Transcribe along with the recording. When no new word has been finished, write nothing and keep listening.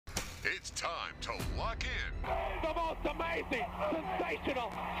It's time to lock in. The most amazing,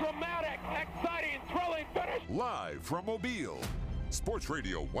 sensational, dramatic, exciting, thrilling finish. Live from Mobile, Sports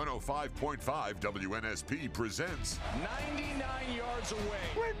Radio 105.5 WNSP presents 99 yards away.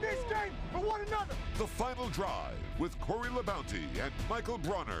 Win this game for one another. The Final Drive with Corey LaBounty and Michael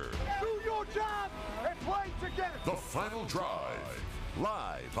Bronner. Do your job and play together. The Final Drive,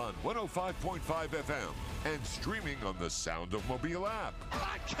 live on 105.5 FM and streaming on the Sound of Mobile app.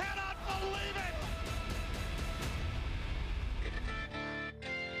 I cannot believe it.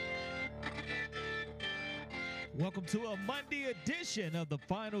 Welcome to a Monday edition of the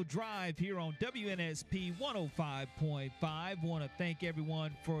Final Drive here on WNSP 105.5. Want to thank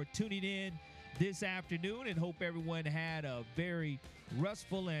everyone for tuning in this afternoon and hope everyone had a very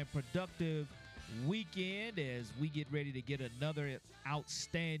restful and productive weekend as we get ready to get another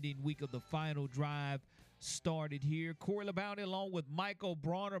outstanding week of the Final Drive started here. Corey LaBounty along with Michael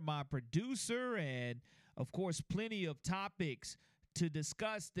Bronner, my producer, and of course plenty of topics to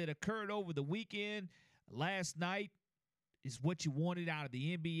discuss that occurred over the weekend. Last night is what you wanted out of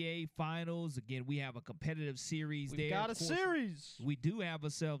the NBA Finals. Again, we have a competitive series there. We got a series. We do have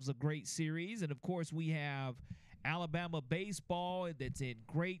ourselves a great series. And, of course, we have Alabama baseball that's in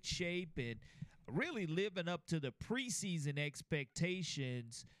great shape and really living up to the preseason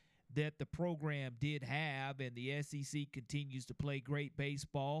expectations that the program did have. And the SEC continues to play great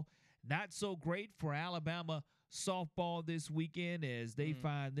baseball. Not so great for Alabama softball this weekend as they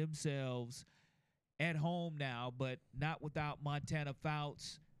find themselves at home now, but not without Montana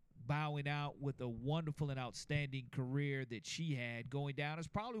Fouts bowing out with a wonderful and outstanding career that she had going down as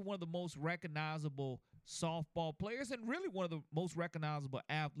probably one of the most recognizable softball players and really one of the most recognizable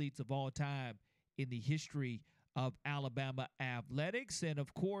athletes of all time in the history of Alabama athletics. And,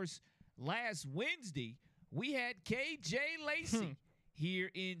 of course, last Wednesday, we had KJ Lacey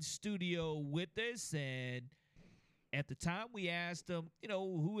here in studio with us, and at the time, we asked him,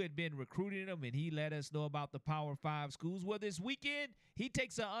 who had been recruiting him, and he let us know about the Power 5 schools. Well, this weekend, he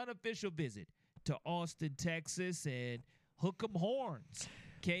takes an unofficial visit to Austin, Texas, and hook 'em horns.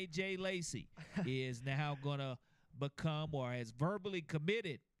 KJ Lacey is now going to become or has verbally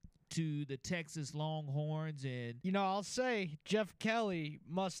committed to the Texas Longhorns. And I'll say Jeff Kelly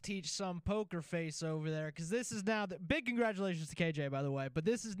must teach some poker face over there because this is now big congratulations to KJ, by the way, but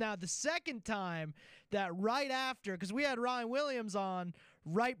this is now the second time that right after, because we had Ryan Williams on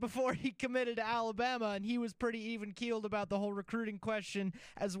right before he committed to Alabama, and he was pretty even-keeled about the whole recruiting question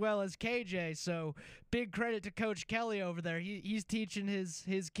as well as KJ. So big credit to Coach Kelly over there. He's teaching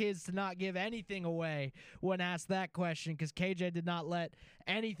his kids to not give anything away when asked that question because KJ did not let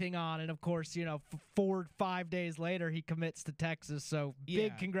anything on. And, of course, 4-5 days later, he commits to Texas. So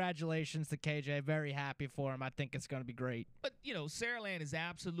big congratulations to KJ. Very happy for him. I think it's going to be great. But, Saraland is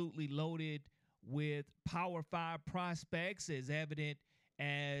absolutely loaded with Power 5 prospects, as evident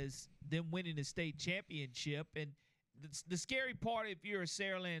as them winning the state championship. And the scary part, if you're a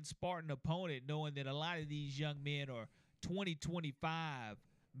Saraland Spartan opponent, knowing that a lot of these young men are 2025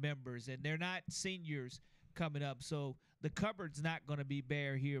 members, and they're not seniors coming up. So the cupboard's not going to be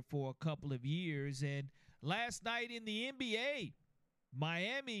bare here for a couple of years. And last night in the NBA,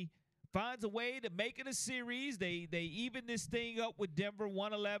 Miami finds a way to make it a series. They even this thing up with Denver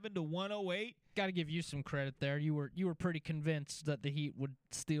 111-108. Got to give you some credit there. You were pretty convinced that the Heat would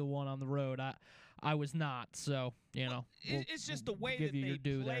steal one on the road. I was not. So it's just the way that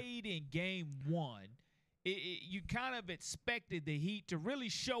they played in Game 1. You kind of expected the Heat to really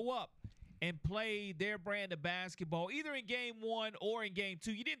show up and play their brand of basketball, either in Game 1 or in Game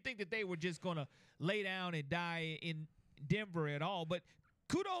 2. You didn't think that they were just going to lay down and die in Denver at all, but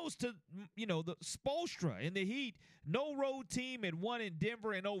kudos to, the Spoelstra and the Heat. No road team had won in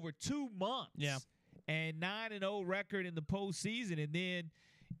Denver in over 2 months. Yeah. And 9-0 record in the postseason. And then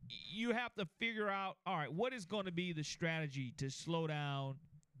you have to figure out, all right, what is going to be the strategy to slow down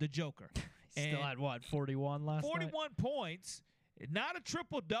the Joker? Still had, 41 last night? 41 points, not a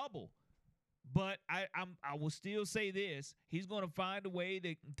triple-double. But I will still say this. He's going to find a way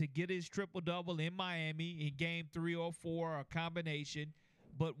to get his triple-double in Miami in Game 3 or 4 or a combination.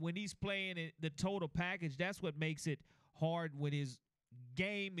 But when he's playing the total package, that's what makes it hard when his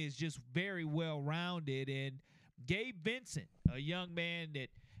game is just very well-rounded. And Gabe Vincent, a young man that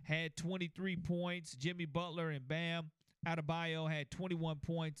had 23 points, Jimmy Butler and Bam Adebayo had 21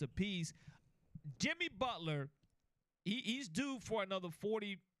 points apiece. Jimmy Butler, he's due for another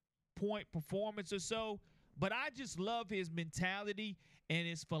 40-point performance or so, but I just love his mentality and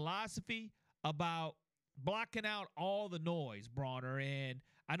his philosophy about blocking out all the noise, Bronner. And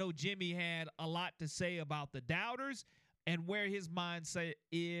I know Jimmy had a lot to say about the doubters. and where his mindset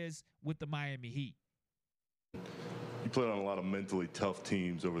is with the Miami Heat. You played on a lot of mentally tough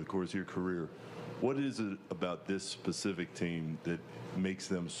teams over the course of your career. What is it about this specific team that makes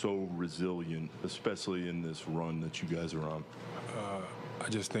them so resilient, especially in this run that you guys are on? I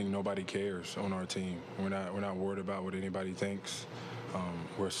just think nobody cares on our team. We're not worried about what anybody thinks.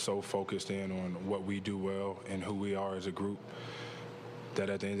 We're so focused in on what we do well and who we are as a group that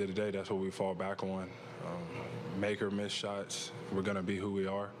at the end of the day, that's what we fall back on. Make or miss shots, we're going to be who we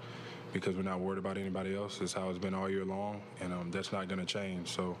are because we're not worried about anybody else. It's how it's been all year long, and that's not going to change.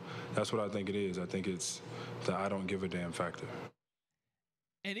 So that's what I think it is. I think it's the I don't give a damn factor.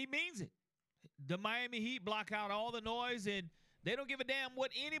 And he means it. The Miami Heat block out all the noise, and they don't give a damn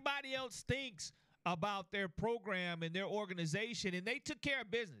what anybody else thinks about their program and their organization, and they took care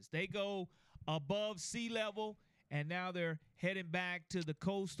of business. They go above sea level, and now they're heading back to the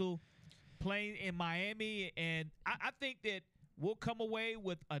coastal plain in Miami, and I think that we'll come away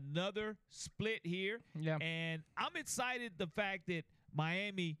with another split here. Yeah. And I'm excited the fact that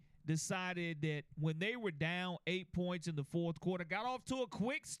Miami decided that when they were down 8 points in the fourth quarter, got off to a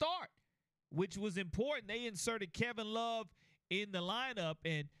quick start, which was important. They inserted Kevin Love in the lineup,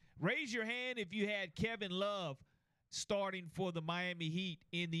 and raise your hand if you had Kevin Love starting for the Miami Heat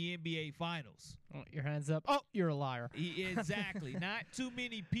in the NBA Finals. Oh, your hands up. Oh, you're a liar. Exactly. Not too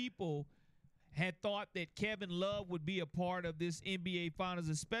many people had thought that Kevin Love would be a part of this NBA Finals,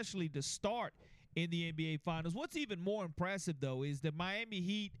 especially to start in the NBA Finals. What's even more impressive, though, is the Miami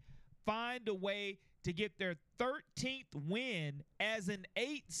Heat find a way to get their 13th win as an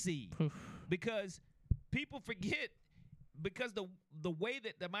 8 seed. Because people forget, because the way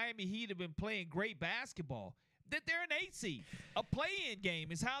that the Miami Heat have been playing great basketball, that they're an 8 seed. A play-in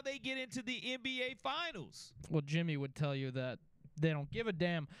game is how they get into the NBA Finals. Well, Jimmy would tell you that they don't give a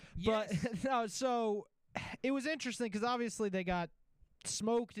damn. Yes. But no, so it was interesting because obviously they got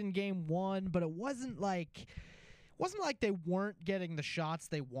smoked in game one, but it wasn't like they weren't getting the shots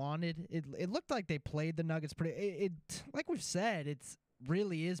they wanted. It looked like they played the Nuggets pretty. It like we've said, it's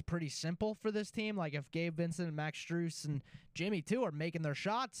really is pretty simple for this team. Like if Gabe Vincent and Max Strus and Jimmy too are making their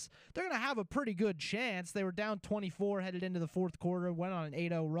shots, they're going to have a pretty good chance. They were down 24 headed into the fourth quarter, went on an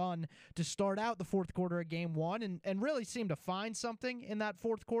 8-0 run to start out the fourth quarter of game one, and really seemed to find something in that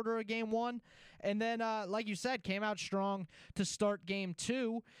fourth quarter of game one. And then, like you said, came out strong to start game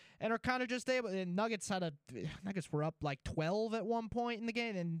two and are kind of just able. And Nuggets were up like 12 at one point in the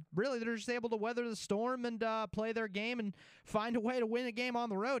game, and really they're just able to weather the storm and play their game and find a way to win a game on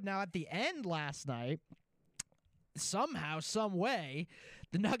the road. Now, at the end last night, somehow, some way,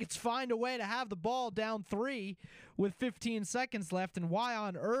 the Nuggets find a way to have the ball down 3 with 15 seconds left, and why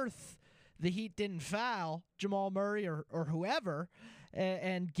on earth the Heat didn't foul Jamal Murray or whoever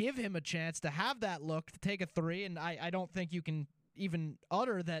and give him a chance to have that look to take a 3, and I don't think you can even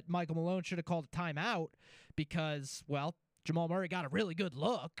utter that Michael Malone should have called a timeout because, well, Jamal Murray got a really good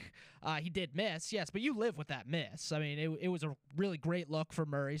look. He did miss, yes, but you live with that miss. I mean, it was a really great look for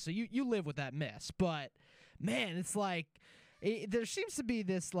Murray, so you live with that miss. But, man, it's like there seems to be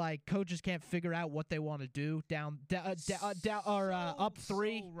this, like, coaches can't figure out what they want to do up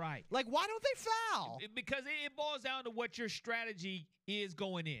 3. So right. Like, why don't they foul? Because it boils down to what your strategy is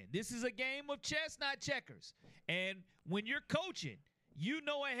going in. This is a game of chess, not checkers. And when you're coaching, you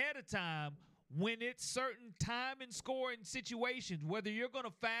know ahead of time when it's certain time and scoring situations, whether you're going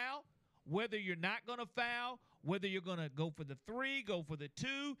to foul, whether you're not going to foul, whether you're going to go for the 3, go for the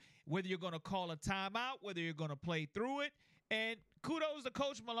 2, whether you're going to call a timeout, whether you're going to play through it. And kudos to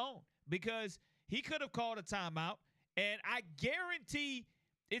Coach Malone because he could have called a timeout, and I guarantee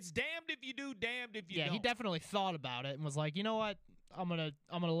it's damned if you do, damned if you don't. Yeah, he definitely thought about it and was like, you know what, I'm gonna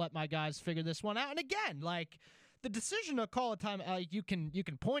let my guys figure this one out. And again, like the decision to call a time, you can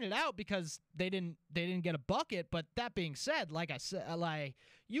point it out because they didn't get a bucket. But that being said, like I said, like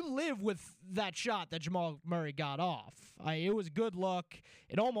you live with that shot that Jamal Murray got off. It was a good look.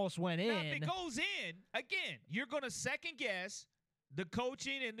 It almost went in. Now, if it goes in, again, you're going to second guess the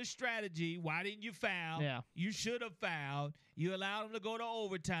coaching and the strategy. Why didn't you foul? Yeah. You should have fouled. You allowed them to go to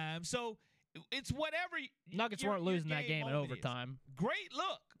overtime. So it's whatever. Nuggets weren't losing that game in overtime. Great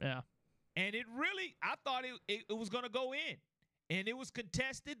look. Yeah. And it really, I thought it was going to go in. And it was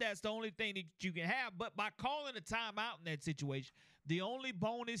contested. That's the only thing that you can have. But by calling a timeout in that situation, the only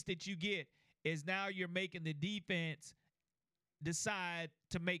bonus that you get is now you're making the defense decide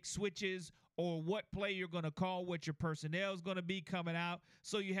to make switches or what play you're going to call, what your personnel is going to be coming out.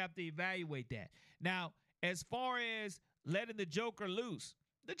 So you have to evaluate that. Now, as far as letting the Joker loose,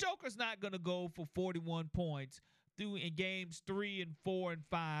 the Joker's not going to go for 41 points in games 3 and 4 and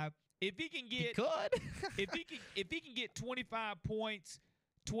 5 If he can He get could. if he can get 25 points,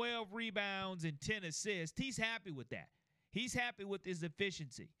 12 rebounds, and 10 assists, he's happy with that. He's happy with his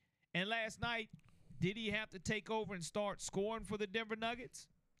efficiency. And last night, did he have to take over and start scoring for the Denver Nuggets?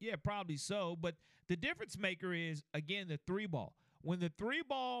 Yeah, probably so. But the difference maker is, again, the three ball. When the three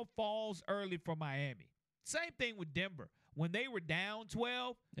ball falls early for Miami, same thing with Denver. When they were down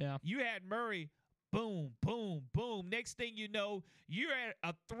 12, Yeah. you had Murray, boom, boom, boom. Next thing you know, you're at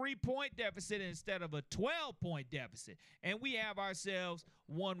a 3-point deficit instead of a 12-point deficit. And we have ourselves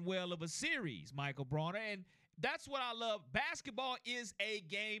one well of a series, Michael Bronner. And that's what I love. Basketball is a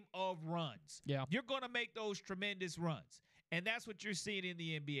game of runs. Yeah. You're going to make those tremendous runs. And that's what you're seeing in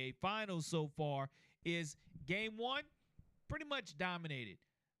the NBA Finals so far is game one pretty much dominated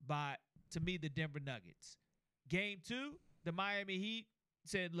by, to me, the Denver Nuggets. Game two, the Miami Heat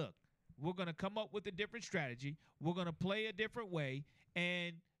said, look, we're going to come up with a different strategy. We're going to play a different way.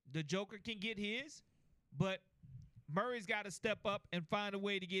 And the Joker can get his, but Murray's got to step up and find a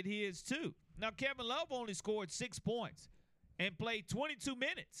way to get his too. Now, Kevin Love only scored 6 points and played 22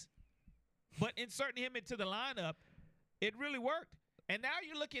 minutes. But inserting him into the lineup, it really worked. And now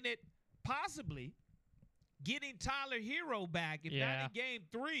you're looking at possibly getting Tyler Hero back. If not in game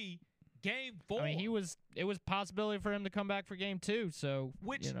 3, game 4. I mean, it was possibility for him to come back for game 2. So,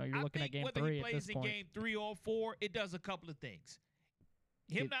 Which you're looking at game 3 at this point. Whether he plays in game 3 or 4, it does a couple of things.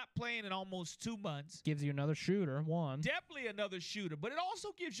 Him not playing in almost 2 months. Gives you another shooter, one. Definitely another shooter, but it also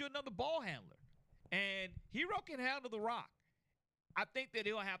gives you another ball handler. And Hero can handle the rock. I think that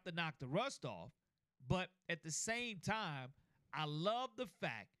he'll have to knock the rust off. But at the same time, I love the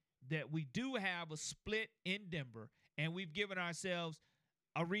fact that we do have a split in Denver, and we've given ourselves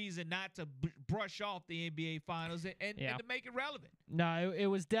a reason not to brush off the NBA Finals and to make it relevant. No, it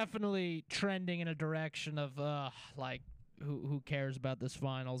was definitely trending in a direction of who cares about this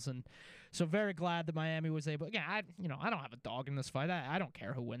finals, and so very glad that Miami was able. Again, I don't have a dog in this fight. I don't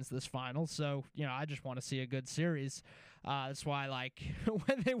care who wins this final. So I just want to see a good series. That's why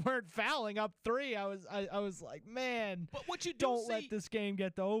when they weren't fouling up 3, I was like, man, but what you don't let this game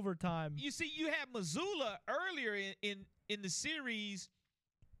get to overtime. You see, you had Mazzulla earlier in the series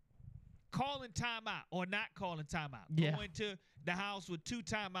calling timeout or not calling timeout, going to the house with 2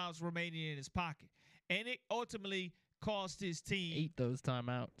 timeouts remaining in his pocket, and it ultimately cost his team 8 those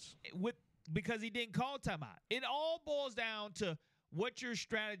timeouts because he didn't call timeout. It all boils down to what your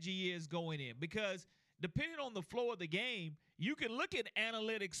strategy is going in, because depending on the flow of the game, you can look at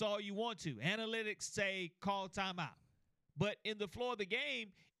analytics all you want to. Analytics say call timeout. But in the flow of the game,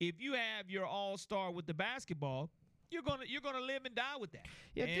 if you have your all-star with the basketball, you're gonna live and die with that.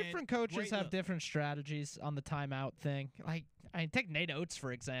 Yeah, and different coaches have different strategies on the timeout thing. Take Nate Oates,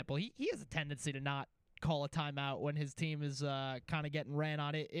 for example. He has a tendency to not call a timeout when his team is kind of getting ran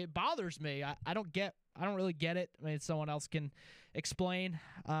on. It bothers me. I don't really get it. I mean, someone else can explain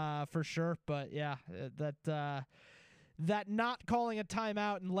for sure. But yeah, that not calling a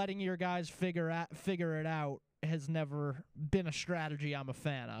timeout and letting your guys figure it out has never been a strategy I'm a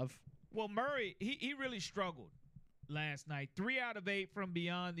fan of. Well, Murray, he really struggled last night. 3 out of 8 from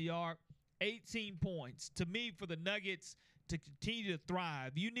beyond the arc, 18 points. To me, for the Nuggets to continue to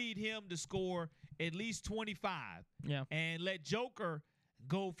thrive, you need him to score at least 25 and let Joker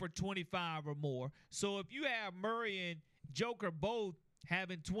go for 25 or more. So if you have Murray and Joker both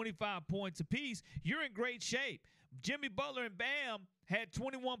having 25 points apiece, you're in great shape. Jimmy Butler and Bam had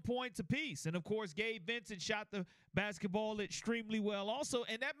 21 points apiece. And, of course, Gabe Vincent shot the basketball extremely well also,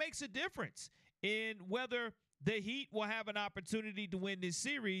 and that makes a difference in whether the Heat will have an opportunity to win this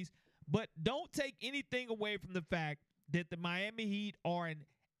series. But don't take anything away from the fact that the Miami Heat are an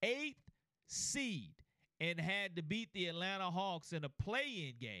 8th seed and had to beat the Atlanta Hawks in a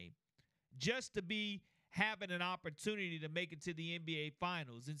play-in game just to be having an opportunity to make it to the NBA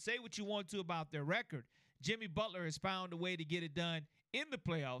Finals. And say what you want to about their record, Jimmy Butler has found a way to get it done in the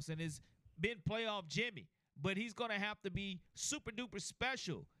playoffs and has been playoff Jimmy. But he's going to have to be super-duper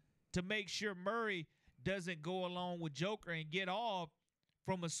special to make sure Murray doesn't go along with Joker and get off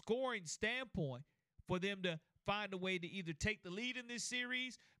from a scoring standpoint for them to find a way to either take the lead in this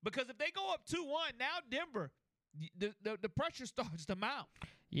series, because if they go up 2-1, now Denver, the pressure starts to mount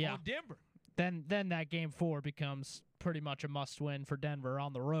on Denver. Then that game 4 becomes pretty much a must-win for Denver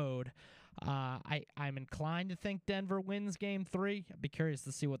on the road. I'm inclined to think Denver wins Game 3. I'd be curious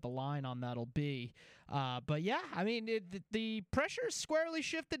to see what the line on that'll be. But yeah, I mean, the pressure is squarely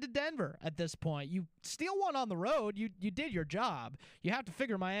shifted to Denver at this point. You steal one on the road, you did your job. You have to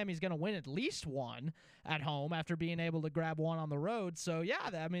figure Miami's going to win at least one at home after being able to grab one on the road. So yeah,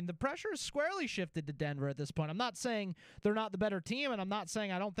 I mean, the pressure is squarely shifted to Denver at this point. I'm not saying they're not the better team, and I'm not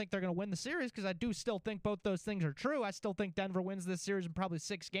saying I don't think they're going to win the series, because I do still think both those things are true. I still think Denver wins this series in probably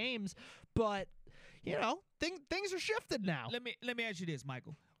 6 games, but you know, things are shifted now. Let me ask you this,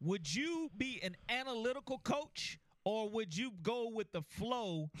 Michael. Would you be an analytical coach, or would you go with the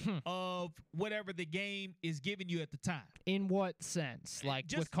flow of whatever the game is giving you at the time? In what sense? Like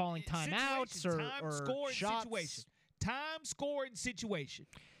just with calling timeouts or scoring shots? Situation. Time scoring situation.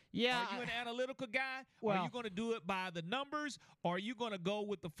 Yeah. Are you an analytical guy? Well, are you going to do it by the numbers, or are you going to go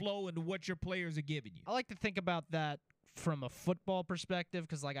with the flow and what your players are giving you? I like to think about that from a football perspective,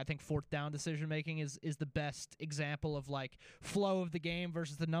 because like I think fourth down decision making is the best example of like flow of the game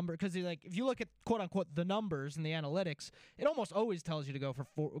versus the number, because like if you look at quote unquote the numbers and the analytics, it almost always tells you to go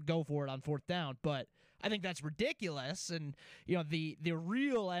for it on fourth down, but I think that's ridiculous. And you know, the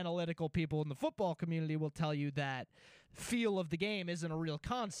real analytical people in the football community will tell you that feel of the game isn't a real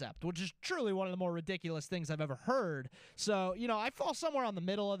concept, which is truly one of the more ridiculous things I've ever heard. So, you know, I fall somewhere on the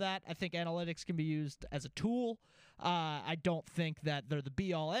middle of that. I think analytics can be used as a tool. I don't think that they're the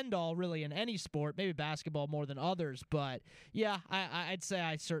be-all, end-all really in any sport, maybe basketball more than others. But, yeah, I'd say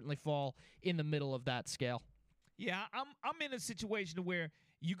I certainly fall in the middle of that scale. Yeah, I'm in a situation where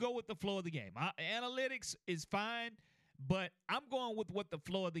you go with the flow of the game. Analytics is fine, but I'm going with what the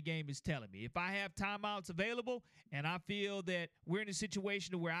flow of the game is telling me. If I have timeouts available and I feel that we're in a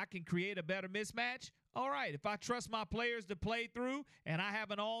situation where I can create a better mismatch, all right. If I trust my players to play through and I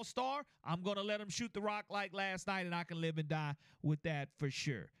have an all-star, I'm going to let them shoot the rock like last night, and I can live and die with that for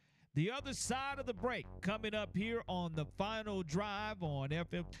sure. The other side of the break coming up here on the final drive on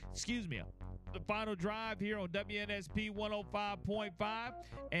the final drive here on WNSP 105.5,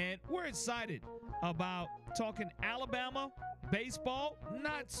 and we're excited about talking Alabama baseball.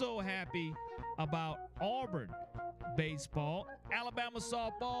 Not so happy about Auburn baseball. Alabama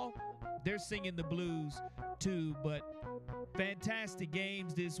softball, they're singing the blues too, but fantastic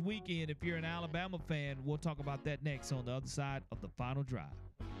games this weekend. If you're an Alabama fan, we'll talk about that next on the other side of the final drive.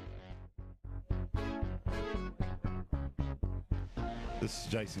 This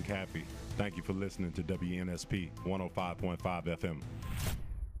is Jason Cappy. Thank you for listening to WNSP 105.5 FM.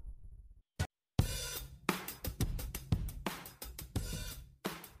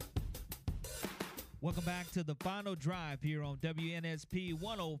 Welcome back to the final drive here on WNSP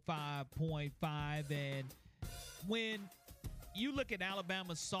 105.5. And when you look at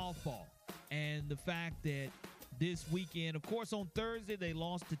Alabama softball and the fact that this weekend, of course, on Thursday, they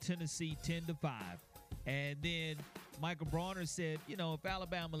lost to Tennessee 10-5. And then Michael Bronner said, you know, if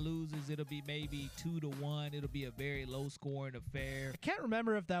Alabama loses, it'll be maybe 2-1. It'll be a very low-scoring affair. I can't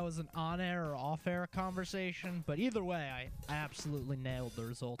remember if that was an on-air or off-air conversation, but either way, I absolutely nailed the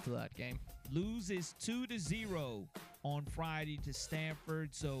result of that game. Loses 2-0 on Friday to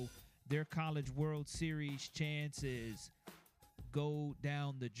Stanford, so their College World Series chances go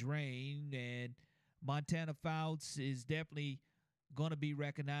down the drain. And Montana Fouts is definitely going to be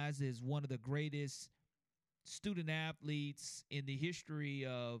recognized as one of the greatest student athletes in the history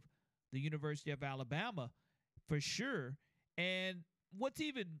of the University of Alabama, for sure. And what's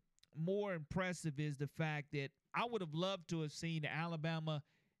even more impressive is the fact that I would have loved to have seen Alabama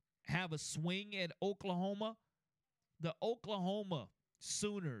have a swing at Oklahoma. The Oklahoma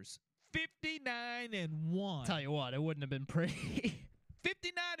Sooners, 59-1. Tell you what, it wouldn't have been pretty.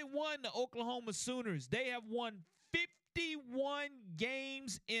 59-1, the Oklahoma Sooners. They have won 51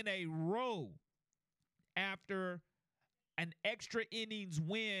 games in a row after an extra innings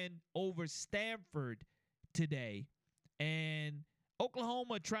win over Stanford today. And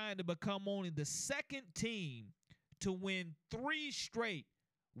Oklahoma trying to become only the second team to win 3 straight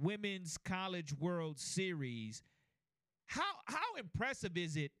Women's College World Series. How impressive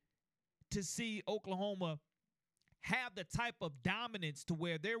is it to see Oklahoma have the type of dominance to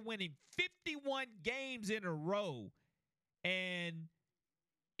where they're winning 51 games in a row? And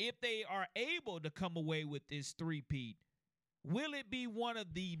if they are able to come away with this three-peat, will it be one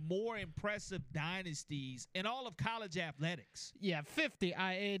of the more impressive dynasties in all of college athletics? Yeah, 50.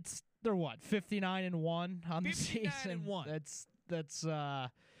 They're what, 59-1 on the season. 59-1. That's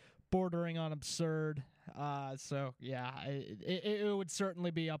bordering on absurd. So yeah, it would certainly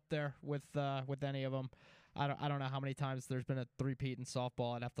be up there with any of them. I don't know how many times there's been a three-peat in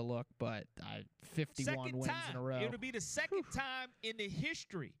softball. I'd have to look, but 51 second wins time. in a row. It'll be the second time in the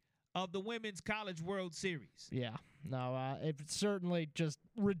history of the Women's College World Series. Yeah, no, it's certainly just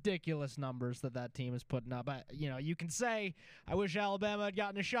ridiculous numbers that team is putting up. You can say, I wish Alabama had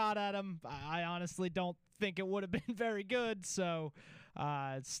gotten a shot at them. I honestly don't think it would have been very good, so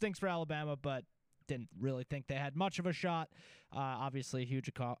it stinks for Alabama, but didn't really think they had much of a shot. Obviously, a huge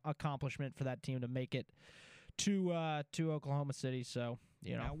accomplishment for that team to make it to Oklahoma City, so,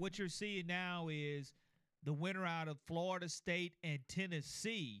 Now, what you're seeing now is the winner out of Florida State and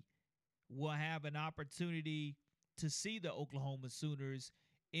Tennessee will have an opportunity to see the Oklahoma Sooners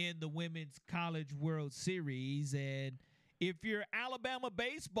in the Women's College World Series. And if you're Alabama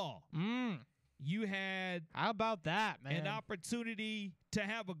baseball, you had how about that, man? An opportunity to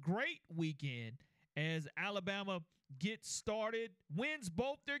have a great weekend as Alabama gets started, wins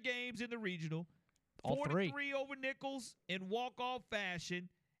both their games in the regional, all 4-3 over Nichols in walk-off fashion,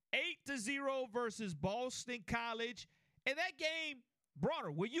 8-0 versus Boston College. And that game,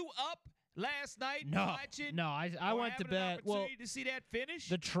 Bronner, were you up last night watching? No, I went to bed. Well, to see that finish?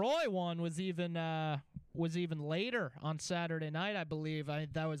 The Troy one was even later on Saturday night, I believe.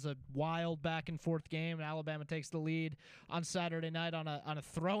 That was a wild back and forth game. Alabama takes the lead on Saturday night on a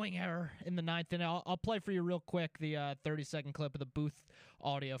throwing error in the ninth. And I'll play for you real quick the 30-second clip of the booth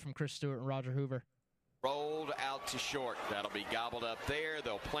audio from Chris Stewart and Roger Hoover. Rolled out to short. That'll be gobbled up there.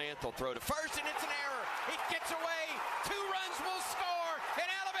 They'll plant. They'll throw to first, and it's an error. It gets away. 2 runs will score, and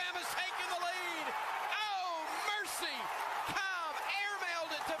Alabama's taking the lead. Oh, mercy. Cobb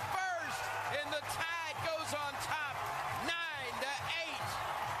airmailed it to first, and the Tide goes on top,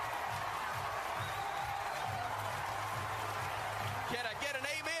 9-8. Can I get an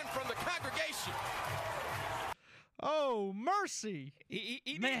amen from the congregation? Oh, mercy.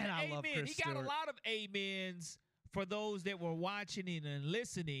 Man, I love Chris He got Stewart. a lot of amens for those that were watching and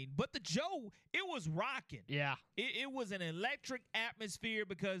listening. But the Joe, it was rocking. Yeah. It was an electric atmosphere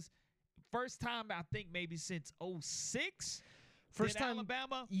because first time, I think, maybe since 2006. First time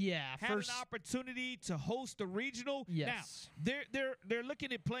Alabama had an opportunity to host a regional. Yes. Now, they're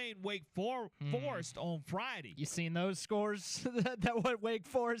looking at playing Wake Forest on Friday. You seen those scores that what Wake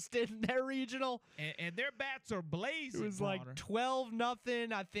Forest did in their regional? And their bats are blazing. It was like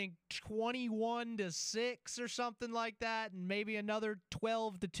 12-0, I think 21-6 or something like that, and maybe another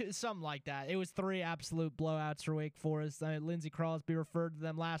 12-2, something like that. It was 3 absolute blowouts for Wake Forest. Lindsey Crosby referred to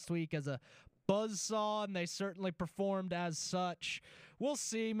them last week as a buzzsaw, and they certainly performed as such. We'll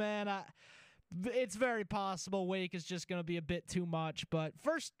see, man. It's very possible Wake is just going to be a bit too much, but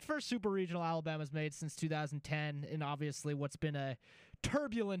first super regional Alabama's made since 2010, and obviously what's been a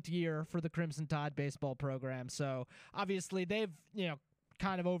turbulent year for the Crimson Tide baseball program. So obviously they've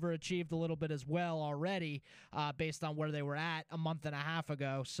kind of overachieved a little bit as well already, based on where they were at a month and a half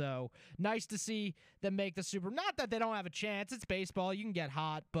ago. So nice to see them make the Super. Not that they don't have a chance. It's baseball. You can get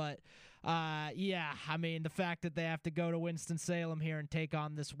hot, but yeah, I mean, the fact that they have to go to Winston-Salem here and take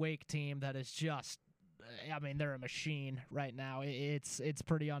on this Wake team that is just, I mean, they're a machine right now. It's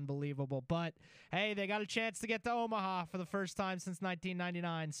pretty unbelievable. But hey, they got a chance to get to Omaha for the first time since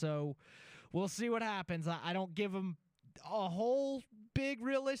 1999. So we'll see what happens. I don't give them a whole big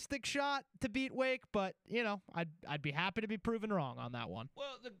realistic shot to beat Wake, but I'd be happy to be proven wrong on that one.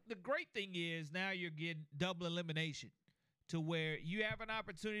 Well, the great thing is now you're getting double elimination, to where you have an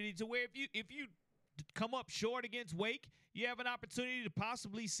opportunity to where if you come up short against Wake, you have an opportunity to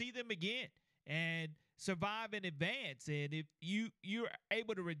possibly see them again and survive in advance. And if you're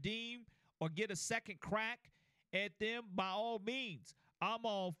able to redeem or get a second crack at them, by all means, I'm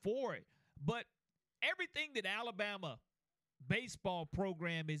all for it. But everything that Alabama baseball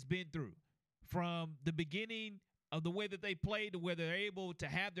program has been through, from the beginning of the way that they played to where they're able to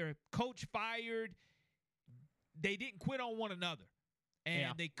have their coach fired, they didn't quit on one another.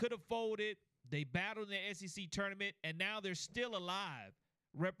 And they could have folded. They battled in the SEC tournament, and now they're still alive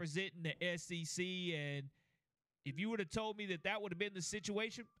representing the SEC. And if you would have told me that would have been the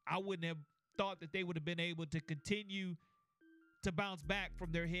situation, I wouldn't have thought that they would have been able to continue to bounce back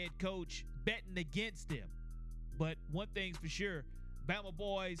from their head coach betting against them. But one thing's for sure, Bama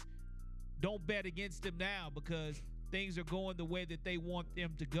boys, don't bet against them now, because things are going the way that they want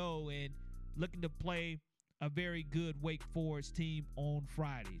them to go, and looking to play a very good Wake Forest team on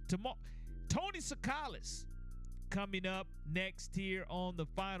Friday. Tony Sakalis coming up next here on The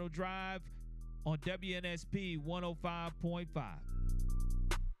Final Drive on WNSP 105.5.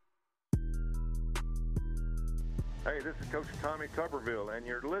 Hey, this is Coach Tommy Tuberville, and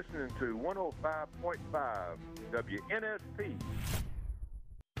you're listening to 105.5 WNSP.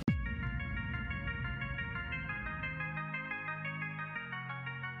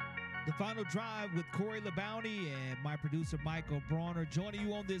 The Final Drive with Corey LeBounty and my producer Michael Bronner joining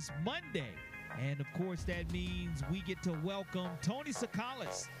you on this Monday. And of course, that means we get to welcome Tony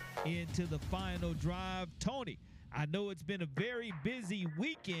Tsoukalas into the Final Drive. Tony, I know it's been a very busy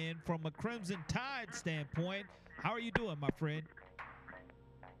weekend from a Crimson Tide standpoint. How are you doing, my friend?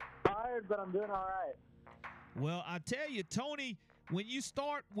 Tired, but I'm doing all right. Well, I tell you, Tony, when you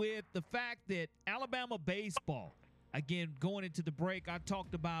start with the fact that Alabama baseball, again, going into the break, I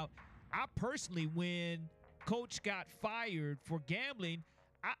talked about, I personally, when Coach got fired for gambling,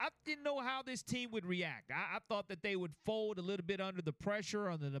 I didn't know how this team would react. I thought that they would fold a little bit under the pressure,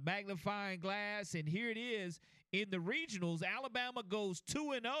 under the magnifying glass, and here it is in the regionals. Alabama goes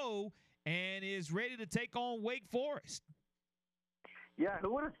 2-0 and is ready to take on Wake Forest. Yeah,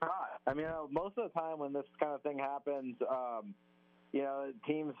 who would have thought? I mean, most of the time when this kind of thing happens,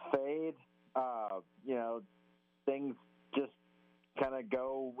 teams fade, things just kind of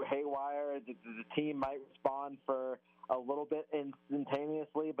go haywire. The team might respond for a little bit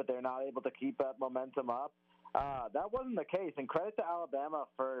instantaneously, but they're not able to keep that momentum up. That wasn't the case, and credit to Alabama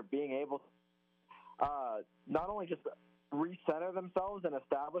for being able to not only just recenter themselves and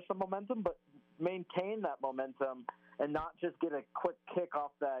establish the momentum, but maintain that momentum and not just get a quick kick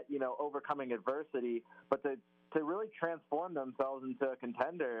off that, overcoming adversity, but to really transform themselves into a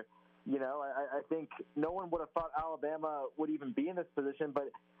contender. I think no one would have thought Alabama would even be in this position, but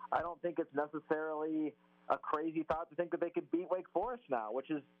I don't think it's necessarily a crazy thought to think that they could beat Wake Forest now, which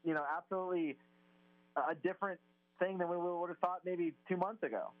is, absolutely a different thing than we would have thought maybe 2 months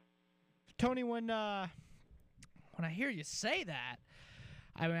ago. Tony, when I hear you say that,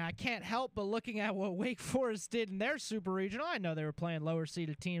 I mean, I can't help but looking at what Wake Forest did in their super regional. I know they were playing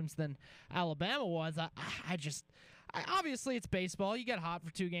lower-seeded teams than Alabama was. Obviously, it's baseball. You get hot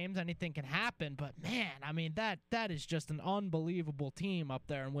for 2 games, anything can happen. But, man, I mean, that is just an unbelievable team up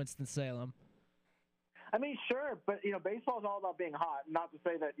there in Winston-Salem. I mean, sure, but, baseball is all about being hot. Not to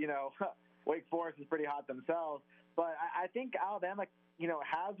say that, Wake Forest is pretty hot themselves. But I think Alabama,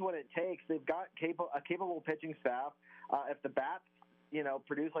 has what it takes. They've got a capable pitching staff. If the bats,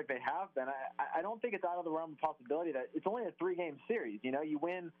 produce like they have been, I don't think it's out of the realm of possibility that it's only a 3-game series. You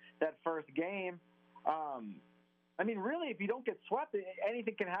win that first game. I mean, really, if you don't get swept,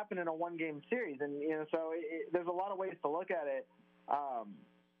 anything can happen in a 1-game series. And, so there's a lot of ways to look at it.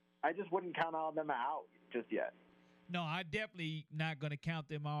 I just wouldn't count Alabama out just yet. No, I definitely not going to count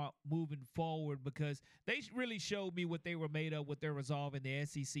them out moving forward because they really showed me what they were made of with their resolve in the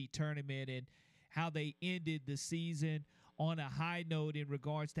SEC tournament and how they ended the season on a high note in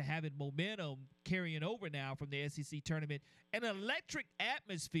regards to having momentum carrying over now from the SEC tournament. An electric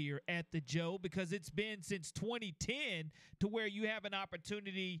atmosphere at the Joe because it's been since 2010 to where you have an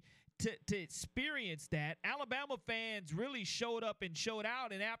opportunity to experience that. Alabama fans really showed up and showed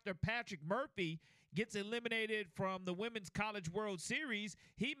out, and after Patrick Murphy gets eliminated from the Women's College World Series,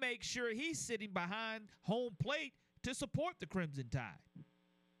 he makes sure he's sitting behind home plate to support the Crimson Tide.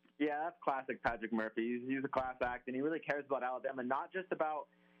 Yeah, that's classic Patrick Murphy. He's a class act, and he really cares about Alabama, not just about,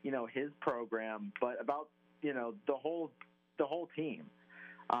 his program, but about, the whole team.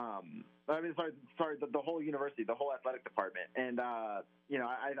 The whole university, the whole athletic department. And, I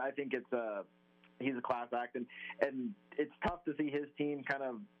think he's a class act, and it's tough to see his team kind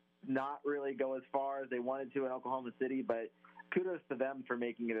of not really go as far as they wanted to in Oklahoma City, but kudos to them for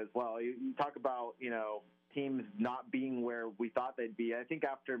making it as well. You talk about, teams not being where we thought they'd be. I think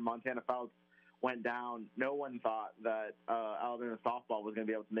after Montana Fouts went down, no one thought that Alabama softball was going to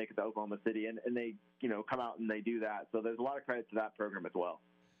be able to make it to Oklahoma City, and they, come out and they do that. So there's a lot of credit to that program as well.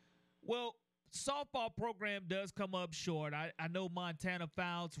 Well, softball program does come up short. I know Montana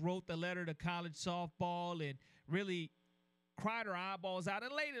Fouts wrote the letter to college softball and really cried her eyeballs out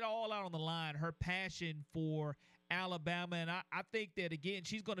and laid it all out on the line, her passion for Alabama. And I think that, again,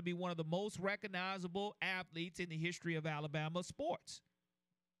 she's going to be one of the most recognizable athletes in the history of Alabama sports.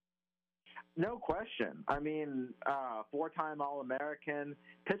 No question. I mean, 4-time All-American,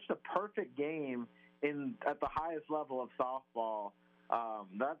 pitched a perfect game at the highest level of softball.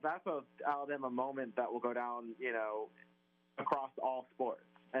 That's an Alabama moment that will go down, across all sports.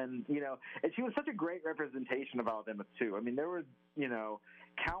 And, and she was such a great representation of Alabama, too. I mean, there was,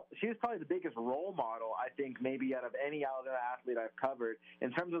 she was probably the biggest role model, I think, maybe out of any Alabama athlete I've covered in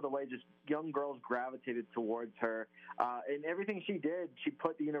terms of the way just young girls gravitated towards her. And everything she did, she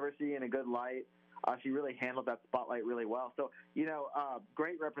put the university in a good light. She really handled that spotlight really well. So,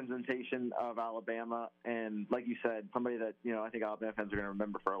 great representation of Alabama. And like you said, somebody that, I think Alabama fans are going to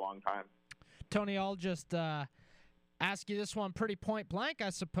remember for a long time. Tony, I'll just ask you this one pretty point blank, I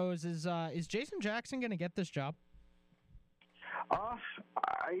suppose. Is Jason Jackson going to get this job?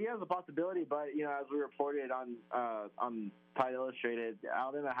 He has a possibility, but as we reported on Tide Illustrated,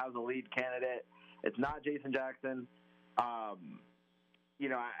 Alabama has a lead candidate. It's not Jason Jackson.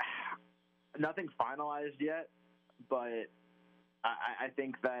 Nothing's finalized yet, but I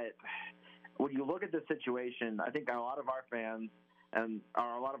think that when you look at this situation, I think a lot of our fans and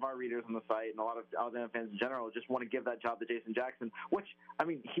a lot of our readers on the site and a lot of Alabama fans in general just want to give that job to Jason Jackson, which,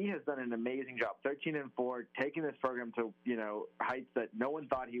 he has done an amazing job, 13-4, taking this program to, heights that no one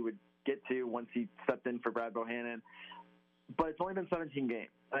thought he would get to once he stepped in for Brad Bohannon. But it's only been 17 games.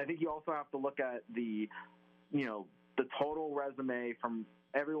 And I think you also have to look at the total resume from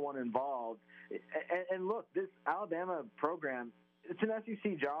everyone involved. And look, this Alabama program, it's an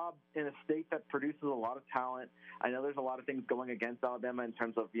SEC job in a state that produces a lot of talent. I know there's a lot of things going against Alabama in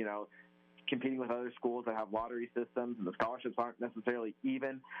terms of, competing with other schools that have lottery systems and the scholarships aren't necessarily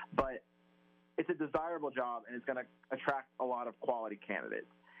even, but it's a desirable job and it's going to attract a lot of quality candidates.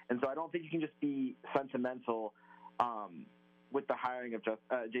 And so I don't think you can just be sentimental with the hiring of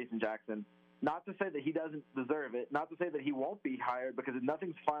Jason Jackson. Not to say that he doesn't deserve it, not to say that he won't be hired because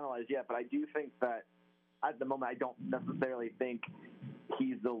nothing's finalized yet, but I do think that at the moment I don't necessarily think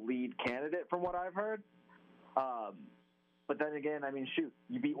he's the lead candidate from what I've heard. But then again, shoot,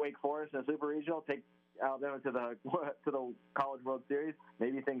 you beat Wake Forest in a super regional, take Alabama to the College World Series,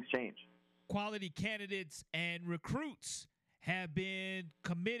 maybe things change. Quality candidates and recruits have been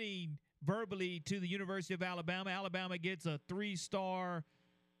committing verbally to the University of Alabama. Alabama gets a 3-star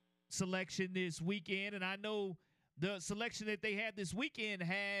selection this weekend, and I know the selection that they had this weekend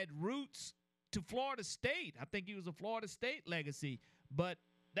had roots to Florida State. I think he was a Florida State legacy, but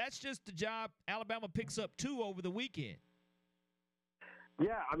that's just the job. Alabama picks up 2 over the weekend.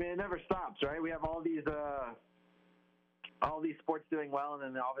 Yeah, it never stops, right? We have all these sports doing well,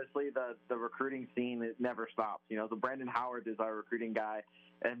 and then obviously the recruiting scene, it never stops. So Brandon Howard is our recruiting guy,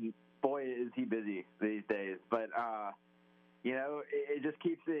 and boy, is he busy these days. But, it just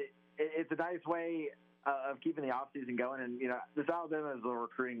keeps it – it's a nice way of keeping the offseason going. And, this Alabama is a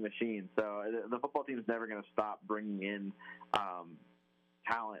recruiting machine, so the football team is never going to stop bringing in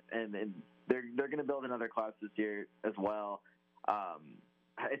talent. And they're going to build another class this year as well.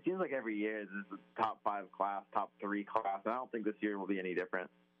 It seems like every year this is a top 5 class, top 3 class, and I don't think this year will be any different.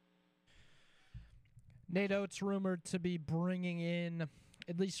 Nate Oates rumored to be bringing in,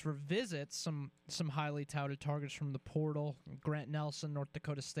 at least for visits, some highly touted targets from the portal. Grant Nelson, North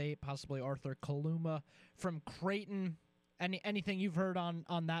Dakota State, possibly Arthur Kaluma from Creighton. Anything you've heard on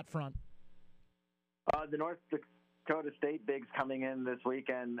that front? The North Dakota State bigs coming in this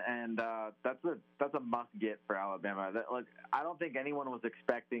weekend, and that's a must get for Alabama. I don't think anyone was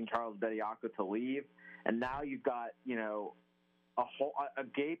expecting Charles Bediako to leave, and now you've got a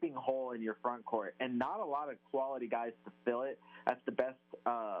gaping hole in your front court, and not a lot of quality guys to fill it. That's the best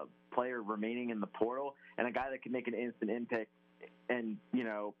player remaining in the portal, and a guy that can make an instant impact and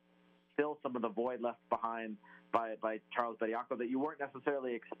fill some of the void left behind by Charles Bediako that you weren't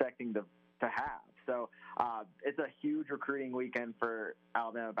necessarily expecting to have. So it's a huge recruiting weekend for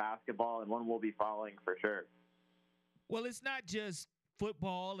Alabama basketball, and one we'll be following for sure. Well, it's not just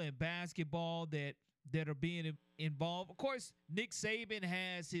football and basketball that are being involved. Of course, Nick Saban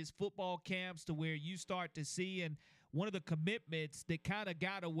has his football camps to where you start to see, and one of the commitments that kind of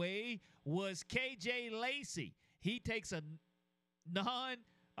got away was KJ Lacey. He takes a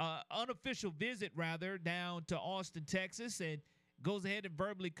unofficial visit, down to Austin, Texas, and goes ahead and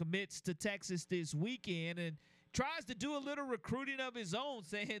verbally commits to Texas this weekend and tries to do a little recruiting of his own,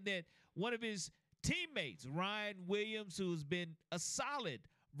 saying that one of his teammates, Ryan Williams, who's been a solid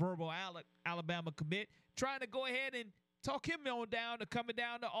verbal Alabama commit, trying to go ahead and talk him on down to coming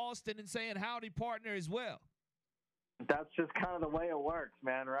down to Austin and saying howdy partner as well. That's just kind of the way it works,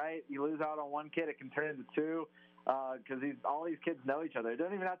 man, right? You lose out on one kid, it can turn into 2 because all these kids know each other. It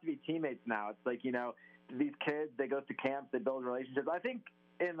doesn't even have to be teammates now. It's like, these kids, they go to camps, they build relationships. I think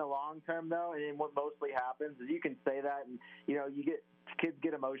in the long term, though, and what mostly happens is you can say that, and, kids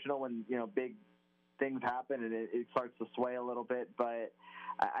get emotional when, big things happen and it starts to sway a little bit. But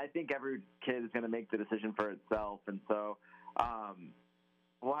I think every kid is going to make the decision for itself. And so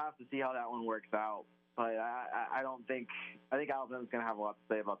we'll have to see how that one works out. But I think Alabama's going to have a lot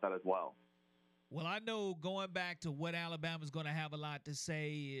to say about that as well. Well, I know going back to what Alabama's going to have a lot to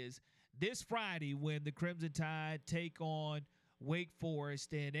say is this Friday when the Crimson Tide take on Wake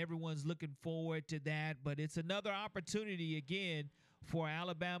Forest, and everyone's looking forward to that. But it's another opportunity, again, for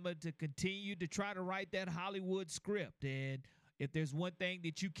Alabama to continue to try to write that Hollywood script. And if there's one thing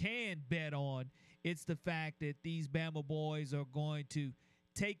that you can bet on, it's the fact that these Bama boys are going to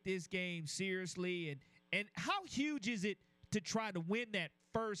take this game seriously. And how huge is it to try to win that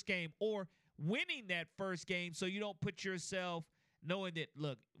first game or winning that first game so you don't put yourself knowing that,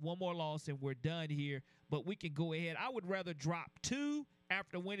 look, one more loss and we're done here, but we can go ahead. I would rather drop 2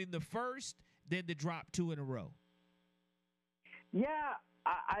 after winning the first than to drop 2 in a row. Yeah,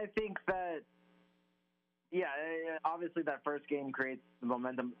 I think that, obviously that first game creates the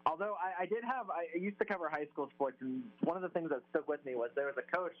momentum. Although I used to cover high school sports, and one of the things that stuck with me was there was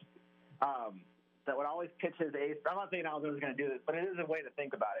a coach that would always pitch his ace. I'm not saying Alabama was going to do this, but it is a way to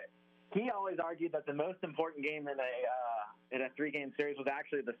think about it. He always argued that the most important game in a 3-game series was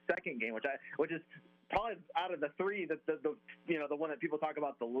actually the second game, which is probably out of the 3 the one that people talk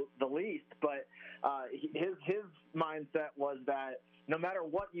about the least. But his mindset was that no matter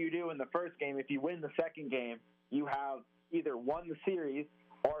what you do in the first game, if you win the second game, you have either won the series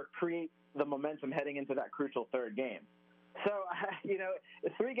or create the momentum heading into that crucial third game. So the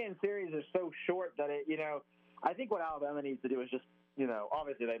 3-game series is so short that I think what Alabama needs to do is just,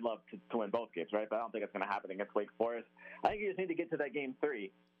 obviously they'd love to win both games, right? But I don't think it's going to happen against Wake Forest. I think you just need to get to that game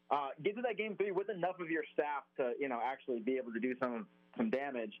 3. Get to that game 3 with enough of your staff to, actually be able to do some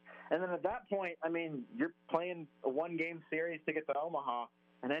damage. And then at that point, I mean, you're playing a 1-game series to get to Omaha,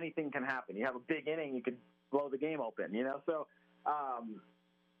 and anything can happen. You have a big inning, you could blow the game open, So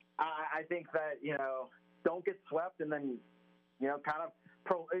I think that, don't get swept, and then,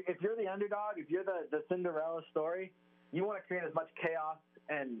 if you're the underdog, if you're the Cinderella story, you want to create as much chaos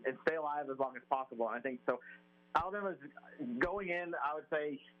and stay alive as long as possible. And I think so. Alabama's going in, I would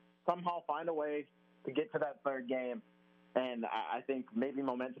say, somehow find a way to get to that third game. And I think maybe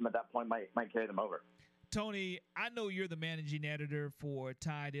momentum at that point might carry them over. Tony, I know you're the managing editor for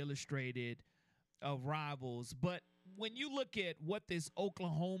Tide Illustrated of Rivals, but when you look at what this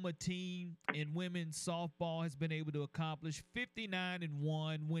Oklahoma team in women's softball has been able to accomplish,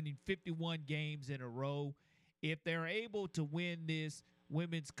 59-1, winning 51 games in a row, if they're able to win this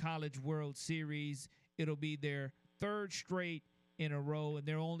Women's College World Series, it'll be their 3rd straight in a row, and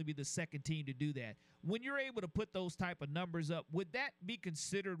they'll only be the 2nd team to do that. When you're able to put those type of numbers up, would that be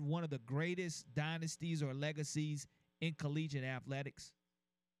considered one of the greatest dynasties or legacies in collegiate athletics?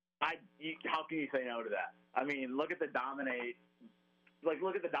 How can you say no to that? I mean, look at the domination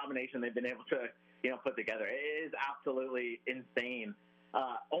they've been able to, put together. It is absolutely insane.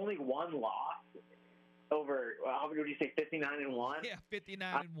 Only 1 loss over, how would you say, 59-1? Yeah,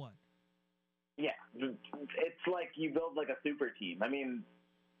 59-1. Yeah, it's like you build like a super team. I mean,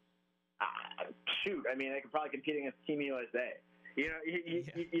 they could probably compete against Team USA. You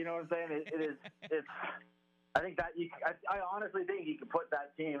know what I'm saying? It's. I think that I honestly think you could put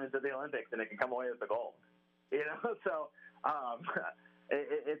that team into the Olympics and it can come away with the gold. So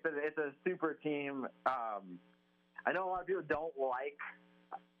it's a super team. I know a lot of people don't like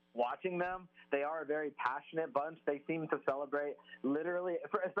watching them. They are a very passionate bunch. They seem to celebrate literally,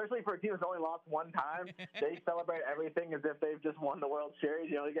 especially for a team that's only lost 1 time. They celebrate everything as if they've just won the World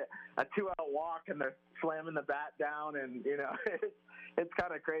Series. They get a 2-out walk and they're slamming the bat down, and it's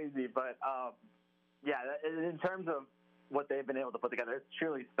kind of crazy. But in terms of what they've been able to put together, it's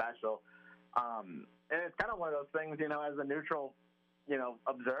truly special. And it's kind of one of those things, as a neutral,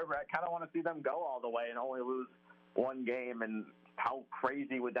 observer, I kind of want to see them go all the way and only lose 1 game. And how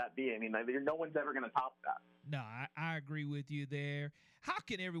crazy would that be? I mean, no one's ever going to top that. No, I agree with you there. How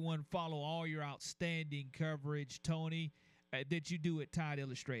can everyone follow all your outstanding coverage, Tony, that you do at Tide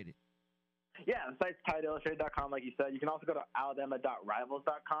Illustrated? Yeah, the site's TideIllustrated.com, like you said. You can also go to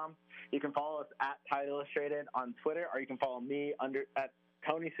alabama.rivals.com. You can follow us at Tide Illustrated on Twitter, or you can follow me at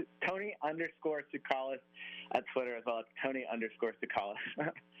Tony_Sukalis at Twitter as well. It's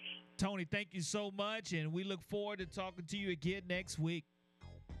Tony_Sukalis. Tony, thank you so much, and we look forward to talking to you again next week.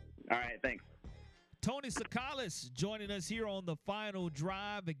 All right, thanks. Tony Sukalis joining us here on The Final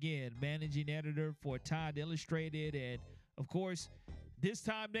Drive, again, managing editor for Tide Illustrated. And, of course, this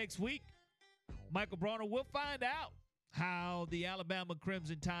time next week, Michael Bronner will find out how the Alabama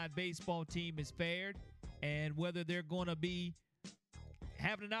Crimson Tide baseball team has fared and whether they're going to be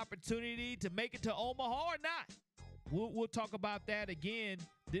having an opportunity to make it to Omaha or not. We'll talk about that again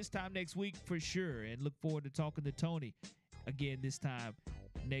this time next week for sure, and look forward to talking to Tony again this time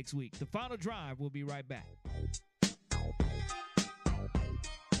next week. The Final Drive, we'll be right back.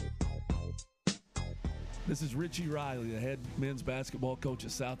 This is Richie Riley, the head men's basketball coach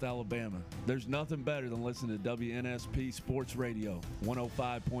at South Alabama. There's nothing better than listening to WNSP Sports Radio,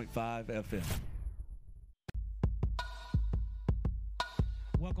 105.5 FM.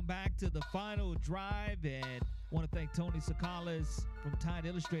 Welcome back to The Final Drive, and want to thank Tony Sukalis from Tide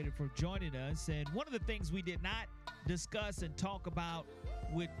Illustrated for joining us. And one of the things we did not discuss and talk about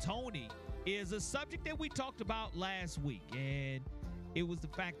with Tony is a subject that we talked about last week, and it was the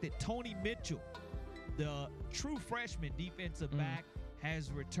fact that Tony Mitchell, the true freshman defensive back,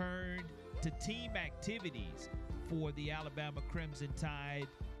 has returned to team activities for the Alabama Crimson Tide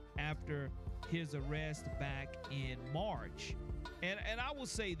after his arrest back in March. And I will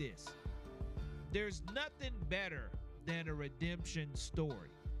say this, there's nothing better than a redemption story.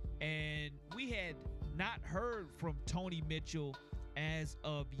 And we had not heard from Tony Mitchell as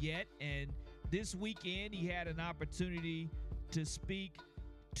of yet. And this weekend, he had an opportunity to speak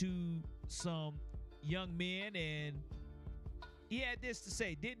to some young men, and he had this to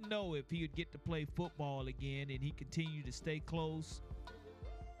say. Didn't know if he would get to play football again, and he continued to stay close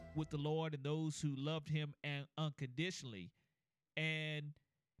with the Lord and those who loved him unconditionally. And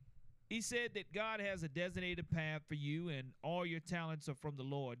he said that God has a designated path for you, and all your talents are from the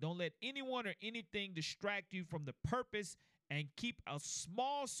Lord. Don't let anyone or anything distract you from the purpose, and keep a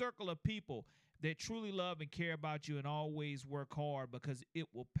small circle of people that truly love and care about you, and always work hard, because it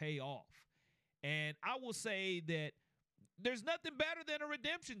will pay off. And I will say that there's nothing better than a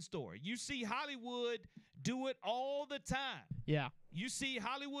redemption story. You see Hollywood do it all the time. Yeah. You see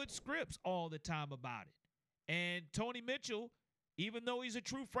Hollywood scripts all the time about it. And Tony Mitchell, even though he's a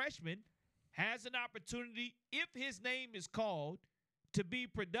true freshman, has an opportunity, if his name is called, to be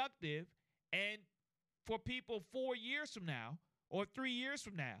productive, and for people 4 years from now or 3 years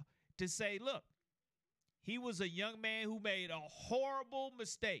from now to say, look, he was a young man who made a horrible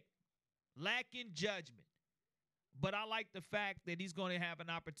mistake, lacking judgment. But I like the fact that he's going to have an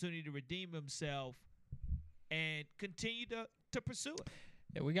opportunity to redeem himself and continue to pursue it.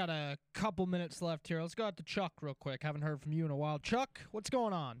 Yeah, we got a couple minutes left here. Let's go out to Chuck real quick. Haven't heard from you in a while. Chuck, what's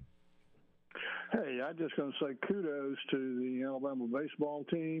going on? Hey, I'm just going to say kudos to the Alabama baseball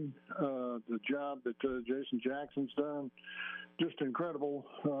team. The job that Jason Jackson's done, just incredible.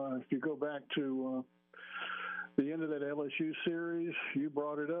 If you go back to the end of that LSU series, you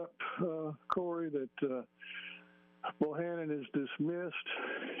brought it up, Corey, that Bohannon is dismissed.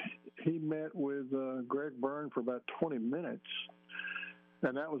 He met with Greg Byrne for about 20 minutes,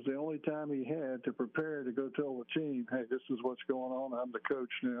 and that was the only time he had to prepare to go tell the team, hey, this is what's going on. I'm the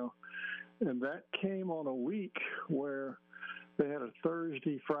coach now. And that came on a week where they had a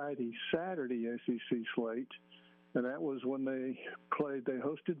Thursday, Friday, Saturday SEC slate, and that was when they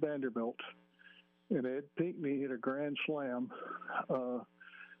hosted Vanderbilt, and Ed Pinckney hit a grand slam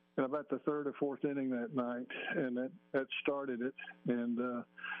in about the third or fourth inning that night, and that started it, and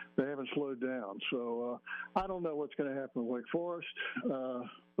they haven't slowed down. So I don't know what's going to happen with Wake Forest,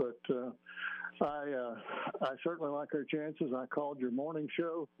 but I certainly like our chances. I called your morning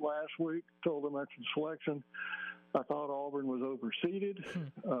show last week, told them after the selection I thought Auburn was overseeded.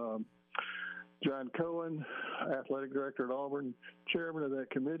 John Cohen, athletic director at Auburn, chairman of that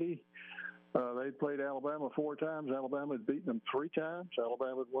committee, they played Alabama 4 times. Alabama had beaten them 3 times.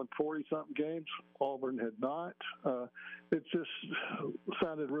 Alabama had won 40-something games. Auburn had not. It just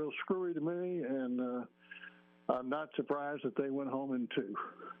sounded real screwy to me, and I'm not surprised that they went home in 2.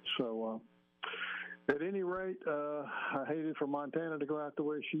 So at any rate, I hated for Montana to go out the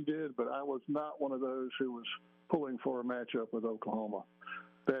way she did, but I was not one of those who was pulling for a matchup with Oklahoma.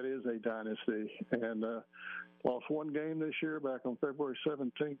 That is a dynasty, and lost 1 game this year back on February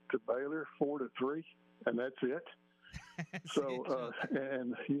 17th to Baylor, 4-3, and that's it. So,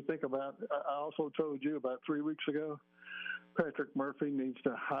 and you think about, I also told you about 3 weeks ago, Patrick Murphy needs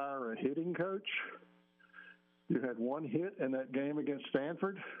to hire a hitting coach. You had 1 hit in that game against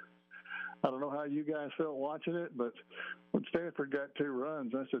Stanford. I don't know how you guys felt watching it, but when Stanford got 2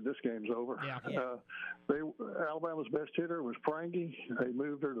 runs, I said, this game's over. Yeah. Alabama's best hitter was Prangy. They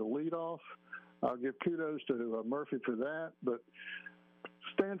moved her to leadoff. I'll give kudos to Murphy for that, but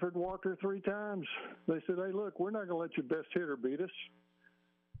Stanford walked her 3 times. They said, hey, look, we're not going to let your best hitter beat us.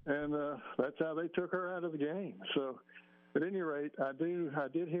 And that's how they took her out of the game. So at any rate, I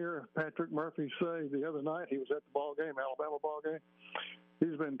did hear Patrick Murphy say the other night, he was at the ball game, Alabama ball game,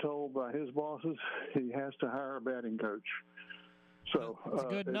 he's been told by his bosses he has to hire a batting coach. So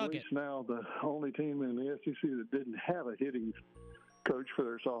at least now the only team in the SEC that didn't have a hitting coach for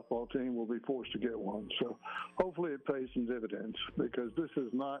their softball team will be forced to get one. So hopefully it pays some dividends, because this is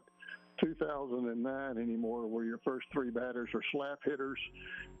not 2009 anymore where your first 3 batters are slap hitters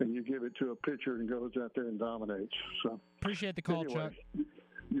and you give it to a pitcher and goes out there and dominates. So appreciate the call, anyway, Chuck.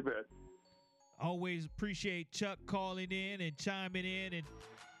 You bet. Always appreciate Chuck calling in and chiming in. And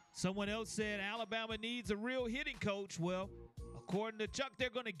someone else said Alabama needs a real hitting coach. Well, according to Chuck,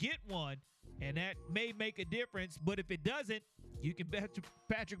 they're going to get one, and that may make a difference. But if it doesn't, you can bet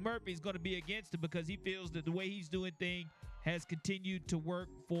Patrick Murphy is going to be against it, because he feels that the way he's doing things has continued to work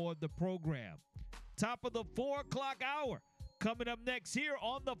for the program. Top of the 4 o'clock hour. Coming up next here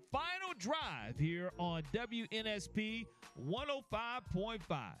on the final drive here on WNSP 105.5.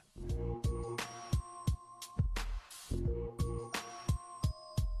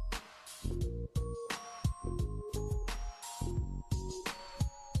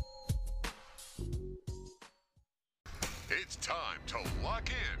 It's time to lock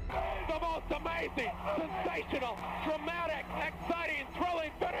in. The most amazing, sensational, dramatic, exciting,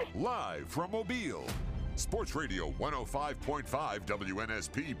 thrilling finish. Live from Mobile, Sports Radio 105.5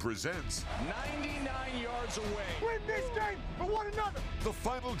 WNSP presents 99 yards away. Win this game for one another. The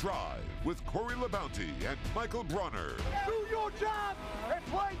Final Drive with Corey LaBounty and Michael Bronner. Do your job and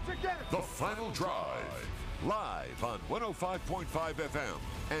play together. The Final Drive, live on 105.5 FM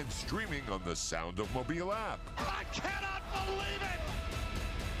and streaming on the Sound of Mobile app. I cannot believe it.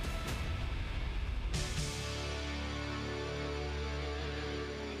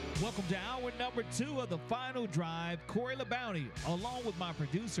 Welcome to hour number 2 of the Final Drive. Corey LaBounty, along with my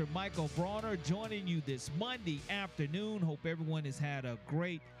producer, Michael Bronner, joining you this Monday afternoon. Hope everyone has had a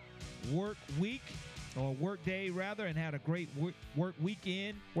great work week, or work day, rather, and had a great work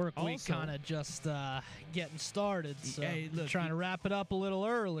weekend. Work week Also, kind of just getting started, so hey, look, trying to wrap it up a little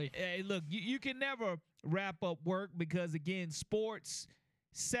early. Hey, look, you can never wrap up work because, again, sports,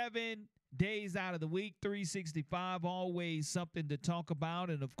 7 days out of the week, 365, always something to talk about.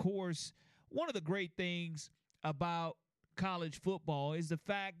 And, of course, one of the great things about college football is the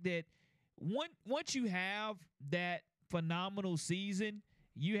fact that once you have that phenomenal season,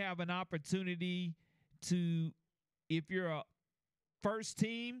 you have an opportunity to, if you're a first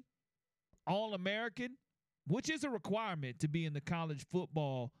team All-American, which is a requirement to be in the College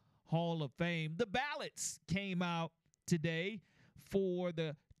Football Hall of Fame. The ballots came out today for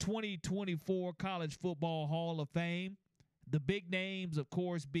the 2024 College Football Hall of Fame. The big names, of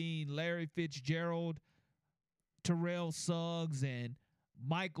course, being Larry Fitzgerald, Terrell Suggs, and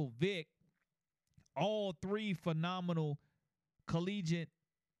Michael Vick. All 3 phenomenal collegiate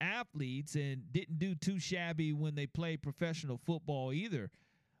athletes and didn't do too shabby when they played professional football either.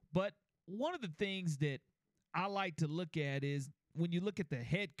 But one of the things that I like to look at is when you look at the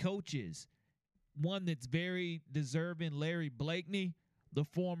head coaches, one that's very deserving, Larry Blakeney, the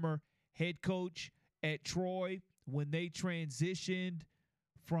former head coach at Troy, when they transitioned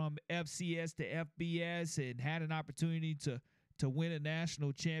from FCS to FBS and had an opportunity to win a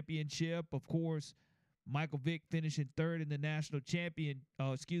national championship. Of course, Michael Vick finishing third in the national third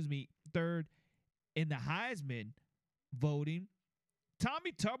in the Heisman voting.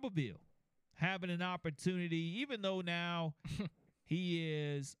 Tommy Tuberville having an opportunity, even though now he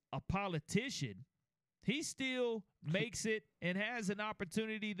is a politician, he still makes it and has an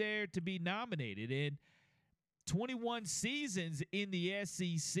opportunity there to be nominated. And 21 seasons in the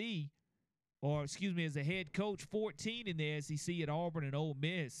SEC, as a head coach, 14 in the SEC at Auburn and Ole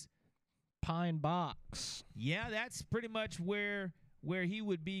Miss. Pine Box. Yeah, that's pretty much where he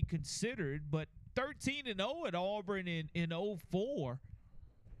would be considered. But 13-0 at Auburn in 04.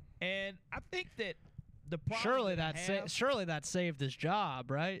 And I think that the problem surely that saved his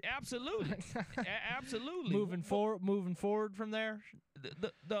job, right? Absolutely. Absolutely. Moving forward from there.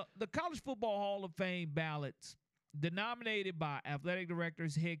 The College Football Hall of Fame ballots denominated by athletic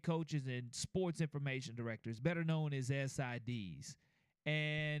directors, head coaches, and sports information directors, better known as SIDs.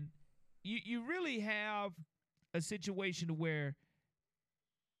 And you really have a situation where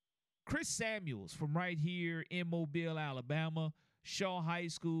Chris Samuels from right here in Mobile, Alabama, Shaw High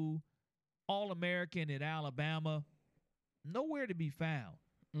School, All-American at Alabama, nowhere to be found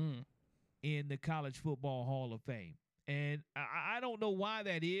in the College Football Hall of Fame. And I don't know why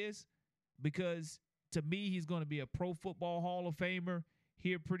that is, because to me he's going to be a Pro Football Hall of Famer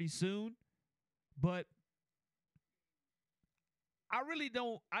here pretty soon. But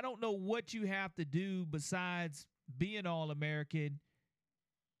I don't know what you have to do besides being All-American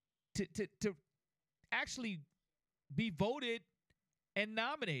to actually be voted and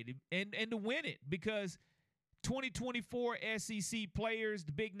nominated and to win it, because 2024 SEC players,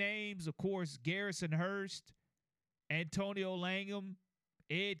 the big names, of course, Garrison Hurst, Antonio Langham,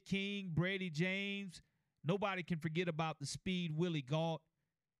 Ed King, Brady James. Nobody can forget about the speed Willie Gault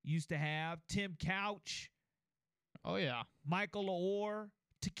used to have. Tim Couch. Oh, yeah. Michael Orr.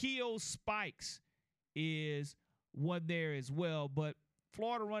 Takeo Spikes is one there as well. But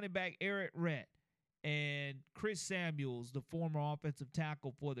Florida running back Eric Rett and Chris Samuels, the former offensive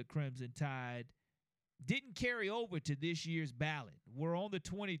tackle for the Crimson Tide, didn't carry over to this year's ballot. We're on the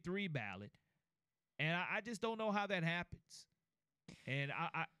 23 ballot, and I just don't know how that happens. And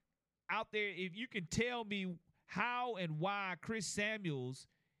I out there, if you can tell me how and why Chris Samuels,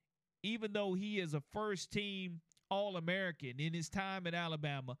 even though he is a first-team All-American in his time at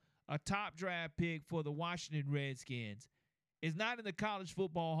Alabama, a top draft pick for the Washington Redskins, is not in the College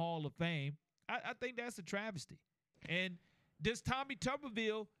Football Hall of Fame. I think that's a travesty. And does Tommy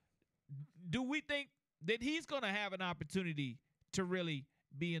Tuberville, do we think that he's going to have an opportunity to really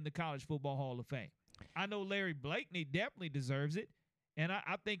be in the College Football Hall of Fame? I know Larry Blakeney definitely deserves it, and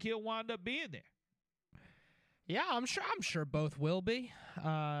I think he'll wind up being there. Yeah, I'm sure both will be.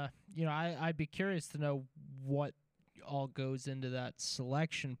 I'd be curious to know what all goes into that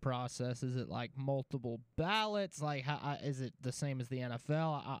selection process. Is it like multiple ballots? Like, is it the same as the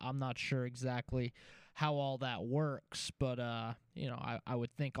NFL? I'm not sure exactly how all that works, but I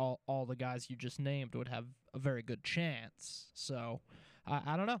would think all the guys you just named would have a very good chance. So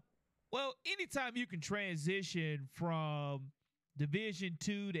I don't know. Well, anytime you can transition from Division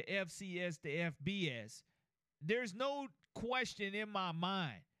II to FCS to FBS, there's no question in my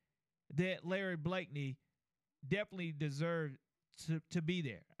mind that Larry Blakeney definitely deserved to be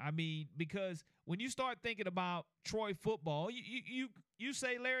there. I mean, because when you start thinking about Troy football, you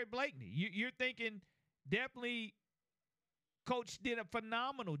say Larry Blakeney. You're thinking definitely Coach did a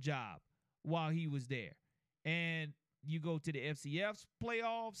phenomenal job while he was there. And you go to the FCS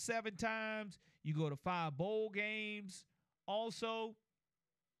playoffs 7 times. You go to 5 bowl games also.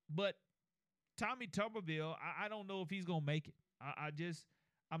 But Tommy Tuberville, I don't know if he's going to make it.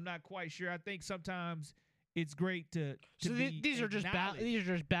 I'm not quite sure. I think sometimes it's great to these are just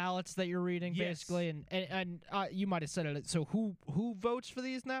ballots that you're reading, yes, basically, and you might have said it. So who votes for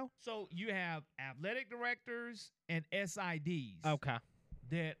these now? So you have athletic directors and SIDs, okay,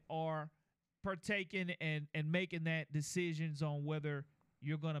 that are partaking and making that decisions on whether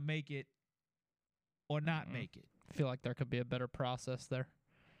you're going to make it or not make it. I feel like there could be a better process there.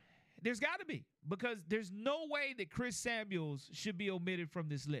 There's got to be, because there's no way that Chris Samuels should be omitted from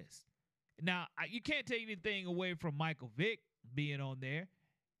this list. Now, you can't take anything away from Michael Vick being on there.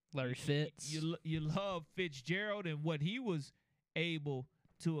 Larry Fitz. You love Fitzgerald and what he was able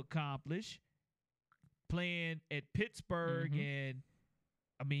to accomplish playing at Pittsburgh. And,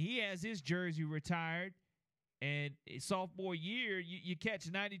 I mean, he has his jersey retired. And sophomore year, you catch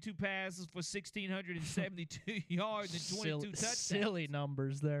 92 passes for 1,672 yards and 22 touchdowns. Silly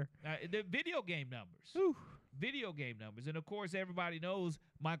numbers there. The video game numbers. Whew. Video game numbers. And, of course, everybody knows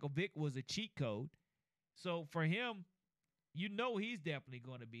Michael Vick was a cheat code. So, for him, you know he's definitely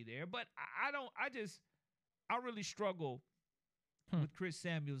going to be there. But I really struggle with Chris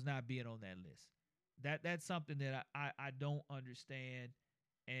Samuels not being on that list. That's something that I don't understand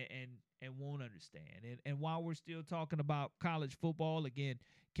and won't understand. And while we're still talking about college football, again,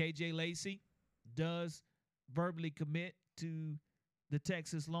 KJ Lacey does verbally commit to the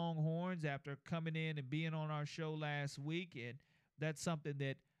Texas Longhorns after coming in and being on our show last week. And that's something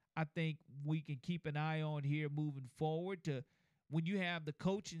that I think we can keep an eye on here moving forward. To when you have the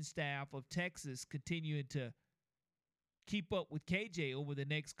coaching staff of Texas continuing to keep up with KJ over the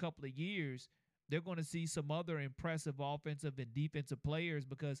next couple of years, they're going to see some other impressive offensive and defensive players,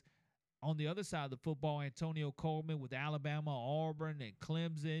 because on the other side of the football, Antonio Coleman with Alabama, Auburn, and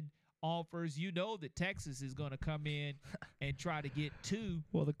Clemson offers, you know that Texas is going to come in and try to get 2.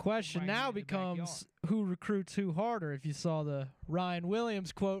 Well, the question now becomes who recruits who harder. If you saw the Ryan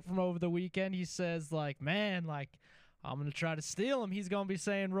Williams quote from over the weekend, he says, I'm going to try to steal him. He's going to be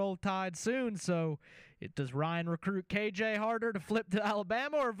saying Roll Tide soon. So does Ryan recruit KJ harder to flip to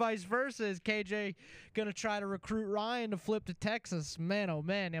Alabama, or vice versa? Is KJ going to try to recruit Ryan to flip to Texas? Man, oh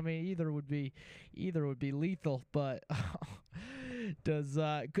man. I mean, either would be lethal, but is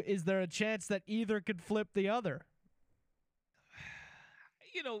there a chance that either could flip the other?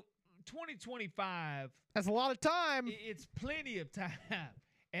 2025. That's a lot of time. It's plenty of time.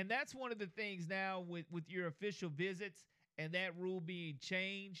 And that's one of the things now with your official visits and that rule being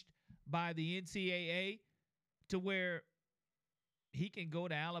changed by the NCAA to where he can go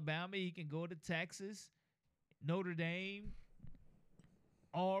to Alabama, he can go to Texas, Notre Dame,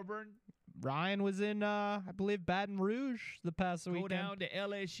 Auburn. Ryan was in, I believe, Baton Rouge the past weekend. Go down to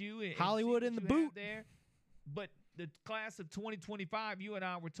LSU and Hollywood in the boot there. But the class of 2025, you and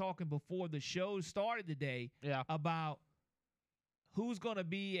I were talking before the show started today about who's going to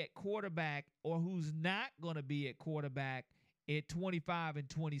be at quarterback or who's not going to be at quarterback at 25 and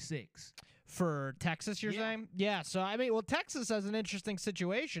 26. For Texas, you're saying? Yeah, so, I mean, Texas has an interesting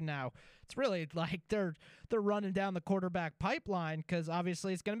situation now. It's really like they're running down the quarterback pipeline, because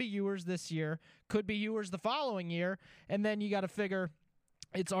obviously it's going to be Ewers this year, could be Ewers the following year, and then you got to figure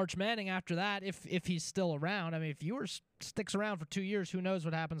it's Arch Manning after that, if he's still around. I mean, if Ewers sticks around for 2 years, who knows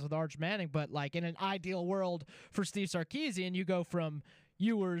what happens with Arch Manning. But, like, in an ideal world for Steve Sarkisian, you go from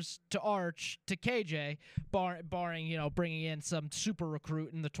Ewers to Arch to KJ, barring, bringing in some super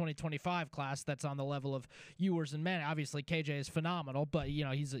recruit in the 2025 class that's on the level of Ewers and Manning. Obviously, KJ is phenomenal, but,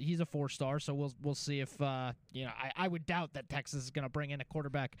 he's a 4-star, so we'll see if, I would doubt that Texas is going to bring in a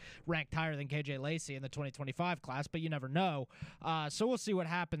quarterback ranked higher than KJ Lacey in the 2025 class, but you never know. So we'll see what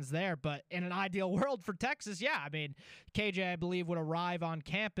happens there. But in an ideal world for Texas, yeah, I mean, KJ, I believe, would arrive on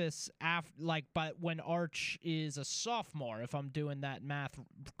campus when Arch is a sophomore, if I'm doing that math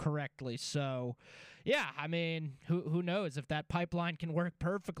correctly. So, yeah, I mean, who knows if that pipeline can work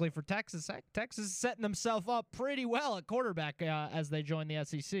perfectly for Texas. Texas is setting themselves up pretty well at quarterback as they join the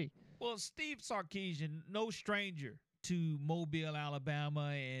SEC. Well, Steve Sarkisian, no stranger to Mobile,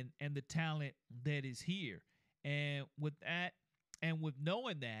 Alabama, and the talent that is here. And with that, and with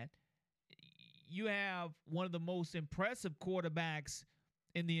knowing that, you have one of the most impressive quarterbacks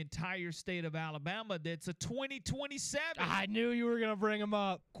in the entire state of Alabama that's a 2027. I knew you were going to bring him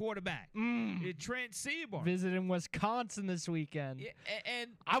up. Quarterback. Trent Seaborn. Visiting Wisconsin this weekend. Yeah,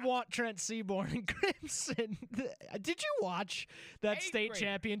 and I want Trent Seaborn and Crimson. Did you watch that state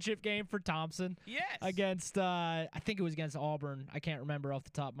championship game for Thompson? Yes. Against, I think it was against Auburn. I can't remember off the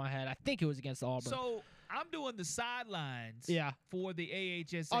top of my head. I think it was against Auburn. So I'm doing the sidelines for the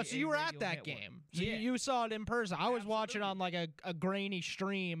AHSA. Oh, so you were at that network. game. So yeah. you saw it in person. I was watching on like a grainy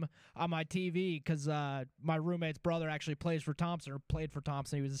stream on my TV because my roommate's brother actually plays for Thompson, or played for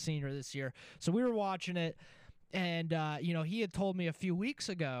Thompson. He was a senior this year. So we were watching it, and he had told me a few weeks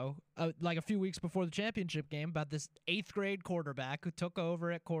ago, like a few weeks before the championship game, about this 8th grade quarterback who took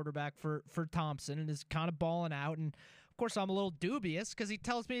over at quarterback for Thompson and is kind of balling out. And of course, I'm a little dubious because he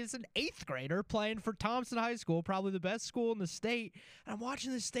tells me it's an 8th grader playing for Thompson High School, probably the best school in the state. And I'm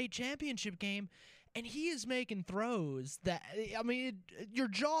watching this state championship game, and he is making throws that, I mean, your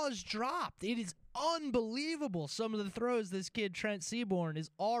jaw is dropped. It is unbelievable, some of the throws this kid, Trent Seaborn, is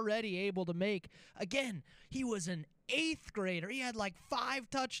already able to make. Again, he was an 8th grader. He had like 5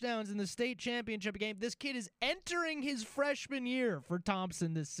 touchdowns in the state championship game. This kid is entering his freshman year for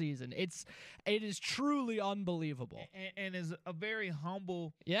Thompson this season. It is truly unbelievable. And is a very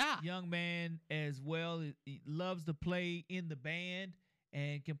humble young man as well. He loves to play in the band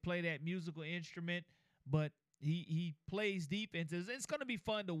and can play that musical instrument, but he plays defenses. It's going to be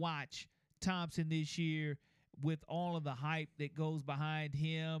fun to watch Thompson this year with all of the hype that goes behind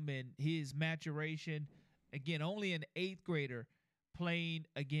him and his maturation. Again, only an 8th grader playing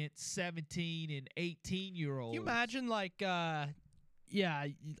against 17 and 18-year-olds. Can you imagine, like, I'm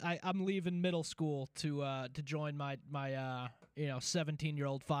leaving middle school to join my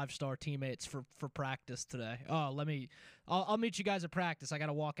 17-year-old 5-star teammates for practice today. Oh, I'll meet you guys at practice. I got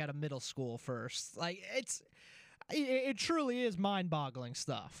to walk out of middle school first. Like, it truly is mind-boggling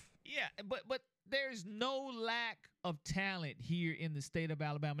stuff. Yeah, but there's no lack of talent here in the state of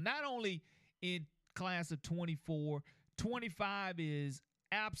Alabama. Not only in class of 24, 25 is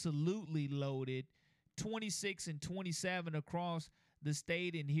absolutely loaded. 26 and 27 across the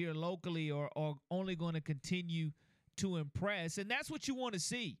state and here locally are only going to continue to impress. And that's what you want to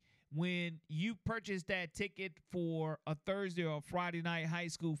see when you purchase that ticket for a Thursday or Friday night high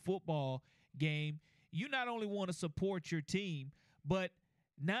school football game. You not only want to support your team, but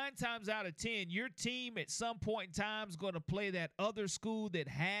 9 times out of 10, your team at some point in time is going to play that other school that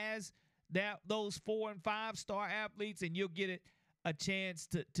has those 4- and 5-star athletes, and you'll get a chance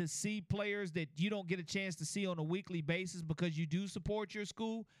to see players that you don't get a chance to see on a weekly basis because you do support your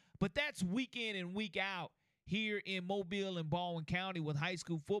school. But that's week in and week out here in Mobile and Baldwin County with high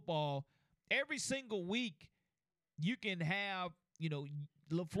school football. Every single week you can have,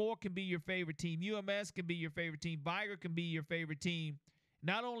 LaFleur can be your favorite team. UMS can be your favorite team. Viger can be your favorite team.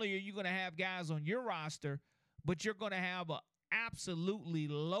 Not only are you going to have guys on your roster, but you're going to have an absolutely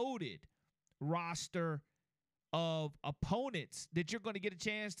loaded roster of opponents that you're going to get a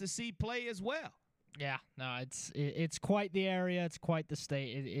chance to see play as well. Yeah, no, it's quite the area. It's quite the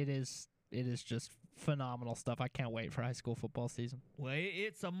state. It is just phenomenal stuff. I can't wait for high school football season. Well,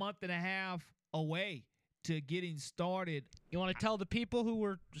 it's a month and a half away to getting started. You want to tell the people who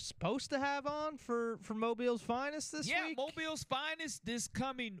we're supposed to have on for Mobile's Finest this week? Yeah, Mobile's Finest this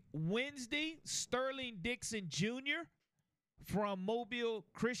coming Wednesday. Sterling Dixon Jr. from Mobile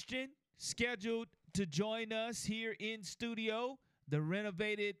Christian scheduled to join us here in studio, the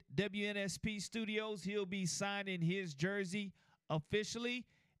renovated WNSP studios. He'll be signing his jersey officially.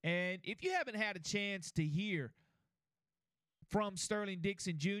 And if you haven't had a chance to hear from Sterling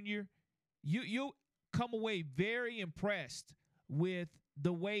Dixon Jr., you'll come away very impressed with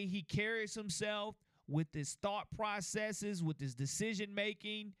the way he carries himself, with his thought processes, with his decision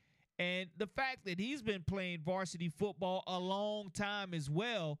making, and the fact that he's been playing varsity football a long time as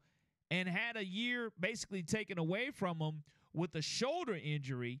well and had a year basically taken away from him with a shoulder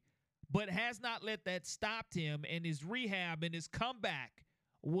injury, but has not let that stop him, and his rehab and his comeback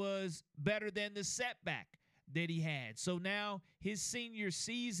was better than the setback that he had. So now his senior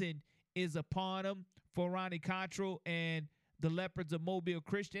season is upon him for Ronnie Cottrell and the Leopards of Mobile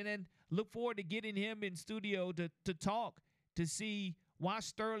Christian, and look forward to getting him in studio to talk, to see why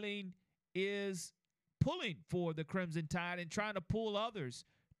Sterling is pulling for the Crimson Tide and trying to pull others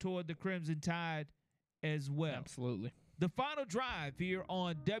toward the Crimson Tide as well. Absolutely. The final drive here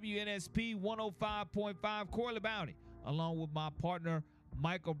on WNSP 105.5, Corley Bounty, along with my partner,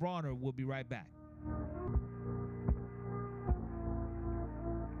 Michael Bronner. We'll be right back.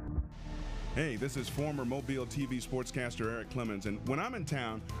 Hey, this is former Mobile TV sportscaster Eric Clemens, and when I'm in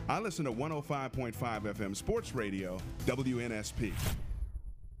town, I listen to 105.5 FM Sports Radio, WNSP.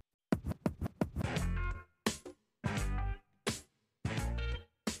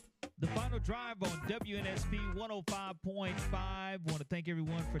 The final drive on WNSP 105.5. Want to thank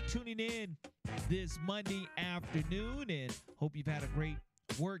everyone for tuning in this Monday afternoon, and hope you've had a great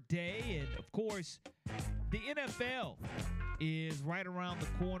work day. And, of course, the NFL is right around the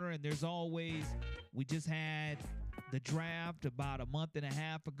corner, and there's always, we just had the draft about a month and a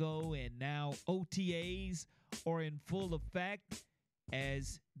half ago, and now OTAs are in full effect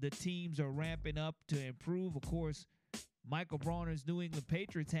as the teams are ramping up to improve. Of course, Michael Bronner's New England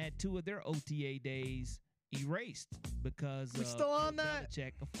Patriots had 2 of their OTA days erased because we still on that?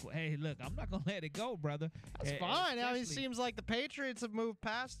 Hey, look, I'm not going to let it go, brother. That's fine. I mean, it seems like the Patriots have moved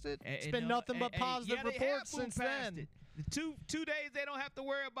past it. It's been nothing but positive reports since then. The two days they don't have to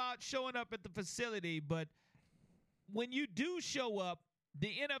worry about showing up at the facility, but when you do show up, the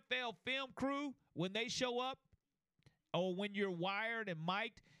NFL film crew, when they show up, or when you're wired and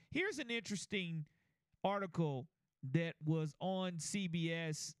mic'd, here's an interesting article that was on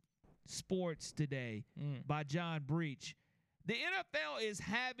CBS Sports today by John Breach. The NFL is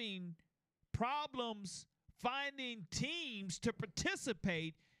having problems finding teams to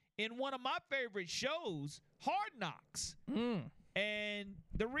participate in one of my favorite shows, Hard Knocks. And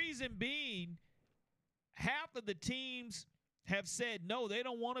the reason being, half of the teams have said no, they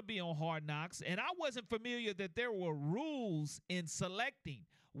don't want to be on Hard Knocks. And I wasn't familiar that there were rules in selecting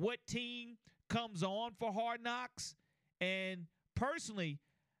what team comes on for Hard Knocks. And personally,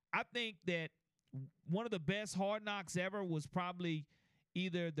 I think that one of the best Hard Knocks ever was probably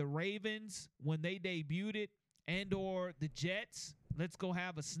either the Ravens when they debuted it and or the Jets. Let's go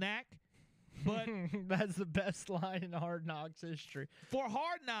have a snack. But that's the best line in Hard Knocks history. For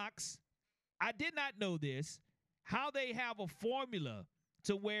Hard Knocks, I did not know this, how they have a formula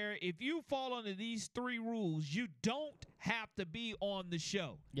to where if you fall under these 3 rules, you don't have to be on the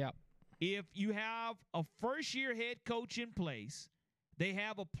show. Yep. If you have a first-year head coach in place, they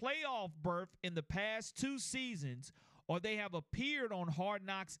have a playoff berth in the past 2 seasons, or they have appeared on Hard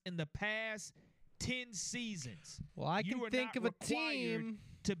Knocks in the past 10 seasons. Well, I can think of a team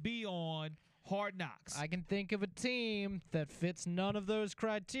to be on Hard Knocks. I can think of a team that fits none of those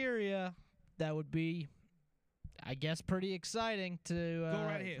criteria that would be, I guess, pretty exciting to go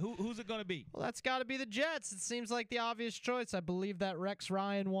right ahead. Who's it going to be? Well, that's got to be the Jets. It seems like the obvious choice. I believe that Rex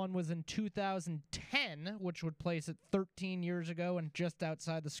Ryan one was in 2010, which would place it 13 years ago and just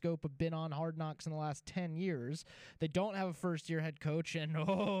outside the scope of been on Hard Knocks in the last 10 years. They don't have a first-year head coach, and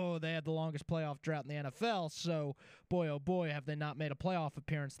they had the longest playoff drought in the NFL. So, boy, oh boy, have they not made a playoff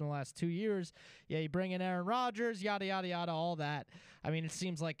appearance in the last 2 years. Yeah, you bring in Aaron Rodgers, yada, yada, yada, all that. I mean, it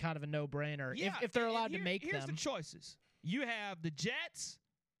seems like kind of a no-brainer if they're allowed to make here's them. The choices. You have the Jets,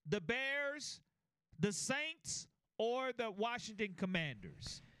 the Bears, the Saints, or the Washington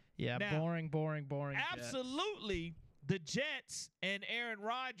Commanders. Yeah, now, boring absolutely, Jets. The Jets and Aaron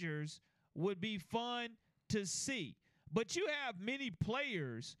Rodgers would be fun to see. But you have many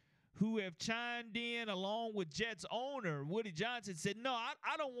players who have chimed in along with Jets owner Woody Johnson, said, no,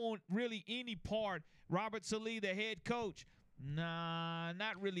 I don't want really any part. Robert Saleh, the head coach, nah,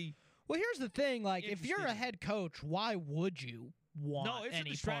 not really. Well, here's the thing. Like, if you're a head coach, why would you want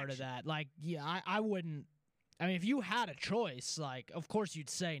any part of that? Like, yeah, I wouldn't. I mean, if you had a choice, like, of course you'd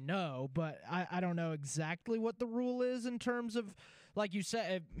say no, but I don't know exactly what the rule is in terms of, like you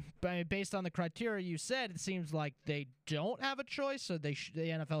said, based on the criteria you said, it seems like they don't have a choice, so the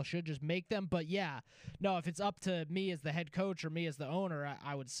NFL should just make them. But, yeah, no, if it's up to me as the head coach or me as the owner,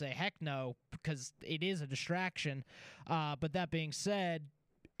 I would say heck no, because it is a distraction. But that being said,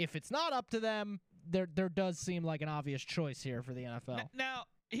 if it's not up to them, there does seem like an obvious choice here for the NFL. Now,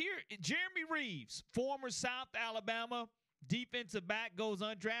 here, Jeremy Reeves, former South Alabama defensive back, goes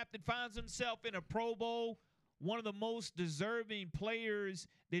undrafted, finds himself in a Pro Bowl, one of the most deserving players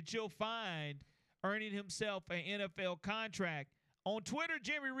that you'll find, earning himself an NFL contract. On Twitter,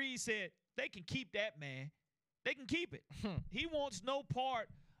 Jeremy Reeves said, they can keep that, man. They can keep it. He wants no part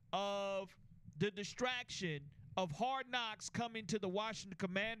of the distraction of Hard Knocks coming to the Washington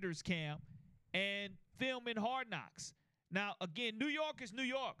Commanders camp and filming Hard Knocks. Now, again, New York is New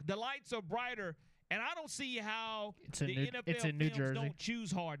York. The lights are brighter, and I don't see how NFL films don't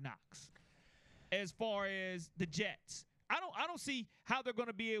choose Hard Knocks as far as the Jets. I don't see how they're going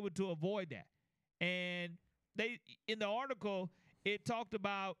to be able to avoid that. And they, in the article, it talked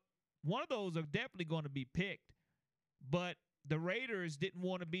about one of those are definitely going to be picked, but the Raiders didn't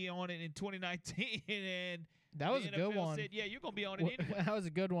want to be on it in 2019, and that was a good one. Said, yeah, you're going to be on it anyway. That was a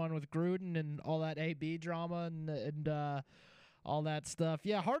good one with Gruden and all that AB drama and all that stuff.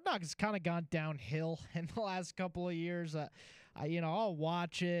 Yeah, Hard Knocks has kind of gone downhill in the last couple of years. I'll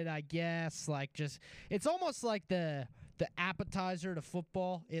watch it, I guess. Like, just it's almost like the appetizer to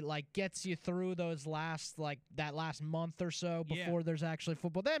football. It like gets you through those last that last month or so before there's actually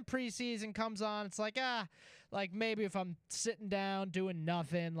football. Then preseason comes on. It's like like maybe if I'm sitting down doing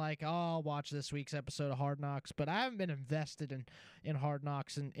nothing, like I'll watch this week's episode of Hard Knocks. But I haven't been invested in Hard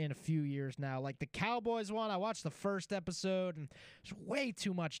Knocks in a few years now. Like the Cowboys one, I watched the first episode and there's way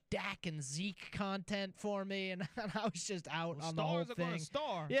too much Dak and Zeke content for me, and I was just out on the whole thing. Stars are going to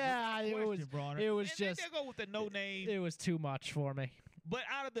star. Yeah, it was just they go with the no name. It was too much for me. But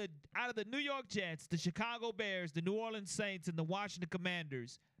out of the New York Jets, the Chicago Bears, the New Orleans Saints, and the Washington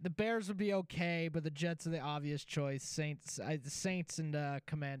Commanders, the Bears would be okay, but the Jets are the obvious choice. The Saints and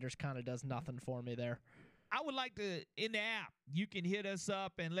Commanders kind of does nothing for me there. I would like to, in the app, you can hit us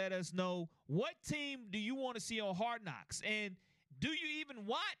up and let us know what team do you want to see on Hard Knocks, and do you even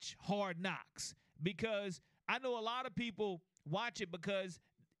watch Hard Knocks? Because I know a lot of people watch it because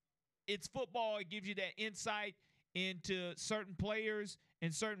it's football. It gives you that insight into certain players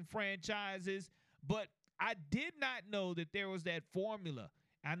and certain franchises, but I did not know that there was that formula.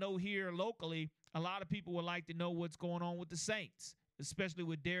 I know here locally, a lot of people would like to know what's going on with the Saints, especially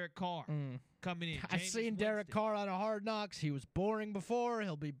with Derek Carr coming in. I've seen Derek Carr on a Hard Knocks. He was boring before.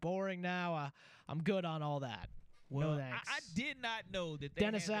 He'll be boring now. I'm good on all that. Well, no thanks. I did not know that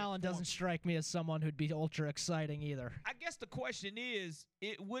Dennis Allen doesn't strike me as someone who'd be ultra exciting either. I guess the question is,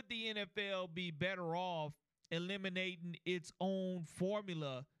 would the NFL be better off eliminating its own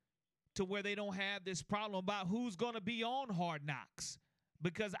formula to where they don't have this problem about who's going to be on Hard Knocks?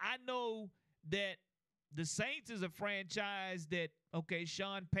 Because I know that the Saints is a franchise that, okay,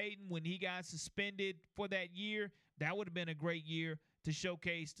 Sean Payton, when he got suspended for that year, that would have been a great year to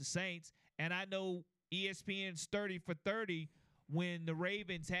showcase the Saints. And I know ESPN's 30 for 30 when the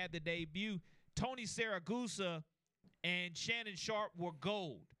Ravens had the debut, Tony Siragusa and Shannon Sharp were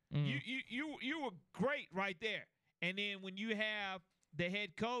gold. You were great right there. And then when you have the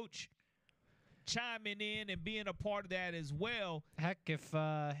head coach chiming in and being a part of that as well. Heck, if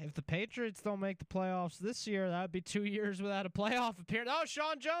the Patriots don't make the playoffs this year, that would be 2 years without a playoff appearance. Oh,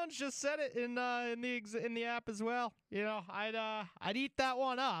 Sean Jones just said it in the app as well. You know, I'd eat that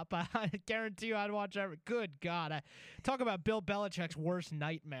one up. I guarantee you, I'd watch every. Good God, talk about Bill Belichick's worst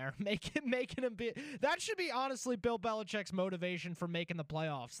nightmare. Making him be. That should be honestly Bill Belichick's motivation for making the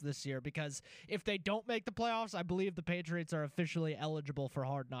playoffs this year. Because if they don't make the playoffs, I believe the Patriots are officially eligible for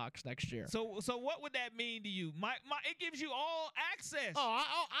Hard Knocks next year. So what would that mean to you? It gives you all access. Oh,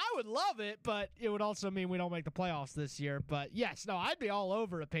 I would love it, but it would also mean we don't make the playoffs this year. But yes, no, I'd be all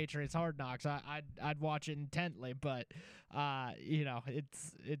over a Patriots Hard Knocks. I'd watch it intently, but you know,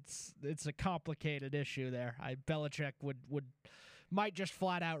 it's a complicated issue there. Belichick might just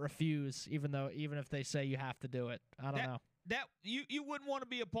flat out refuse, even if they say you have to do it. I don't know. That you wouldn't want to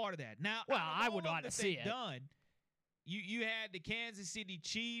be a part of that. Now, well, I would want to see it done. You had the Kansas City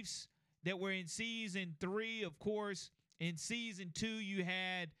Chiefs that were in season 3, of course. In season 2, you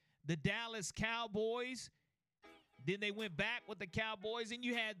had the Dallas Cowboys. Then they went back with the Cowboys, and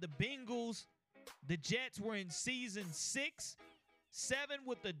you had the Bengals. The Jets were in season 6, 7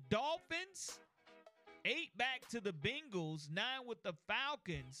 with the Dolphins, 8 back to the Bengals, 9 with the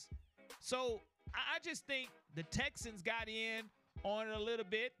Falcons. So I just think the Texans got in on it a little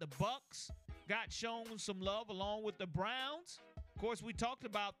bit. The Bucks got shown some love along with the Browns. Of course, we talked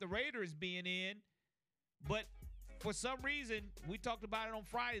about the Raiders being in, but for some reason, we talked about it on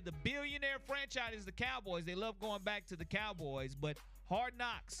Friday. The billionaire franchise is the Cowboys. They love going back to the Cowboys, but Hard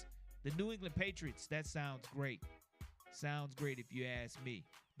Knocks, the New England Patriots, that sounds great. Sounds great if you ask me.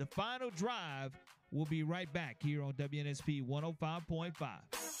 The final drive We'll be right back here on WNSP 105.5.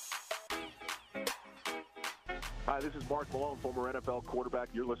 Hi, this is Mark Malone, former NFL quarterback.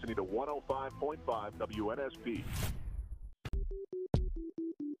 You're listening to 105.5 WNSP.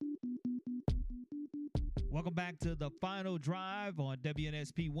 Welcome back to the final drive on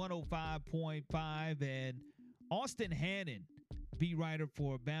WNSP 105.5. And Austin Hannon, beat writer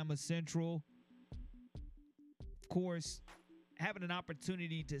for Bama Central, of course, having an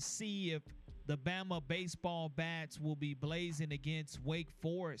opportunity to see if the Bama baseball bats will be blazing against Wake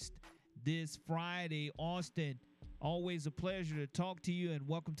Forest this Friday. Austin, always a pleasure to talk to you, and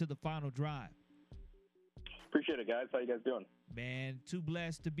welcome to the final drive. Appreciate it, guys. How you guys doing? Man, too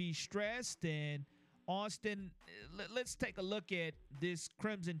blessed to be stressed. And Austin, let's take a look at this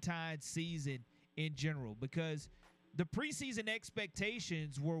Crimson Tide season in general, because the preseason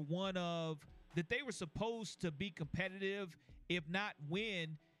expectations were one of that they were supposed to be competitive, if not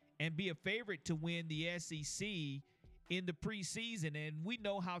win, and be a favorite to win the SEC in the preseason. And we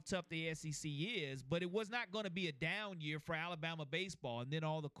know how tough the SEC is, but it was not going to be a down year for Alabama baseball. And then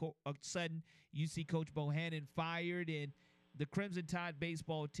all of a sudden you see Coach Bohannon fired and the Crimson Tide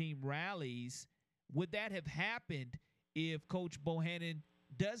baseball team rallies. Would that have happened if Coach Bohannon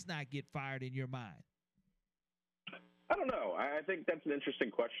does not get fired in your mind? I don't know. I think that's an interesting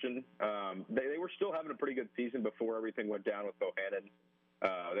question. They were still having a pretty good season before everything went down with Bohannon.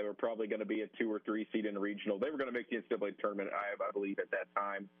 They were probably going to be a 2 or 3 seed in the regional. They were going to make the NCAA tournament, I believe, at that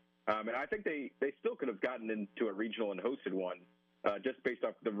time. And I think they still could have gotten into a regional and hosted one, just based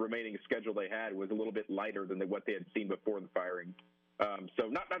off the remaining schedule they had was a little bit lighter than what they had seen before the firing. So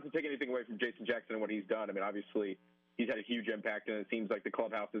not to take anything away from Jason Jackson and what he's done. I mean, obviously, he's had a huge impact, and it seems like the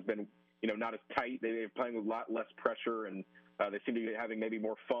clubhouse has been, not as tight. They're playing with a lot less pressure, and they seem to be having maybe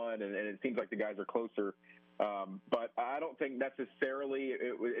more fun, and it seems like the guys are closer. But I don't think necessarily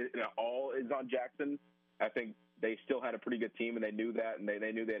it all is on Jackson. I think they still had a pretty good team, and they knew that, and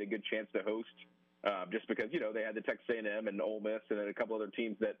they knew they had a good chance to host just because, they had the Texas A&M and Ole Miss and then a couple other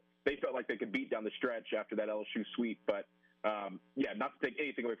teams that they felt like they could beat down the stretch after that LSU sweep. But, not to take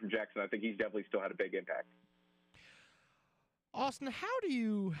anything away from Jackson, I think he's definitely still had a big impact. Austin, how do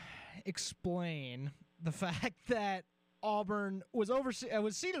you explain the fact that Auburn was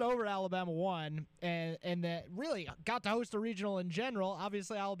seeded over Alabama 1 and that really got to host a regional in general?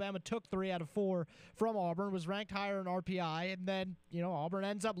 Obviously, Alabama took 3 out of 4 from Auburn, was ranked higher in RPI, and then Auburn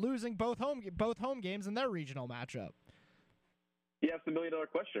ends up losing both home games in their regional matchup. Yeah, it's the $1 million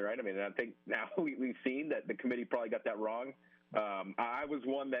question, right? I mean, I think now we've seen that the committee probably got that wrong. I was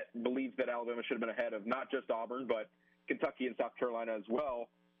one that believes that Alabama should have been ahead of not just Auburn, but Kentucky and South Carolina as well.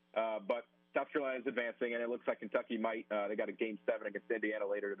 But South Carolina is advancing, and it looks like Kentucky might. They got a Game 7 against Indiana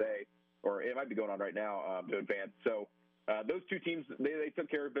later today, or it might be going on right now to advance. So those two teams, they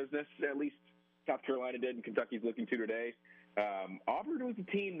took care of business. At least South Carolina did, and Kentucky's looking to today. Auburn was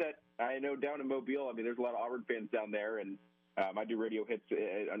a team that I know down in Mobile. I mean, there's a lot of Auburn fans down there, and I do radio hits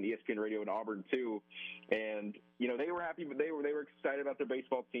on ESPN Radio in Auburn too. And they were happy, but they were excited about their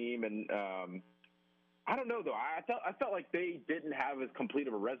baseball team, and I don't know, though. I felt like they didn't have as complete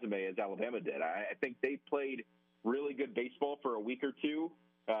of a resume as Alabama did. I think they played really good baseball for a week or two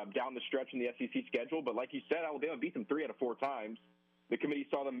down the stretch in the SEC schedule. But like you said, Alabama beat them 3 out of 4 times. The committee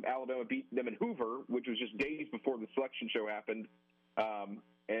saw Alabama beat them in Hoover, which was just days before the selection show happened.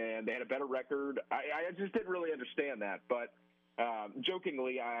 And they had a better record. I just didn't really understand that. But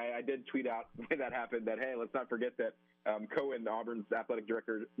jokingly, I did tweet out when that happened that, hey, let's not forget that Cohen, Auburn's athletic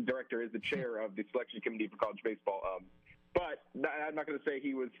director, is the chair of the selection committee for college baseball. But I'm not going to say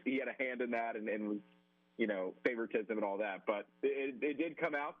he had a hand in that and was, favoritism and all that. But it did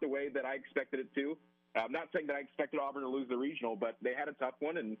come out the way that I expected it to. I'm not saying that I expected Auburn to lose the regional, but they had a tough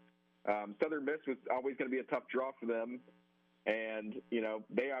one, and Southern Miss was always going to be a tough draw for them. And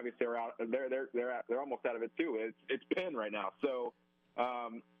they obviously are out. They're almost out of it too. It's Penn right now. So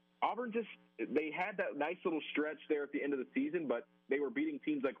Auburn they had that nice little stretch there at the end of the season, but they were beating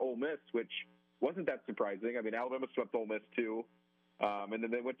teams like Ole Miss, which wasn't that surprising. I mean, Alabama swept Ole Miss too, and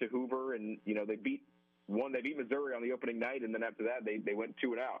then they went to Hoover, and they beat Missouri on the opening night, and then after that they went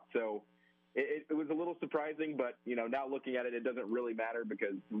 2 and out. So it was a little surprising, but now looking at it, it doesn't really matter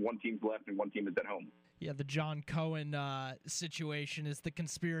because one team's left and one team is at home. Yeah, the John Cohen situation is the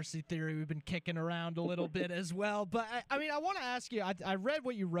conspiracy theory we've been kicking around a little bit as well. But I want to ask you. I read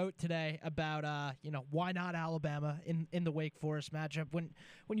what you wrote today about why not Alabama in the Wake Forest matchup. When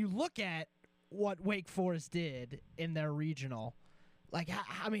you look at what Wake Forest did in their regional,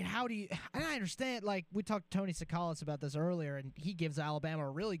 how do you? And I understand. Like, we talked to Tony Sakalis about this earlier, and he gives Alabama a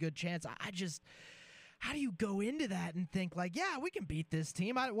really good chance. how do you go into that and think like, yeah, we can beat this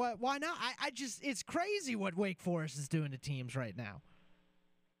team? Why not? I just, it's crazy what Wake Forest is doing to teams right now.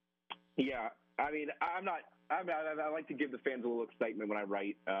 Yeah, I mean, I like to give the fans a little excitement when I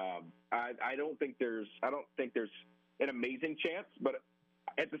write. I don't think there's an amazing chance, but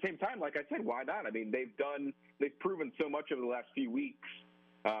at the same time, like I said, why not? I mean, they've proven so much over the last few weeks.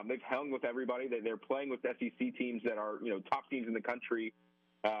 They've hung with everybody. They're playing with SEC teams that are, top teams in the country.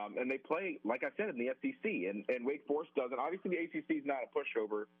 And they play, like I said, in the SEC, and Wake Forest doesn't. Obviously, the ACC is not a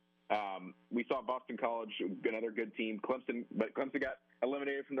pushover. We saw Boston College, another good team. Clemson got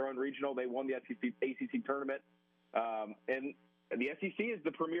eliminated from their own regional. They won the ACC tournament. And the SEC is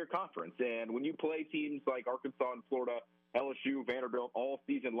the premier conference. And when you play teams like Arkansas and Florida, LSU, Vanderbilt all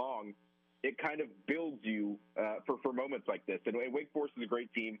season long, it kind of builds you for moments like this. And Wake Forest is a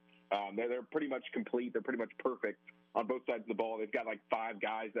great team. They're pretty much complete. They're pretty much perfect on both sides of the ball. They've got like 5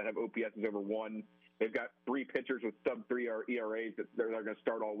 guys that have OPSs over 1. They've got 3 pitchers with sub-3 ERAs that they're going to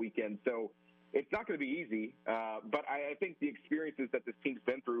start all weekend. So it's not going to be easy. But I think the experiences that this team's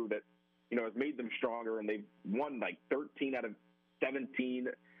been through that, has made them stronger, and they've won like 13 out of 17.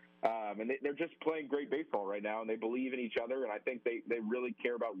 And they're just playing great baseball right now, and they believe in each other. And I think they really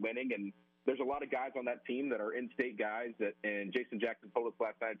care about winning. And there's a lot of guys on that team that are in-state guys and Jason Jackson told us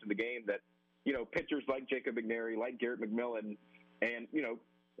last night in the game that, pitchers like Jacob McNary, like Garrett McMillan, and,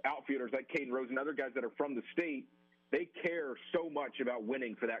 outfielders like Caden Rose and other guys that are from the state, they care so much about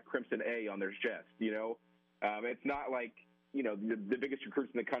winning for that Crimson A on their chest, It's not like, the biggest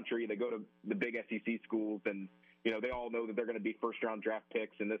recruits in the country, they go to the big SEC schools and, they all know that they're going to be first-round draft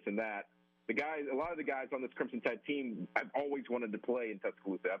picks and this and that. A lot of the guys on this Crimson Tide team, I've always wanted to play in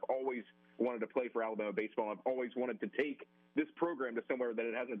Tuscaloosa. I've always wanted to play for Alabama baseball. I've always wanted to take this program to somewhere that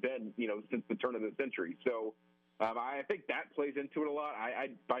it hasn't been, since the turn of the century. So I think that plays into it a lot. I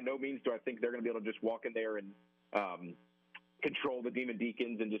by no means do I think they're going to be able to just walk in there and control the Demon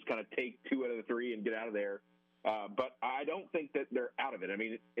Deacons and just kind of take 2 out of the 3 and get out of there. But I don't think that they're out of it. I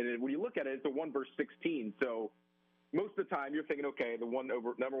mean, when you look at it, it's a 1 versus 16. So most of the time you're thinking, okay, the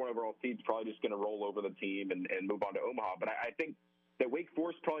number 1 overall seed's probably just going to roll over the team and move on to Omaha. But I think that Wake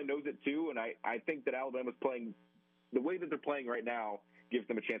Forest probably knows it too, and I think that Alabama's playing the way that they're playing right now gives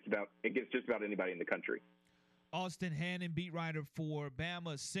them a chance against just about anybody in the country. Austin Hannon, beat writer for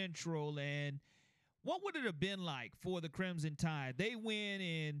Bama Central, and what would it have been like for the Crimson Tide? They win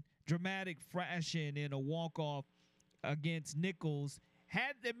in dramatic fashion in a walk-off against Nichols.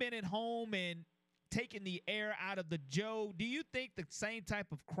 Had they been at home and taking the air out of the Joe, do you think the same type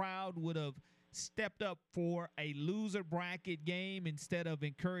of crowd would have stepped up for a loser bracket game instead of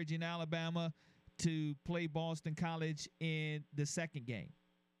encouraging Alabama to play Boston College in the second game?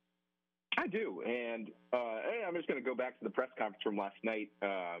 I do, and I'm just going to go back to the press conference from last night.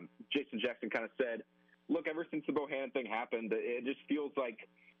 Jason Jackson kind of said, look, ever since the Bohannon thing happened, it just feels like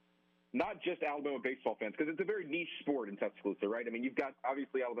not just Alabama baseball fans, because it's a very niche sport in Tuscaloosa, right? I mean, you've got,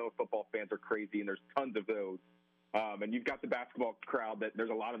 obviously, Alabama football fans are crazy, and there's tons of those. And you've got the basketball crowd, that there's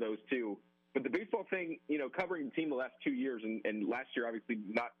a lot of those, too. But the baseball thing, covering the team the last 2 years, and last year, obviously,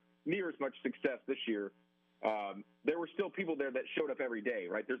 not near as much success this year, there were still people there that showed up every day,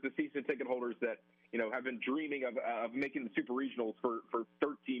 right? There's the season ticket holders that, have been dreaming of making the super regionals for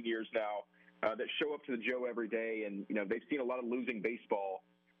 13 years now, that show up to the Joe every day, and, they've seen a lot of losing baseball.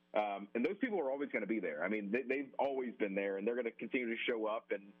 And those people are always going to be there. I mean, they've always been there, and they're going to continue to show up.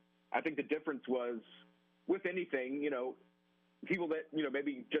 And I think the difference was, with anything, people that,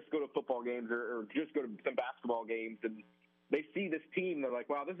 maybe just go to football games or just go to some basketball games, and they see this team, they're like,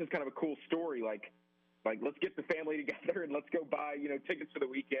 wow, this is kind of a cool story. Like let's get the family together and let's go buy, tickets for the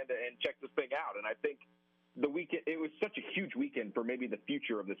weekend and check this thing out. And I think the weekend, it was such a huge weekend for maybe the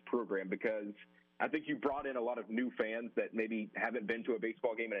future of this program, because I think you brought in a lot of new fans that maybe haven't been to a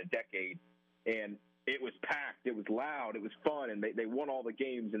baseball game in a decade, and it was packed, it was loud, it was fun, and they won all the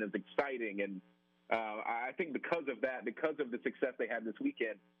games, and it was exciting. And I think because of that, because of the success they had this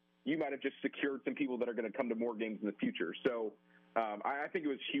weekend, you might have just secured some people that are going to come to more games in the future. So I think it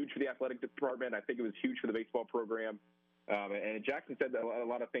was huge for the athletic department. I think it was huge for the baseball program. And Jackson said a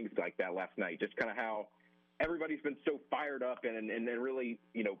lot of things like that last night, just kind of how everybody's been so fired up and really,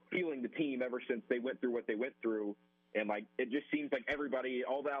 feeling the team ever since they went through what they went through. And, it just seems like everybody,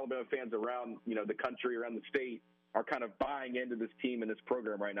 all the Alabama fans around, the country, around the state, are kind of buying into this team and this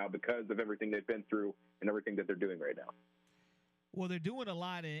program right now because of everything they've been through and everything that they're doing right now. Well, they're doing a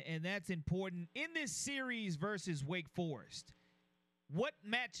lot, and that's important. In this series versus Wake Forest, what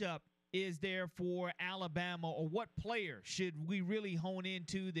matchup is there for Alabama, or what player should we really hone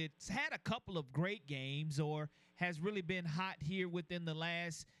into that's had a couple of great games or has really been hot here within the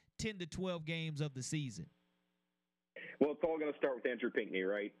last 10 to 12 games of the season? Well, it's all going to start with Andrew Pinckney,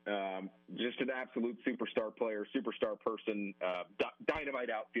 right? Just an absolute superstar player, superstar person, dynamite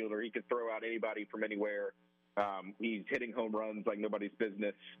outfielder. He could throw out anybody from anywhere. He's hitting home runs like nobody's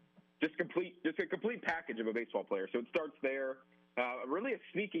business. Just a complete package of a baseball player. So it starts there. Really a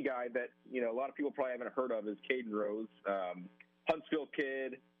sneaky guy that a lot of people probably haven't heard of is Caden Rose, Huntsville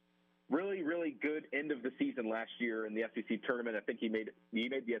kid. Really, really good end of the season last year in the SEC tournament. I think he made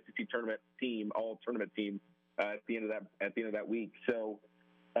the SEC tournament team, all tournament team. At the end of that week. So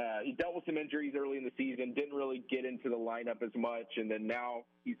he dealt with some injuries early in the season, didn't really get into the lineup as much, and then now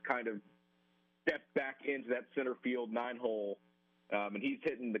he's kind of stepped back into that center field 9-hole, and he's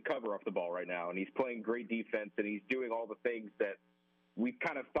hitting the cover off the ball right now, and he's playing great defense, and he's doing all the things that we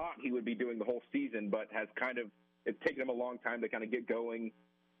kind of thought he would be doing the whole season, but it's taken him a long time to kind of get going.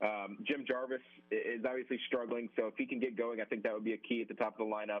 Jim Jarvis is obviously struggling, so if he can get going, I think that would be a key at the top of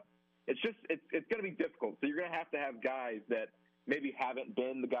the lineup. It's going to be difficult. So you're going to have guys that maybe haven't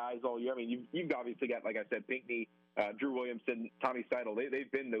been the guys all year. I mean, you've obviously got, like I said, Pinckney, Drew Williamson, Tommy Seidel.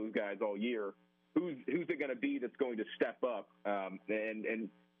 They've been those guys all year. Who's it going to be that's going to step up and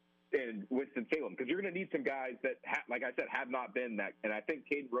Winston-Salem? Because you're going to need some guys that, like I said, have not been that. And I think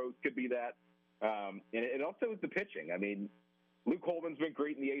Caden Rose could be that. And it also is the pitching. I mean, Luke Holman's been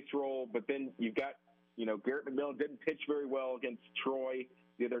great in the ace role, but then you've got, Garrett McMillan didn't pitch very well against Troy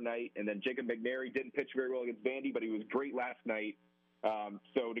the other night, and then Jacob McNary didn't pitch very well against Vandy, but he was great last night.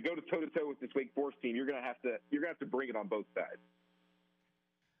 So to go toe-to-toe with this Wake Forest team, you're gonna have to bring it on both sides.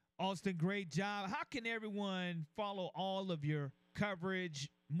 Austin, great job. How can everyone follow all of your coverage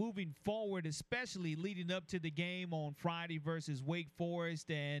moving forward, especially leading up to the game on Friday versus Wake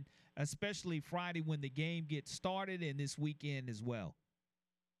Forest, and especially Friday when the game gets started, and this weekend as well?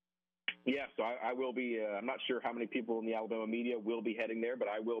 Yeah, so I will be. I'm not sure how many people in the Alabama media will be heading there, but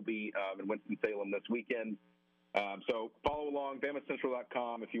I will be in Winston-Salem this weekend. So follow along,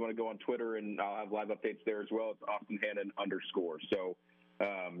 BamaCentral.com if you want to go on Twitter, and I'll have live updates there as well. It's Austin Hannon _. So,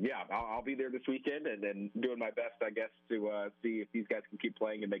 I'll be there this weekend and doing my best, I guess, to see if these guys can keep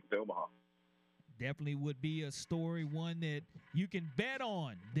playing and make it to Omaha. Definitely would be a story, one that you can bet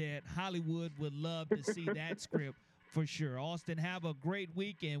on, that Hollywood would love to see that script. For sure. Austin, have a great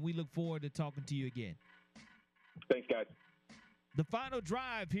weekend. We look forward to talking to you again. Thanks, guys. The Final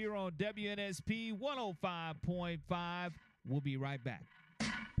Drive here on WNSP 105.5. We'll be right back.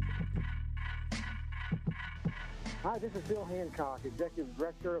 Hi, this is Bill Hancock, Executive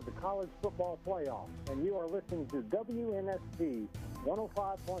Director of the College Football Playoff, and you are listening to WNSP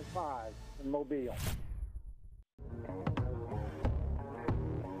 105.5 in Mobile.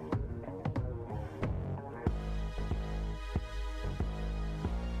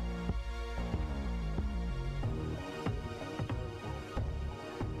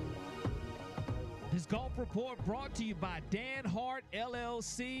 This golf report brought to you by Dan Hart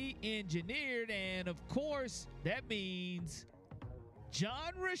LLC, engineered, and of course, that means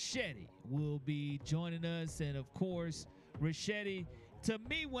John Rachetti will be joining us. And of course, Rachetti, to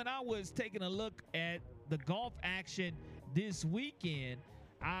me, when I was taking a look at the golf action this weekend,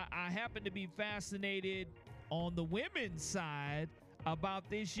 I happened to be fascinated on the women's side about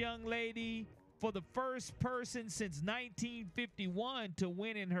this young lady, for the first person since 1951 to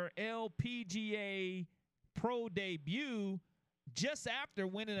win in her LPGA Pro debut just after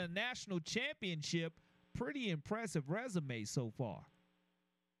winning a national championship. Pretty impressive resume so far.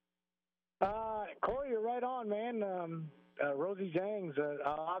 Corey, you're right on, man. Rosie Zhang's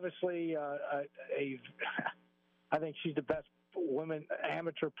obviously I think she's the best women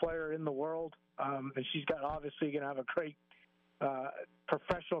amateur player in the world, and she's got obviously going to have a great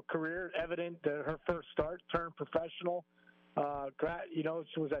professional career. Evident that her first start turned professional.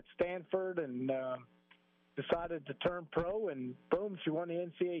 She was at Stanford and decided to turn pro, and boom, she won the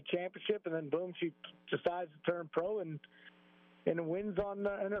NCAA championship, and then boom, she decides to turn pro and wins in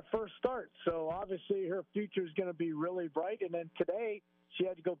her first start. So obviously her future is going to be really bright. And then today she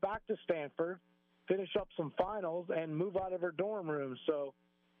had to go back to Stanford, finish up some finals, and move out of her dorm room. So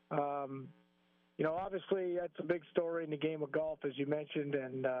obviously that's a big story in the game of golf, as you mentioned,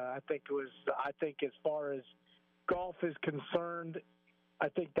 and I think as far as golf is concerned, I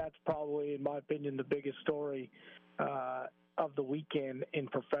think that's probably, in my opinion, the biggest story of the weekend in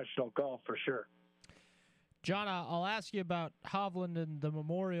professional golf for sure. John, I'll ask you about Hovland and the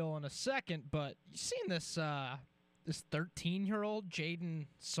Memorial in a second, but you seen this 13-year-old Jaden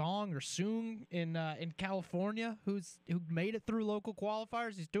Soong in California who made it through local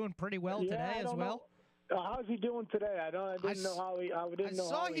qualifiers? He's doing pretty well today as well. How's he doing today? I didn't know how he's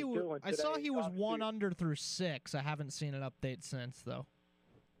doing today. I saw he was 1 under through 6. I haven't seen an update since though.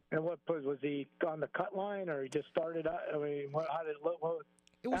 And what was he on the cut line, or he just started? I mean, how did it look?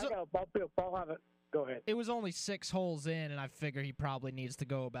 It was. I'll have it. Go ahead. It was only 6 holes in, and I figure he probably needs to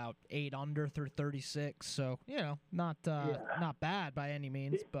go about 8 under through 36. So not bad by any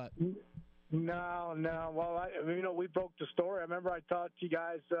means, but no. Well, we broke the story. I remember I talked to you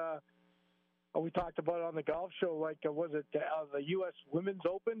guys. We talked about it on the golf show. Like, was it the U.S. Women's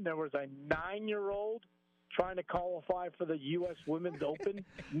Open? There was a 9-year-old trying to qualify for the U.S. Women's Open.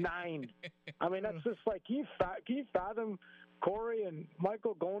 9. I mean, that's just like, can you fathom Corey and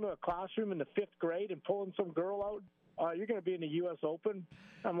Michael going to a classroom in the 5th grade and pulling some girl out? You're going to be in the U.S. Open?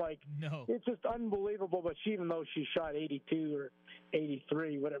 I'm like, no. It's just unbelievable. But even though she shot 82 or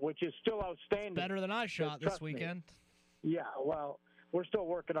 83, which is still outstanding. It's better than I shot this weekend. Me. Yeah, well, we're still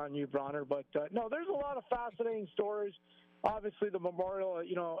working on you, Bronner. But, no, there's a lot of fascinating stories. Obviously, the Memorial,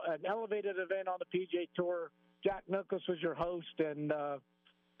 an elevated event on the PGA Tour. Jack Nicklaus was your host, and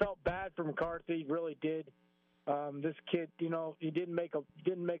felt bad for McCarthy, really did. This kid, he didn't make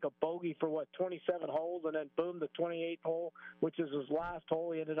a bogey for 27 holes, and then boom, the 28th hole, which is his last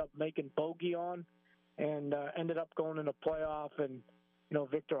hole, he ended up making bogey on, and ended up going in the playoff. And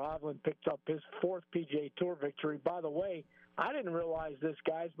Victor Hovland picked up his 4th PGA Tour victory. By the way, I didn't realize this,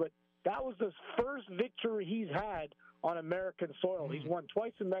 guys, but that was his first victory he's had on American soil. He's won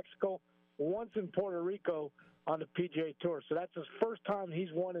twice in Mexico, once in Puerto Rico on the PGA Tour. So that's his first time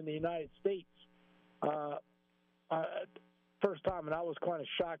he's won in the United States. First time, and I was kind of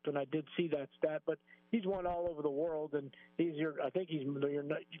shocked when I did see that stat. But he's won all over the world, and I think he's your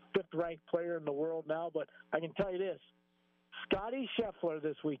 5th-ranked player in the world now. But I can tell you this, Scotty Scheffler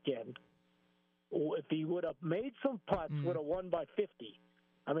this weekend, if he would have made some putts, would have won by 50.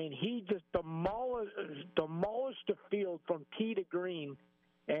 I mean, he just demolished the field from tee to green.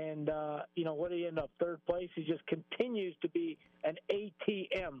 And, what did he end up? 3rd place. He just continues to be an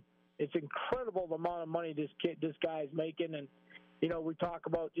ATM. It's incredible the amount of money this guy is making. And, we talk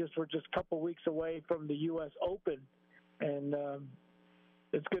about we're just a couple of weeks away from the U.S. Open. And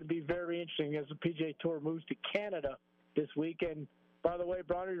it's going to be very interesting as the PGA Tour moves to Canada this week. And, by the way,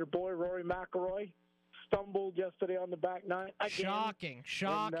 Bronner, your boy Rory McIlroy stumbled yesterday on the back 9. Again. Shocking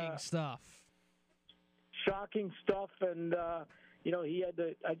stuff. Shocking stuff. And, he had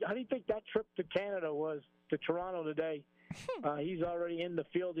to – how do you think that trip to Canada was, to Toronto today? He's already in the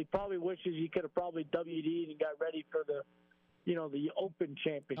field. He probably wishes he could have probably WD'd and got ready for the Open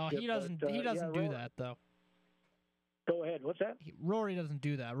Championship. Oh, he doesn't do that, though. Go ahead. What's that? Rory doesn't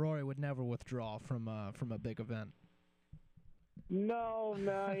do that. Rory would never withdraw from a big event. No,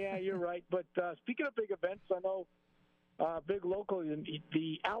 yeah, you're right. But speaking of big events, I know big local,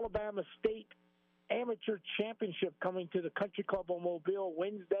 the Alabama State Amateur Championship coming to the Country Club of Mobile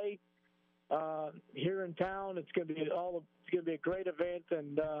Wednesday here in town. It's going to be a great event,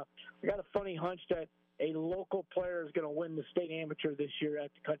 and I got a funny hunch that a local player is going to win the state amateur this year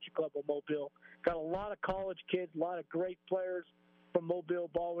at the Country Club of Mobile. Got a lot of college kids, a lot of great players from Mobile,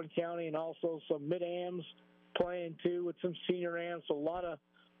 Baldwin County, and also some mid-ams playing too with some senior ams, so a lot of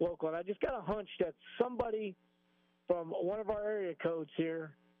local. And I just got a hunch that somebody from one of our area codes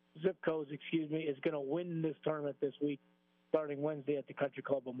here, zip codes, excuse me, is going to win this tournament this week, starting Wednesday at the Country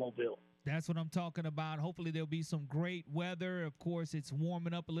Club of Mobile. That's what I'm talking about. Hopefully there'll be some great weather. Of course, it's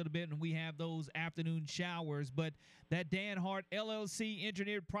warming up a little bit, and we have those afternoon showers. But that Dan Hart LLC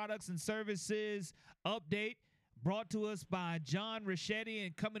Engineered Products and Services update brought to us by John Richetti.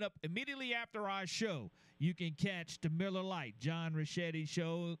 And coming up immediately after our show, you can catch the Miller Lite John Richetti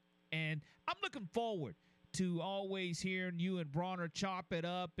Show. And I'm looking forward to always hearing you and Bronner chop it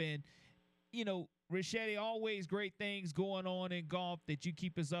up. And, Richetti, always great things going on in golf that you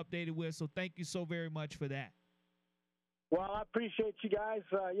keep us updated with. So thank you so very much for that. Well, I appreciate you guys.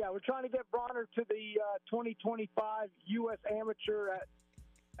 We're trying to get Bronner to the 2025 U.S. Amateur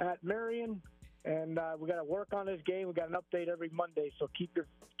at Marion, and we got to work on this game. We got an update every Monday, so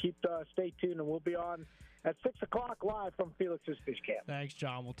stay tuned, and we'll be on at 6 o'clock live from Felix's Fish Camp. Thanks,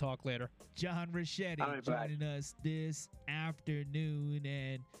 John. We'll talk later. John Richetti joining us this afternoon,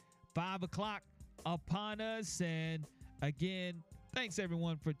 and 5 o'clock upon us. And again, thanks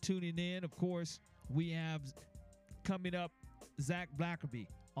everyone for tuning in. Of course, we have coming up Zach Blackerby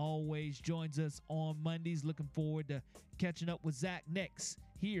always joins us on Mondays. Looking forward to catching up with Zach next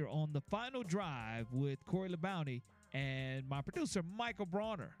here on The Final Drive with Corey LeBounty and my producer Michael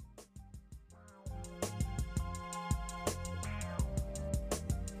Bronner.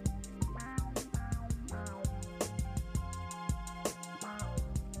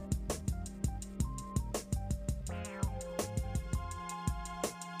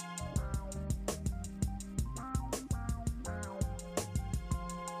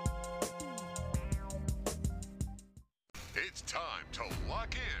 It's time to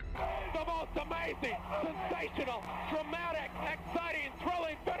lock in. The most amazing, sensational, dramatic, exciting,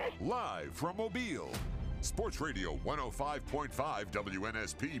 thrilling finish. Live from Mobile, Sports Radio 105.5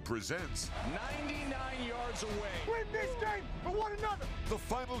 WNSP presents 99 yards away. Win this game for one another. The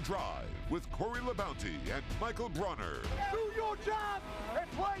Final Drive with Corey LeBounty and Michael Bronner. Do your job and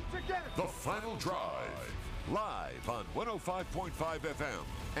play together. The Final Drive, live on 105.5 FM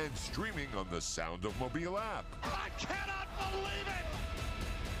and streaming on the Sound of Mobile app. I cannot believe it.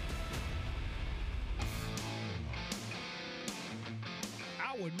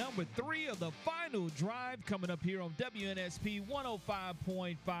 Hour number 3 of the Final Drive coming up here on WNSP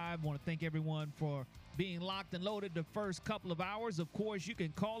 105.5. I want to thank everyone for being locked and loaded the first couple of hours. Of course, you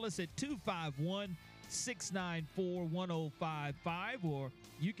can call us at 251-694-1055, or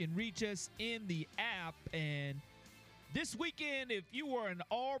you can reach us in the app. And this weekend, if you were an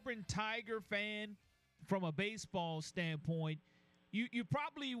Auburn Tiger fan from a baseball standpoint, you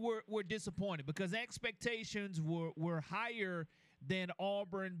probably were disappointed because expectations were higher than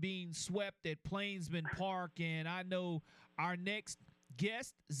Auburn being swept at Plainsman Park. And I know our next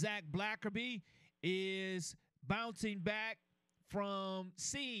guest, Zach Blackerby, is bouncing back from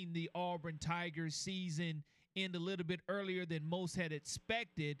seeing the Auburn Tigers season end a little bit earlier than most had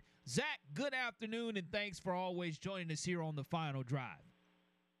expected. Zach, good afternoon, and thanks for always joining us here on the Final Drive.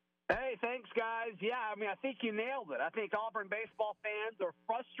 Hey, thanks, guys. Yeah, I mean, I think you nailed it. I think Auburn baseball fans are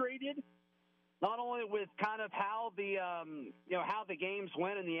frustrated, not only with kind of how the how the games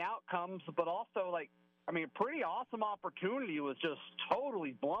went and the outcomes, but also a pretty awesome opportunity was just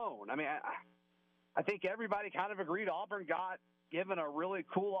totally blown. I mean, I think everybody kind of agreed Auburn got given a really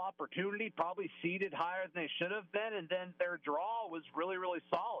cool opportunity, probably seeded higher than they should have been, and then their draw was really, really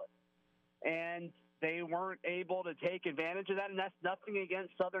solid. And they weren't able to take advantage of that, and that's nothing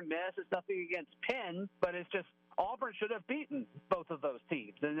against Southern Miss. It's nothing against Penn, but it's just Auburn should have beaten both of those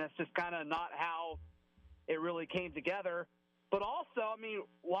teams, and that's just kind of not how it really came together. But also, I mean,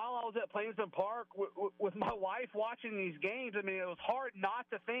 while I was at Plainsman Park with my wife watching these games, I mean, it was hard not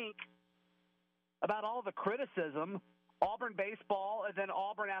to think about all the criticism Auburn baseball and then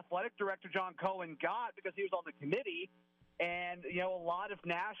Auburn athletic director John Cohen got because he was on the committee. And, a lot of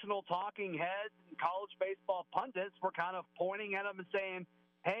national talking heads and college baseball pundits were kind of pointing at him and saying,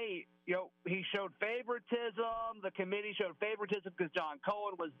 hey, he showed favoritism. The committee showed favoritism because John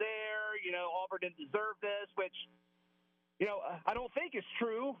Cohen was there. Auburn didn't deserve this, which, I don't think is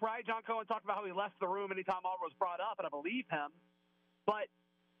true, right? John Cohen talked about how he left the room anytime Auburn was brought up, and I believe him. But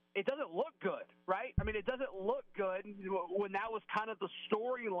it doesn't look good, right? I mean, it doesn't look good when that was kind of the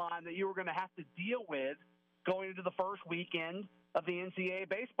storyline that you were going to have to deal with going into the first weekend of the NCAA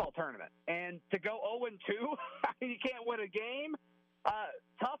baseball tournament. And to go 0-2, you can't win a game.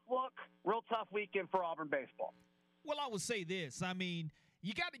 Tough look, real tough weekend for Auburn baseball. Well, I would say this. I mean,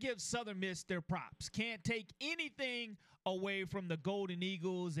 you got to give Southern Miss their props. Can't take anything away from the Golden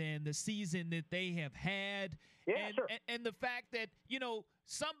Eagles and the season that they have had. Yeah, sure. And the fact that,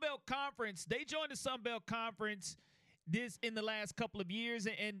 Sun Belt Conference, they joined the Sun Belt Conference in the last couple of years,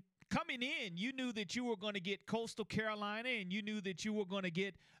 and coming in, you knew that you were going to get Coastal Carolina and you knew that you were going to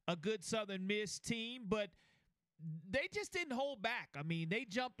get a good Southern Miss team, but they just didn't hold back. I mean, they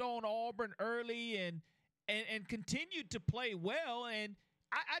jumped on Auburn early and continued to play well, and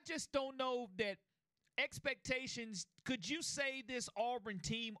I just don't know that expectations, could you say this Auburn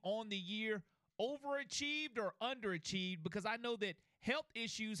team on the year overachieved or underachieved? Because I know that health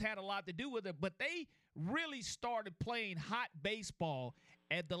issues had a lot to do with it, but they really started playing hot baseball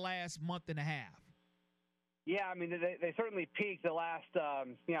at the last month and a half. Yeah, I mean, they certainly peaked the last,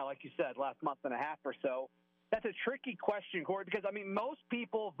 like you said, last month and a half or so. That's a tricky question, Corey, because, I mean, most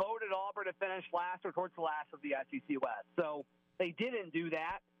people voted Auburn to finish last or towards the last of the SEC West. So they didn't do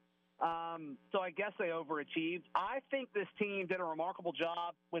that. So I guess they overachieved. I think this team did a remarkable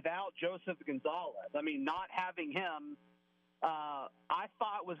job without Joseph Gonzalez. I mean, not having him, I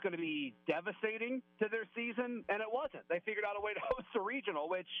thought was going to be devastating to their season, and it wasn't. They figured out a way to host a regional,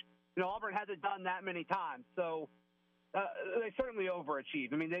 which, Auburn hasn't done that many times. So they certainly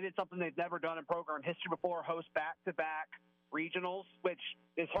overachieved. I mean, they did something they've never done in program history before, host back-to-back regionals, which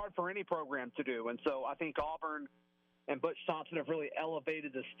is hard for any program to do. And so I think Auburn and Butch Thompson have really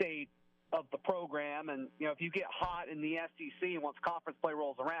elevated the state of the program. And, if you get hot in the SEC once conference play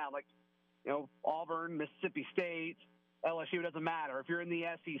rolls around, Auburn, Mississippi State, LSU, doesn't matter. If you're in the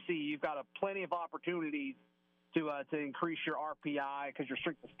SEC, you've got plenty of opportunities to increase your RPI because your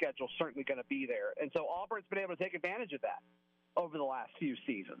strength of schedule is certainly going to be there. And so Auburn's been able to take advantage of that over the last few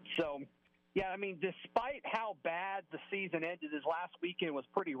seasons. So, yeah, I mean, despite how bad the season ended, this last weekend was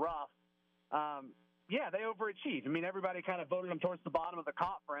pretty rough. yeah, they overachieved. I mean, everybody kind of voted them towards the bottom of the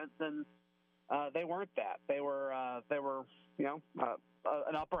conference, and they weren't that. They were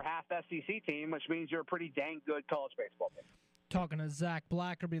an upper half SEC team, which means you're a pretty dang good college baseball team. Talking to Zach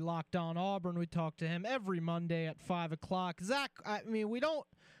Blackerby, Locked On Auburn. We talk to him every Monday at 5 o'clock. Zach, I mean, we don't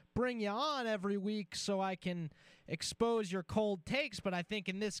bring you on every week so I can expose your cold takes, but I think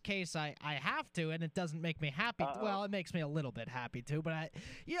in this case I have to, and it doesn't make me happy. Well, it makes me a little bit happy too, but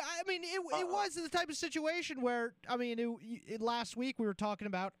it was the type of situation where, I mean, last week we were talking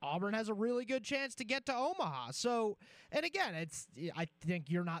about Auburn has a really good chance to get to Omaha. So, and again, I think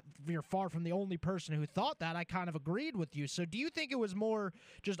you're far from the only person who thought that. I kind of agreed with you. So do you think it was more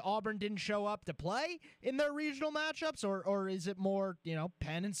just Auburn didn't show up to play in their regional matchups, or is it more,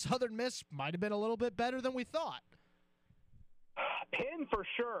 Penn and Southern Miss might have been a little bit better than we thought? Penn for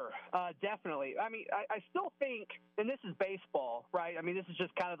sure, definitely. I mean, I still think, and this is baseball, right? I mean, this is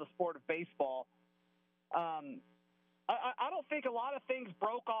just kind of the sport of baseball. I don't think a lot of things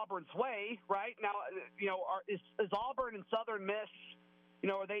broke Auburn's way, right? Now, is Auburn and Southern Miss,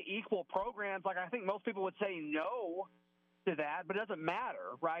 are they equal programs? Like, I think most people would say no to that, but it doesn't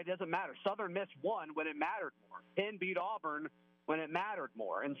matter, right? It doesn't matter. Southern Miss won when it mattered more. Penn beat Auburn when it mattered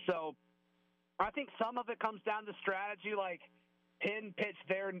more. And so I think some of it comes down to strategy, like Penn pitched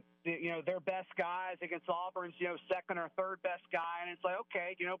their best guys against Auburn's, second or third best guy. And it's like,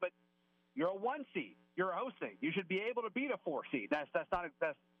 okay, but you're a 1 seed. You're hosting. You should be able to beat a 4 seed. That's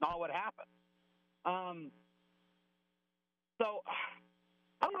not what happened. So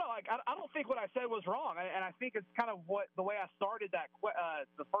I don't know. Like, I don't think what I said was wrong. And I think it's kind of the way I started that,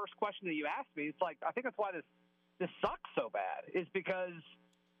 the first question that you asked me. It's like, I think that's why this sucks so bad, is because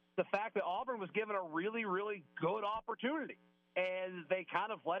the fact that Auburn was given a really, really good opportunity, and they kind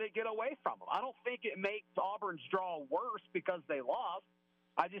of let it get away from them. I don't think it makes Auburn's draw worse because they lost.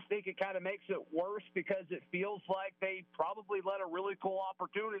 I just think it kind of makes it worse because it feels like they probably let a really cool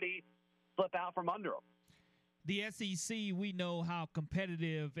opportunity slip out from under them. The SEC, we know how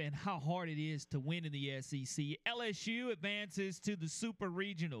competitive and how hard it is to win in the SEC. LSU advances to the Super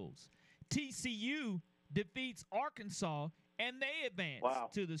Regionals. TCU defeats Arkansas, and they advance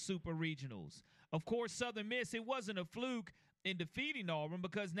to the Super Regionals. Of course, Southern Miss, it wasn't a fluke in defeating Auburn,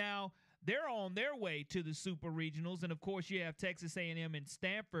 because now they're on their way to the Super Regionals. And, of course, you have Texas A&M and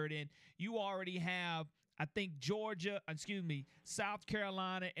Stanford, and you already have, I think, South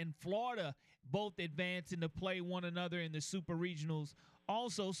Carolina and Florida both advancing to play one another in the Super Regionals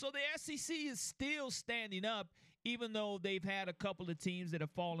also. So the SEC is still standing up, even though they've had a couple of teams that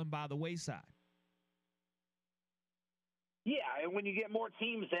have fallen by the wayside. Yeah, and when you get more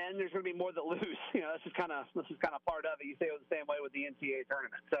teams in, there's going to be more that lose. This is kind of part of it. You say it was the same way with the NCAA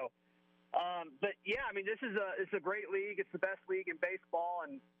tournament. So, but yeah, I mean, it's a great league. It's the best league in baseball,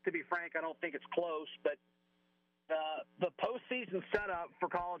 and to be frank, I don't think it's close. But the postseason setup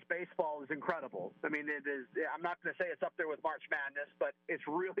for college baseball is incredible. I mean, it is. I'm not going to say it's up there with March Madness, but it's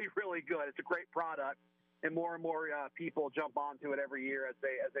really, really good. It's a great product, and more people jump onto it every year as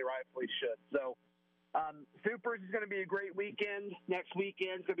they rightfully should. So. Supers is going to be a great weekend. Next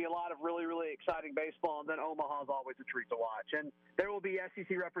weekend is going to be a lot of really, really exciting baseball, and then Omaha is always a treat to watch. And there will be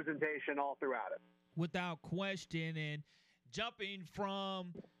SEC representation all throughout it. Without question. And jumping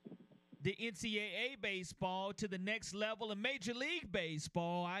from the NCAA baseball to the next level of Major League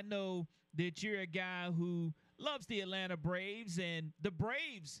Baseball, I know that you're a guy who loves the Atlanta Braves. And the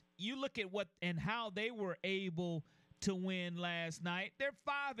Braves, you look at what and how they were able to win last night. They're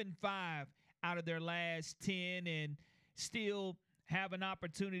 5-5. Out of their last 10, and still have an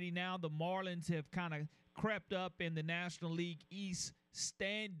opportunity now. The Marlins have kind of crept up in the National League East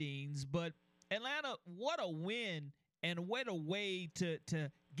standings. But Atlanta, what a win, and what a way to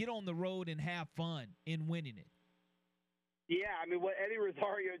get on the road and have fun in winning it. Yeah, I mean, what Eddie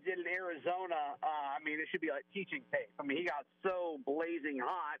Rosario did in Arizona, it should be like teaching tape. I mean, he got so blazing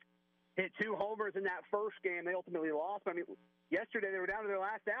hot, hit 2 homers in that first game. They ultimately lost. I mean, yesterday they were down to their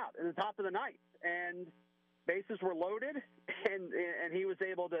last out in the top of the ninth, and bases were loaded, and he was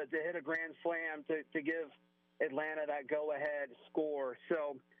able to hit a grand slam to give Atlanta that go-ahead score.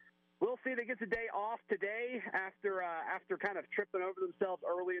 So we'll see. They get the day off today after kind of tripping over themselves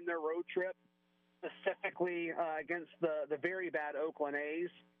early in their road trip, specifically against the very bad Oakland A's.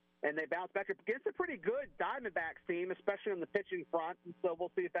 And they bounce back against a pretty good Diamondbacks team, especially on the pitching front. And so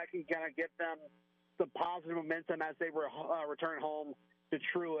we'll see if that can kind of get them some positive momentum as they return home to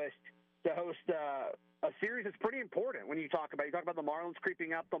Truist to host a series that's pretty important. When you talk about the Marlins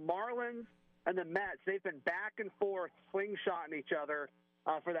creeping up, the Marlins and the Mets, they've been back and forth slingshotting each other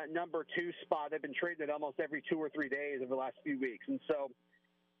for that number 2 spot. They've been trading it almost every 2 or 3 days over the last few weeks, and so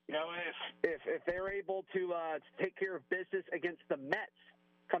if they're able to take care of business against the Mets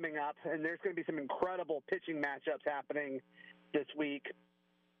coming up, and there's going to be some incredible pitching matchups happening this week.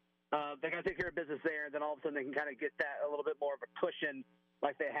 They got to take care of business there, and then all of a sudden they can kind of get that a little bit more of a cushion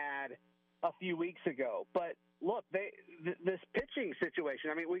like they had a few weeks ago. But look, this pitching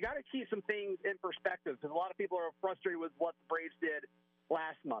situation, I mean, we got to keep some things in perspective because a lot of people are frustrated with what the Braves did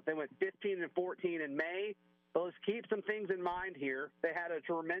last month. They went 15-14 in May. So let's keep some things in mind here. They had a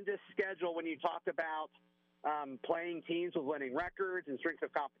tremendous schedule when you talk about playing teams with winning records and strength of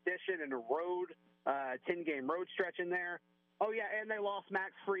competition and a road, 10-game road stretch in there. Oh, yeah, and they lost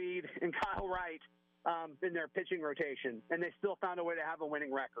Max Fried and Kyle Wright in their pitching rotation, and they still found a way to have a winning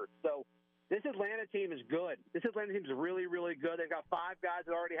record. So this Atlanta team is good. This Atlanta team is really, really good. They've got 5 guys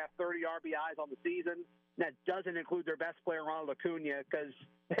that already have 30 RBIs on the season. That doesn't include their best player, Ronald Acuna, because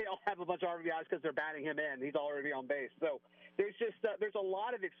they all have a bunch of RBIs because they're batting him in. He's already on base. So there's just there's a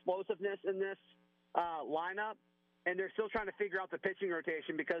lot of explosiveness in this lineup, and they're still trying to figure out the pitching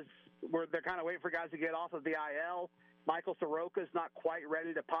rotation because they're kind of waiting for guys to get off of the IL. Michael Soroka's not quite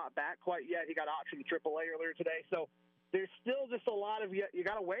ready to pop back quite yet. He got optioned to AAA earlier today. So there's still just a lot of you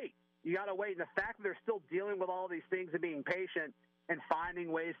got to wait. You got to wait. And the fact that they're still dealing with all these things and being patient and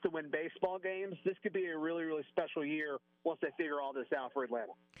finding ways to win baseball games, this could be a really, really special year once they figure all this out for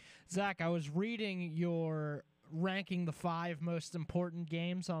Atlanta. Zach, I was reading your ranking the 5 most important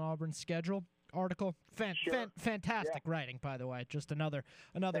games on Auburn's schedule article. Fantastic writing, by the way. Just another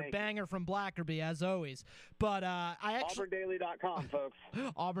banger from Blackerby, as always. But I actually AuburnDaily.com, folks.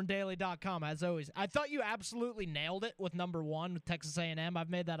 AuburnDaily.com, as always. I thought you absolutely nailed it with number 1 with Texas A&M. I've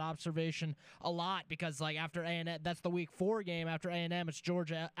made that observation a lot because, like, after A&M, that's the Week 4 game. After A&M, it's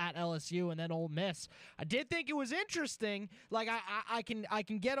Georgia at LSU and then Ole Miss. I did think it was interesting. Like, I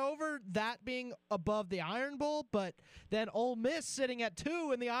can get over that being above the Iron Bowl, but then Ole Miss sitting at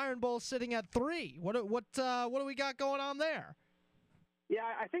 2 and the Iron Bowl sitting at 3. What do we got going on there? Yeah,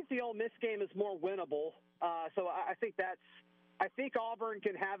 I think the Ole Miss game is more winnable. So I think Auburn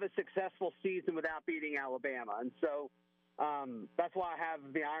can have a successful season without beating Alabama, and so that's why I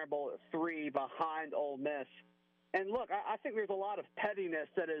have the Iron Bowl at 3 behind Ole Miss. And look, I think there's a lot of pettiness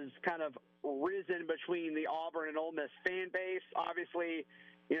that has kind of risen between the Auburn and Ole Miss fan base. Obviously,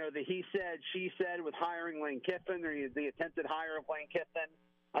 you know, the he said, she said with hiring Lane Kiffin, or the attempted hire of Lane Kiffin.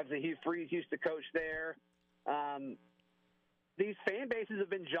 Obviously, Hugh Freeze used to coach there. These fan bases have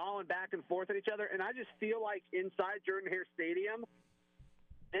been jawing back and forth at each other, and I just feel like inside Jordan-Hare Stadium,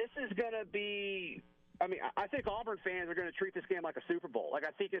 this is going to be – I mean, I think Auburn fans are going to treat this game like a Super Bowl. Like,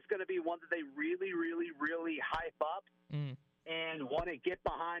 I think it's going to be one that they really, really, really hype up and want to get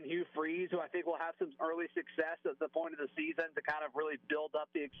behind Hugh Freeze, who I think will have some early success at the point of the season to kind of really build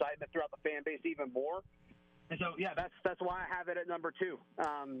up the excitement throughout the fan base even more. And so, yeah, that's why I have it at number 2.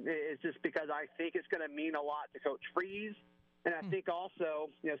 It's just because I think it's going to mean a lot to Coach Freeze. And I think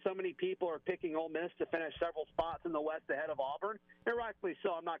also, you know, so many people are picking Ole Miss to finish several spots in the West ahead of Auburn. And rightfully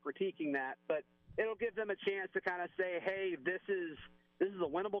so. I'm not critiquing that. But it'll give them a chance to kind of say, hey, this is a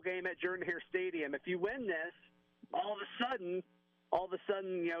winnable game at Jordan-Hare Stadium. If you win this, all of a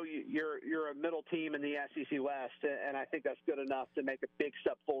sudden, you know, you're a middle team in the SEC West. And I think that's good enough to make a big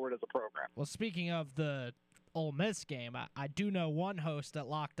step forward as a program. Well, speaking of the Ole Miss game, I do know one host at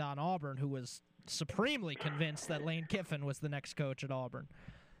Locked On Auburn who was supremely convinced that Lane Kiffin was the next coach at Auburn.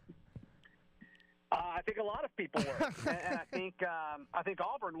 I think a lot of people were, and I think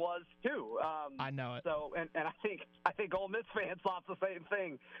Auburn was too. I know it. So, and I think Ole Miss fans thought the same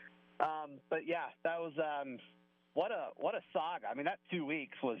thing. But yeah, that was what a saga. I mean, that 2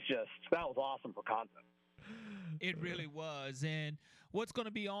 weeks was awesome for content. It really was. And what's going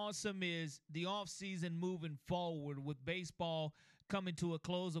to be awesome is the offseason moving forward with baseball coming to a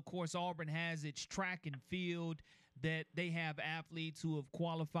close. Of course, Auburn has its track and field that they have athletes who have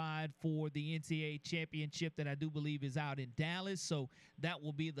qualified for the NCAA championship that I do believe is out in Dallas. So that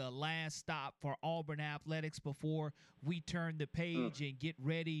will be the last stop for Auburn athletics before we turn the page and get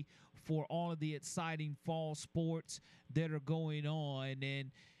ready for all of the exciting fall sports that are going on.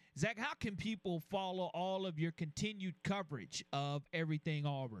 And Zach, how can people follow all of your continued coverage of everything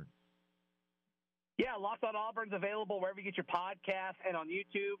Auburn? Yeah, Locked On Auburn's available wherever you get your podcasts and on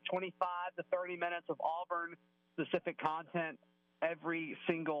YouTube, 25 to 30 minutes of Auburn-specific content every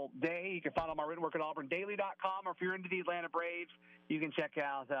single day. You can find all my written work at AuburnDaily.com, or if you're into the Atlanta Braves, you can check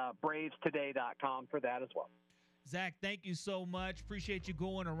out BravesToday.com for that as well. Zach, thank you so much. Appreciate you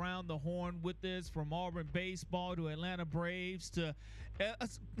going around the horn with us from Auburn baseball to Atlanta Braves to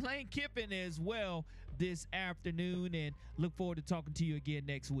Lane Kiffin as well this afternoon, and look forward to talking to you again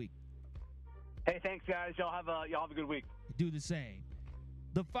next week. Hey, thanks, guys. Y'all have a good week. Do the same.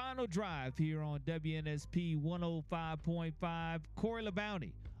 The Final Drive here on WNSP 105.5. Corey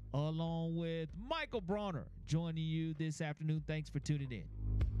LeBounty along with Michael Bronner joining you this afternoon. Thanks for tuning in.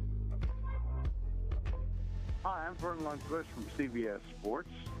 Hi, I'm Vernon Lundquist from CBS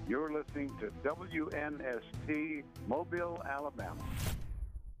Sports. You're listening to WNSP Mobile, Alabama.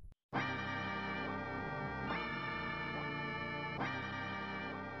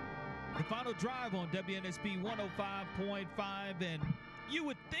 The Final Drive on WNSP 105.5, and you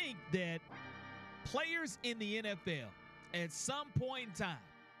would think that players in the NFL at some point in time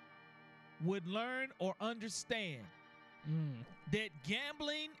would learn or understand that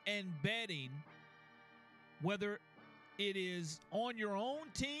gambling and betting, whether it is on your own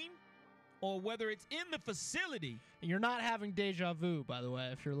team or whether it's in the facility. You're not having deja vu, by the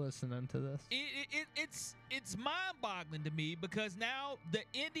way, if you're listening to this. It's mind-boggling to me because now the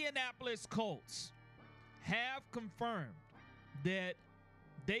Indianapolis Colts have confirmed that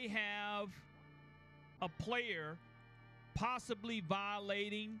they have a player possibly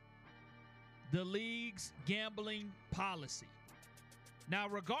violating the league's gambling policy. Now,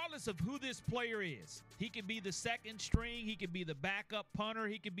 regardless of who this player is, he can be the second string, he can be the backup punter,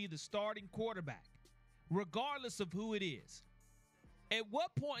 he can be the starting quarterback. Regardless of who it is, at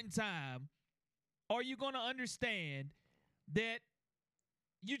what point in time are you going to understand that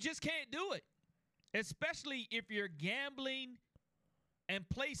you just can't do it? Especially if you're gambling and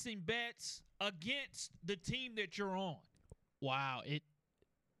placing bets against the team that you're on. Wow, it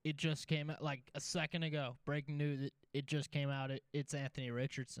just came out like a second ago. Breaking news, it just came out. It's Anthony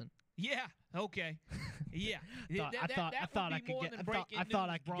Richardson. Yeah, okay. Yeah. I thought I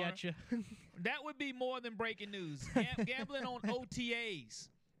could get you. That would be more than breaking news. Gambling on OTAs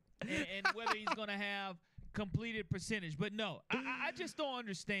and whether he's going to have completed percentage. But no, I just don't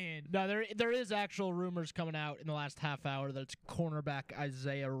understand. No, there is actual rumors coming out in the last half hour that it's cornerback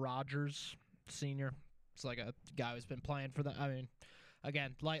Isaiah Rodgers, Sr. It's like a guy who's been playing for them. I mean,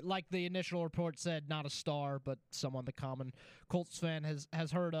 again, like the initial report said, not a star, but someone the common Colts fan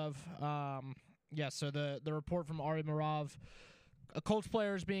has heard of. So the report from Ari Marav, a Colts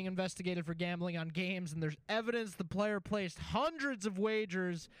player is being investigated for gambling on games, and there's evidence the player placed hundreds of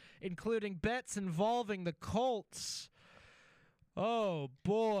wagers, including bets involving the Colts. Oh,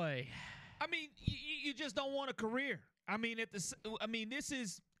 boy. I mean, you just don't want a career. I mean, it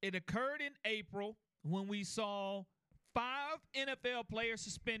occurred in April when we saw 5 NFL players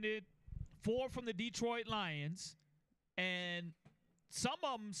suspended, 4 from the Detroit Lions, and some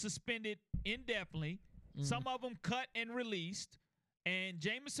of them suspended indefinitely, some of them cut and released, and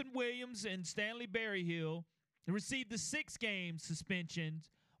Jameson Williams and Stanley Berryhill received the 6-game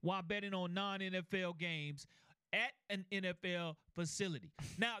suspensions while betting on non-NFL games at an NFL facility.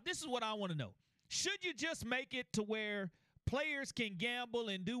 Now, this is what I want to know. Should you just make it to where players can gamble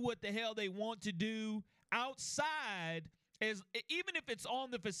and do what the hell they want to do outside, even if it's on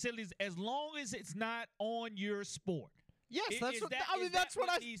the facilities, as long as it's not on your sport? Yes, that's what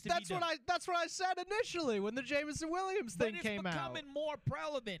I said initially when the Jameson Williams thing came out. But it's becoming more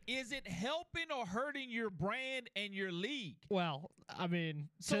prevalent. Is it helping or hurting your brand and your league? Well, I mean,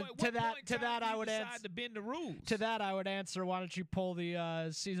 to that I would answer. To bend the rules. To that I would answer. Why don't you pull the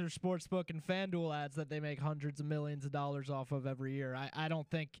Caesar Sportsbook and FanDuel ads that they make hundreds of millions of dollars off of every year? I don't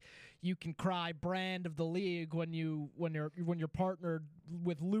think you can cry brand of the league when you're partnered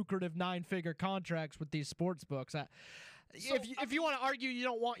with lucrative 9-figure contracts with these sports books. If you want to argue you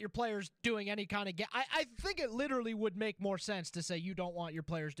don't want your players doing any kind of I think it literally would make more sense to say you don't want your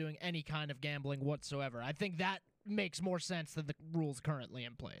players doing any kind of gambling whatsoever. I think that makes more sense than the rules currently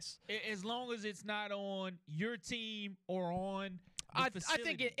in place. As long as it's not on your team or on the I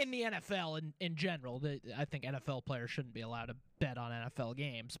think in the NFL in general, I think NFL players shouldn't be allowed to bet on NFL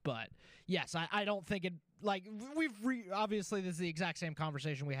games. But, yes, I don't think it – like, obviously this is the exact same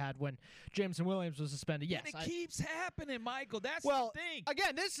conversation we had when Jameson Williams was suspended. Yes, and it keeps happening, Michael. That's the thing.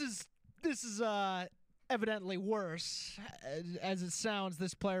 Again, this is evidently worse. As it sounds,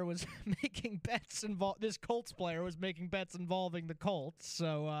 this player was making bets this Colts player was making bets involving the Colts.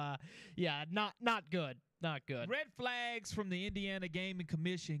 So, not good. Not good. Red flags from the Indiana Gaming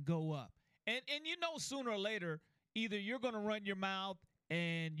Commission go up. And sooner or later, either you're going to run your mouth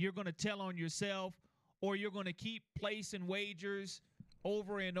and you're going to tell on yourself, or you're going to keep placing wagers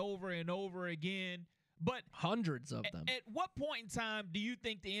over and over and over again. But hundreds of them. At what point in time do you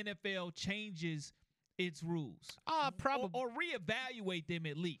think the NFL changes its rules? Probably. Or reevaluate them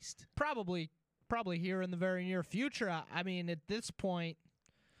at least? Probably here in the very near future. I mean, at this point,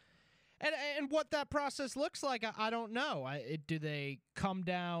 and what that process looks like, I don't know. Do they come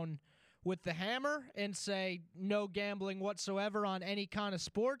down with the hammer and say no gambling whatsoever on any kind of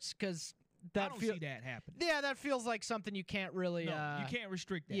sports? Because I don't see that happening. Yeah, that feels like something you can't really. No, you can't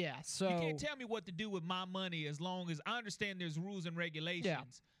restrict that. Yeah, so you can't tell me what to do with my money as long as I understand there's rules and regulations. Yeah.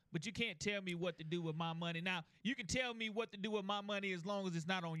 But you can't tell me what to do with my money. Now, you can tell me what to do with my money as long as it's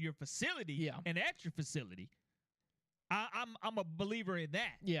not on your facility and at your facility. I'm a believer in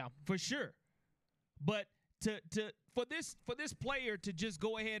that. Yeah, for sure. But for this player to just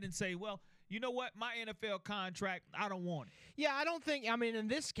go ahead and say, well, you know what, my NFL contract, I don't want it. Yeah, I don't think. I mean, in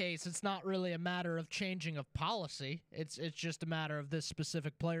this case, it's not really a matter of changing of policy. It's just a matter of this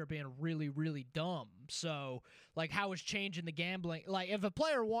specific player being really, really dumb. So, like, how is changing the gambling? Like, if a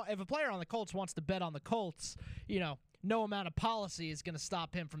player on the Colts wants to bet on the Colts, no amount of policy is going to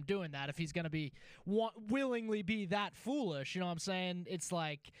stop him from doing that if he's going to be willingly be that foolish. You know what I'm saying? It's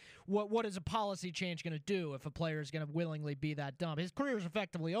like, what is a policy change going to do if a player is going to willingly be that dumb? His career is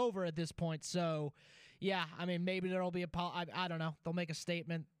effectively over at this point. So, yeah, I mean, maybe there'll be I don't know. They'll make a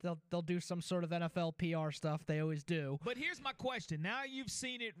statement. They'll do some sort of NFL PR stuff. They always do. But here's my question. Now you've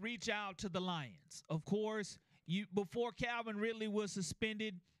seen it reach out to the Lions. Of course, before Calvin Ridley was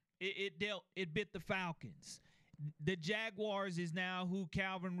suspended, it bit the Falcons. The Jaguars is now who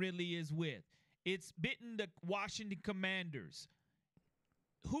Calvin Ridley is with. It's bitten the Washington Commanders.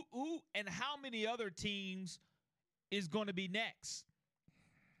 Who and how many other teams is going to be next?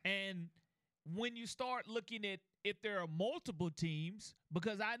 And when you start looking at if there are multiple teams,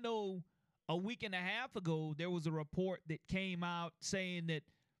 because I know a week and a half ago there was a report that came out saying that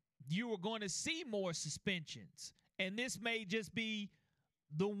you were going to see more suspensions. And this may just be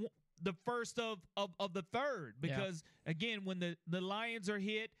the first of the third, because again, when the Lions are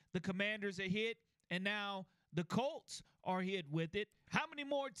hit, the Commanders are hit, and now the Colts are hit with it. How many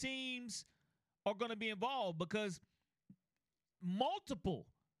more teams are going to be involved? Because more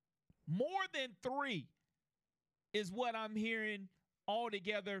than 3 is what I'm hearing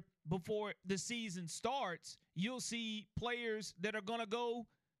altogether before the season starts. You'll see players that are going to go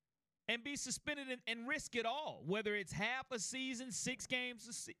and be suspended and risk it all, whether it's half a season, 6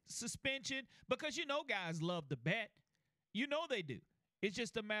 games suspension, because guys love to bet. They do. It's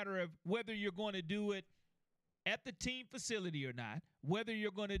just a matter of whether you're going to do it at the team facility or not, whether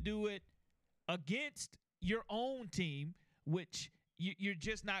you're going to do it against your own team, which you're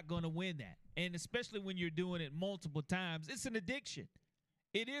just not going to win that. And especially when you're doing it multiple times, it's an addiction.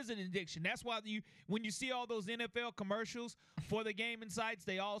 It is an addiction. That's why when you see all those NFL commercials for the gaming sites,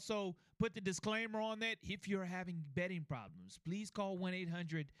 they also put the disclaimer on that. If you're having betting problems, please call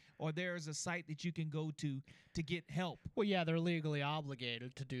 1-800, or there is a site that you can go to get help. Well, yeah, they're legally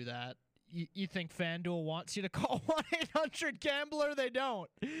obligated to do that. You think FanDuel wants you to call 1-800-GAMBLER? They don't.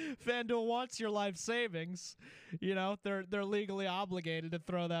 FanDuel wants your life savings. They're legally obligated to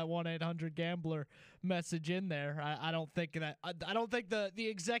throw that 1-800-GAMBLER message in there. I don't think that. I don't think the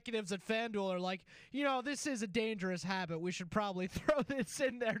executives at FanDuel are like, this is a dangerous habit. We should probably throw this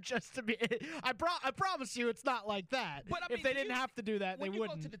in there just to be. I promise you, it's not like that. But if they didn't have to do that, they wouldn't. When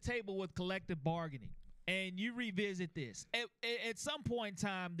you go to the table with collective bargaining, and you revisit this, at some point in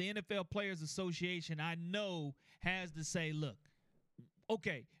time, the NFL Players Association, I know, has to say, look,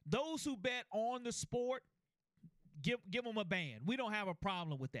 okay, those who bet on the sport, give them a ban. We don't have a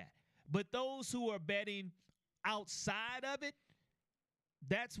problem with that. But those who are betting outside of it,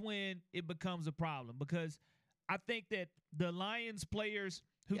 that's when it becomes a problem, because I think that the Lions players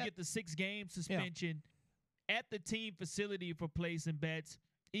who get the 6-game suspension at the team facility for placing bets,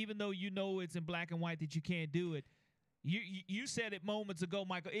 even though it's in black and white that you can't do it, you said it moments ago,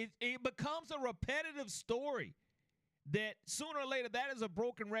 Michael, it becomes a repetitive story that sooner or later that is a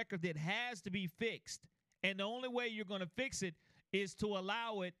broken record that has to be fixed. And the only way you're going to fix it is to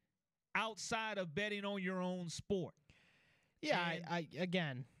allow it outside of betting on your own sport. Yeah,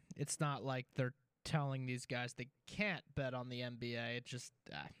 again, it's not like they're telling these guys they can't bet on the NBA. It just,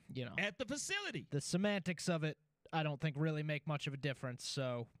 at the facility. The semantics of it, I don't think really make much of a difference.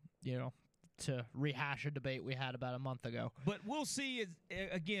 So, to rehash a debate we had about a month ago. But we'll see,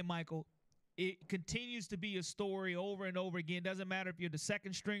 again, Michael, it continues to be a story over and over again. Doesn't matter if you're the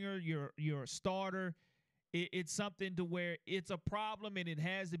second stringer, you're a starter. It's something to where it's a problem, and it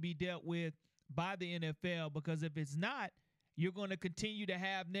has to be dealt with by the NFL, because if it's not, you're going to continue to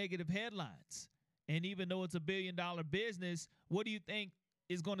have negative headlines. And even though it's $1 billion business, what do you think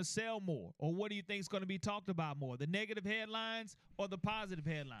is going to sell more, or what do you think is going to be talked about more, the negative headlines or the positive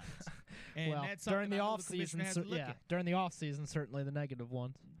headlines? And well, that's during the off season, during the off season, certainly the negative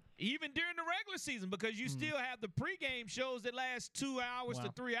ones. Even during the regular season, because you still have the pregame shows that last 2 hours to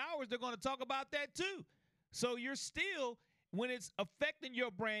 3 hours. They're going to talk about that too. So you're still when it's affecting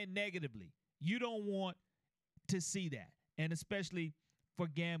your brand negatively, you don't want to see that, and especially for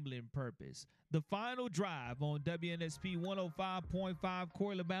gambling purpose. The final drive on WNSP 105.5,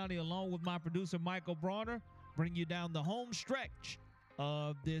 Corey LeBounty, along with my producer, Michael Bronner, bring you down the home stretch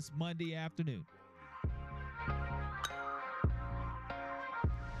of this Monday afternoon.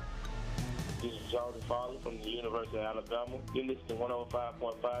 This is Jordan Farley from the University of Alabama. You're listening to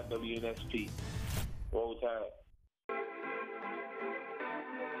 105.5 WNSP. Roll Tide.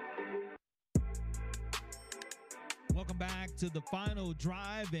 Welcome back to the final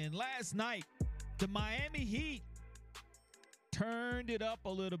drive. And last night, the Miami Heat turned it up a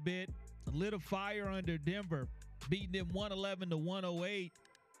little bit, lit a fire under Denver, beating them 111-108,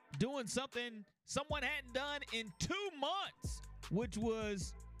 doing something someone hadn't done in 2 months, which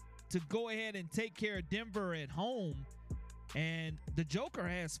was to go ahead and take care of Denver at home. And the Joker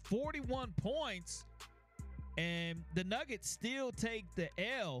has 41 points, and the Nuggets still take the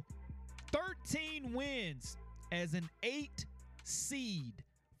L. 13 wins as an 8 seed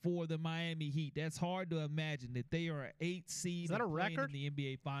for the Miami Heat. That's hard to imagine that they are an 8 seed. Is that a record? In the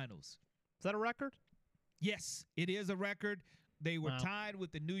NBA Finals. Is that a record? Yes, it is a record. They were tied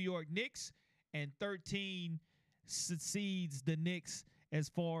with the New York Knicks, and 13 succeeds the Knicks as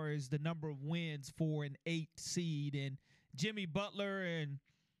far as the number of wins for an 8 seed. And Jimmy Butler and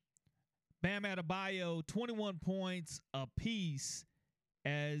Bam Adebayo, 21 points apiece,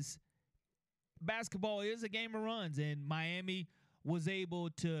 as basketball is a game of runs, and Miami was able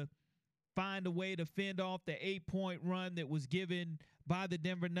to find a way to fend off the 8-point run that was given by the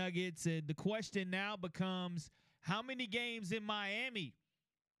Denver Nuggets. And the question now becomes, how many games in Miami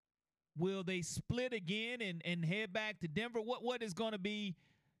will they split again and head back to Denver? What is going to be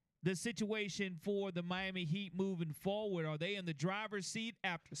the situation for the Miami Heat moving forward? Are they in the driver's seat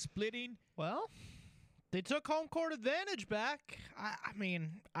after splitting? Well, they took home court advantage back. I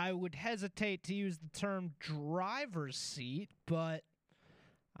mean, I would hesitate to use the term driver's seat, but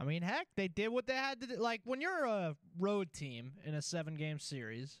I mean, heck, they did what they had to do. Like, when you're a road team in a 7-game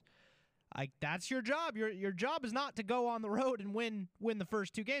series, like, that's your job. Your job is not to go on the road and win the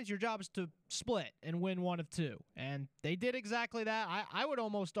first 2 games. Your job is to split and win 1 of 2. And they did exactly that. I would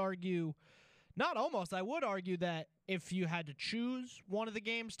almost argue, not almost, I would argue that if you had to choose one of the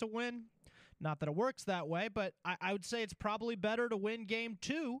games to win, not that it works that way, but I would say it's probably better to win game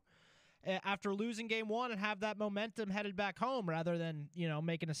 2 after losing game 1 and have that momentum headed back home, rather than,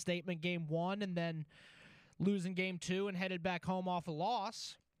 making a statement game 1 and then losing game 2 and headed back home off a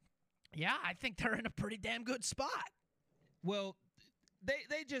loss. Yeah, I think they're in a pretty damn good spot. Well,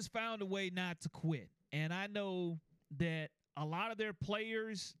 they just found a way not to quit. And I know that a lot of their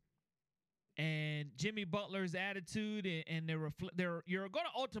players and Jimmy Butler's attitude and you're going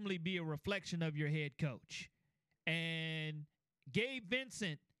to ultimately be a reflection of your head coach. And Gabe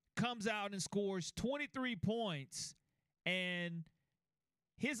Vincent comes out and scores 23 points, and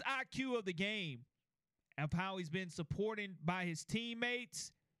his IQ of the game, of how he's been supported by his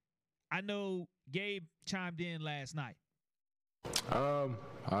teammates, I know Gabe chimed in last night. I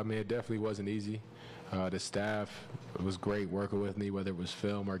mean, it definitely wasn't easy. The staff was great working with me, whether it was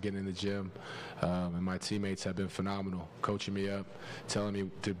film or getting in the gym. And my teammates have been phenomenal, coaching me up, telling me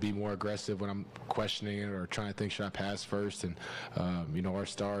to be more aggressive when I'm questioning it or trying to think, should I pass first? And, our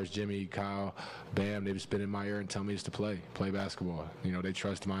stars, Jimmy, Kyle, Bam, they've just been in my ear and telling me just to play basketball. They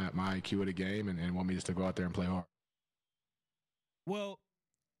trust my IQ of the game and want me just to go out there and play hard. Well,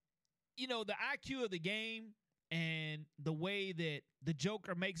 the IQ of the game and the way that the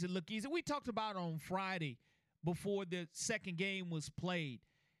Joker makes it look easy. We talked about on Friday before the second game was played.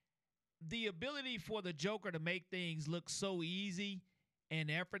 The ability for the Joker to make things look so easy and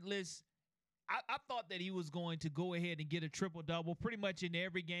effortless. I thought that he was going to go ahead and get a triple-double pretty much in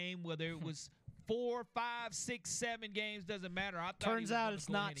every game, whether it was 4, 5, 6, 7 games, doesn't matter. Turns out it's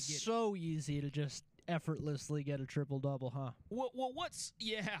not so easy to just effortlessly get a triple-double, huh? Well,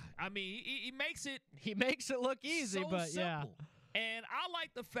 I mean, he makes it. He makes it look easy, so but simple. Yeah. And I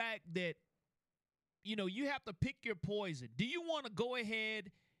like the fact that, you have to pick your poison. Do you want to go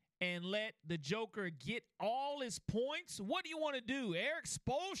ahead and let the Joker get all his points? What do you want to do? Eric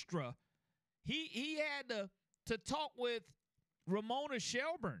Spoelstra, he had to talk with Ramona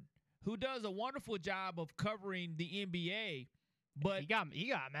Shelburne, who does a wonderful job of covering the NBA. But he got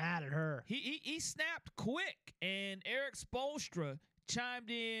mad at her. He snapped quick, and Eric Spoelstra chimed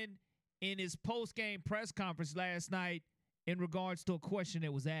in his post-game press conference last night in regards to a question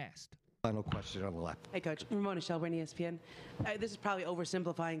that was asked. Final question on the left. Hey, Coach. Ramona Shelburne, ESPN. This is probably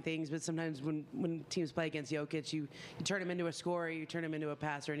oversimplifying things, but sometimes when teams play against Jokic, you turn him into a scorer, you turn him into a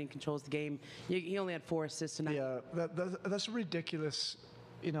passer, and he controls the game. He only had 4 assists tonight. Yeah, that's ridiculous.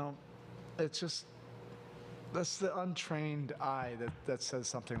 It's just that's the untrained eye that says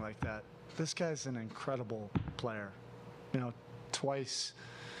something like that. This guy's an incredible player. Twice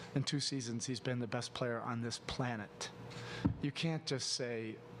in 2 seasons, he's been the best player on this planet. You can't just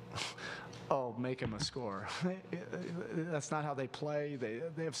say, oh, make him a scorer. That's not how they play.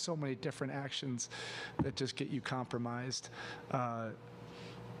 They have so many different actions that just get you compromised.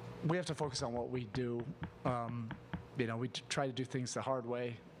 We have to focus on what we do. We try to do things the hard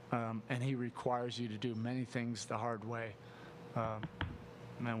way, and he requires you to do many things the hard way.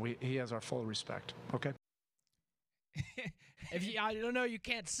 He has our full respect. Okay. I don't know, you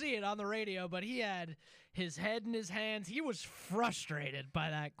can't see it on the radio, but he had his head in his hands. He was frustrated by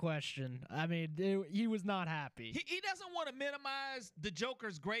that question. I mean, he was not happy. He doesn't want to minimize the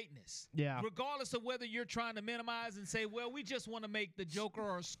Joker's greatness. Yeah. Regardless of whether you're trying to minimize and say, well, we just want to make the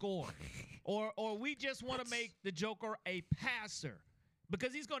Joker a scorer, or we just want to make the Joker a passer,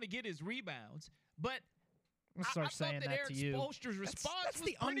 because he's going to get his rebounds. But I'll start saying that Eric to you. Spoelstra's response that's was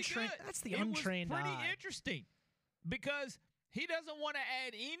the pretty untrained. good. That's the untrained It was pretty eye. interesting, because he doesn't want to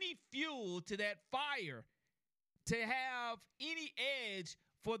add any fuel to that fire to have any edge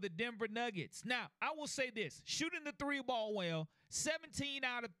for the Denver Nuggets. Now, I will say this. Shooting the 3-ball well, 17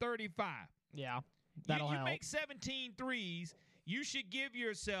 out of 35. Yeah, that'll help. You make 17 threes, you should give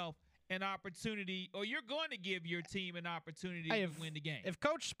yourself an opportunity, or you're going to give your team an opportunity to win the game. If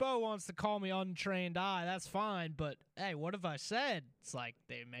Coach Spo wants to call me untrained eye, that's fine. But, hey, what have I said? It's like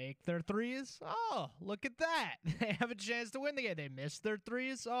they make their threes. Oh, look at that. They have a chance to win the game. They miss their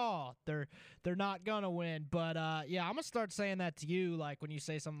threes. Oh, they're not going to win. But, yeah, I'm going to start saying that to you, like when you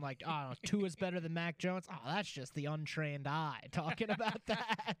say something like, oh, Tua is better than Mac Jones. Oh, that's just the untrained eye talking about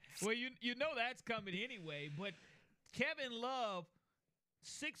that. Well, you know that's coming anyway. But Kevin Love,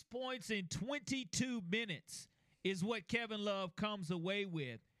 6 points in 22 minutes is what Kevin Love comes away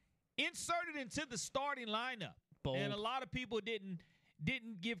with. Inserted into the starting lineup. Bold. And a lot of people didn't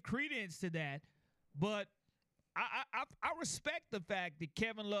give credence to that. But I respect the fact that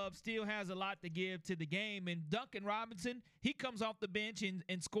Kevin Love still has a lot to give to the game. And Duncan Robinson, he comes off the bench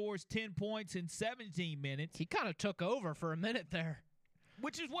and scores 10 points in 17 minutes. He kind of took over for a minute there.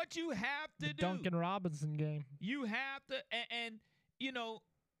 Which is what you have to do. Duncan Robinson game. You have to, and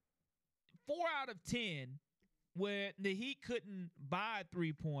 4 out of 10 where the Heat couldn't buy a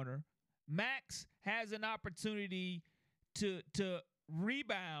three-pointer. Max has an opportunity to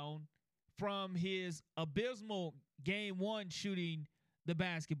rebound from his abysmal game 1 shooting the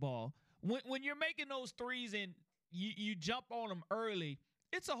basketball. When you're making those threes and you jump on them early,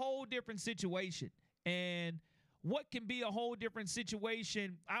 it's a whole different situation. And what can be a whole different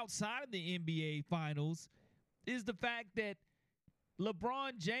situation outside of the NBA Finals is the fact that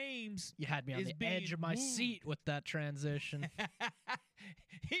LeBron James, you had me on the edge of my seat with that transition.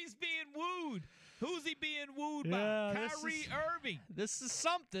 He's being wooed. Who's he being wooed by? Kyrie Irving. This is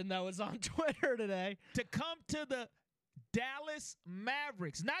something that was on Twitter today. To come to the Dallas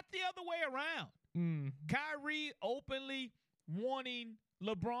Mavericks, not the other way around. Kyrie openly wanting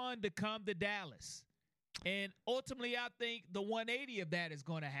LeBron to come to Dallas. And ultimately, I think the 180 of that is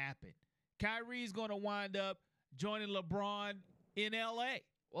going to happen. Kyrie's going to wind up joining LeBron in L.A.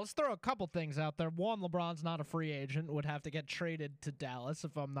 Well, let's throw a couple things out there. One, LeBron's not a free agent, would have to get traded to Dallas,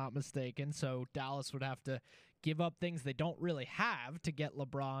 if I'm not mistaken. So Dallas would have to give up things they don't really have to get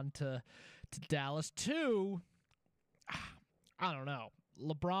LeBron to Dallas. Two, I don't know.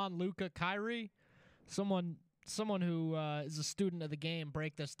 LeBron, Luka, Kyrie, someone who is a student of the game,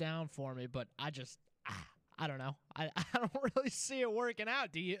 break this down for me. But I don't know. I don't really see it working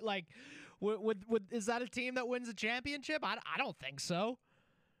out. Do you like? Is that a team that wins a championship? I don't think so.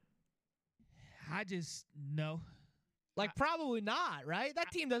 I just no. Like probably not, right? That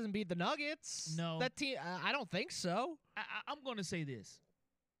team doesn't beat the Nuggets. No, that team. I don't think so. I'm going to say this: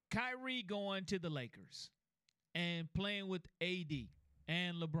 Kyrie going to the Lakers and playing with AD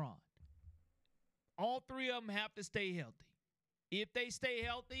and LeBron. All three of them have to stay healthy. If they stay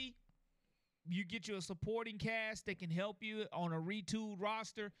healthy, you get you a supporting cast that can help you on a retooled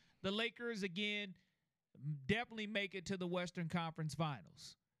roster. The Lakers, again, definitely make it to the Western Conference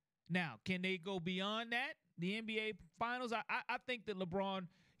Finals. Now, can they go beyond that, the NBA Finals? I think that LeBron,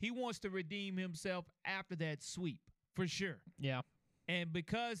 he wants to redeem himself after that sweep, for sure. Yeah. And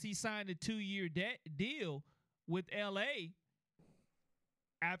because he signed a 2-year deal with L.A.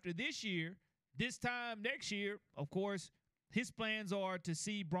 after this year, this time next year, of course, his plans are to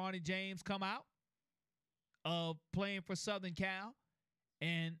see Bronny James come out of playing for Southern Cal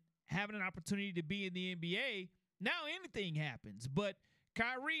and having an opportunity to be in the NBA. Now anything happens. But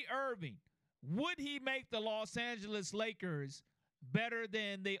Kyrie Irving, would he make the Los Angeles Lakers better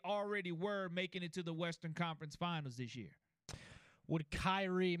than they already were making it to the Western Conference Finals this year? Would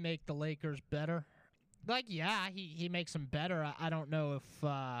Kyrie make the Lakers better? Like, yeah, he makes them better. I don't know if,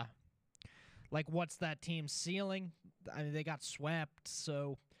 what's that team's ceiling? I mean, they got swept,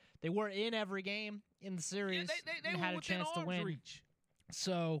 so they were in every game in the series. Yeah, they and were had a within chance to arm's win. reach.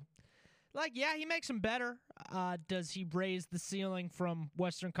 So, yeah, he makes them better. Does he raise the ceiling from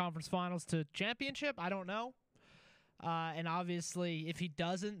Western Conference Finals to championship? I don't know. And obviously, if he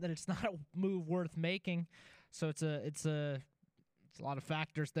doesn't, then it's not a move worth making. So it's a lot of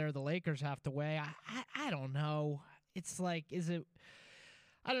factors there the Lakers have to weigh. I don't know. It's like, is it?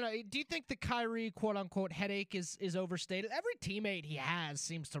 I don't know. Do you think the Kyrie quote unquote headache is overstated? Every teammate he has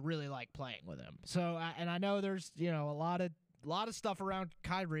seems to really like playing with him. So and I know there's a lot of stuff around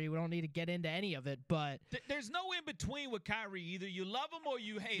Kyrie. We don't need to get into any of it, but There's no in between with Kyrie. Either you love him or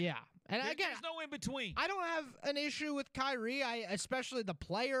you hate him. yeah. And again, there's no in between. I don't have an issue with Kyrie. Especially the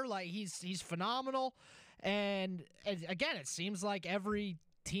player. Like he's phenomenal. And again, it seems like every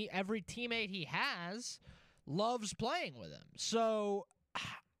teammate he has loves playing with him. So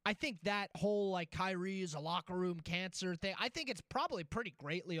I think that whole Kyrie is a locker room cancer thing, I think it's probably pretty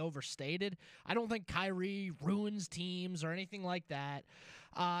greatly overstated. I don't think Kyrie ruins teams or anything like that.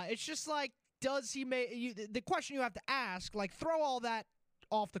 It's just does he make the question you have to ask? Throw all that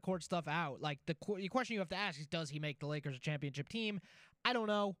off the court stuff out. The question you have to ask is, does he make the Lakers a championship team? I don't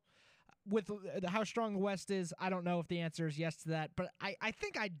know. With how strong the West is, I don't know if the answer is yes to that. But I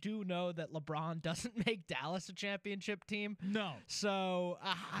think I do know that LeBron doesn't make Dallas a championship team. No. So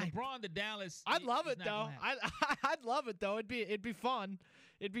LeBron to Dallas. I'd love it though. I'd love it though. It'd be fun.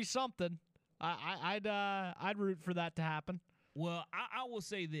 It'd be something. I'd root for that to happen. Well, I will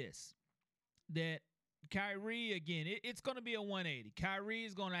say this, that Kyrie, again, it's going to be a 180. Kyrie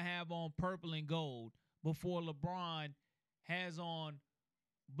is going to have on purple and gold before LeBron has on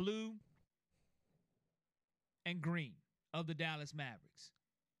blue and green of the Dallas Mavericks.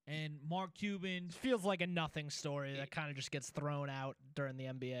 And Mark Cuban feels like a nothing story that kind of just gets thrown out during the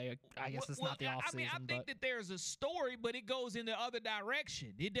NBA. I guess it's not the offseason. I think that there's a story, but it goes in the other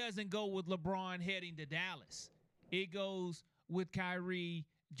direction. It doesn't go with LeBron heading to Dallas. It goes with Kyrie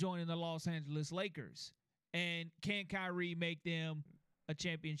joining the Los Angeles Lakers. And can Kyrie make them a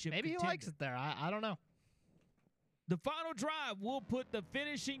championship Maybe contender? He likes it there. I don't know. The Final Drive will put the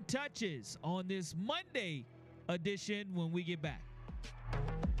finishing touches on this Monday edition when we get back.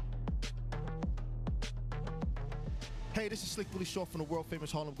 Hey, this is Slick Willie Shaw from the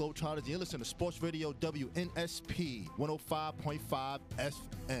world-famous Harlem Globetrotters. You're listening to Sports Radio WNSP 105.5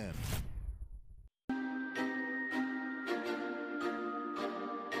 FM.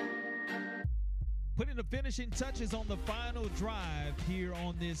 Putting the finishing touches on the Final Drive here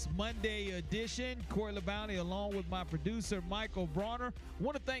on this Monday edition. Corey LaBounty along with my producer, Michael Bronner.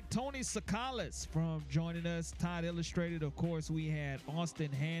 Want to thank Tony Sakalas for joining us. Tide Illustrated, of course, we had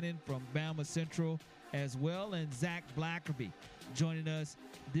Austin Hannon from Bama Central as well, and Zach Blackerby joining us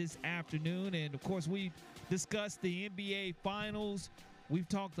this afternoon. And, of course, we discussed the NBA Finals. We've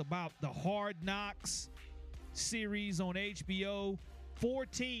talked about the Hard Knocks series on HBO. 4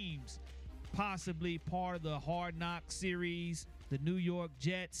 teams possibly part of the Hard Knocks series. The New York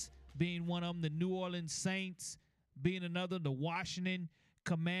Jets being one of them, the New Orleans Saints being another, the Washington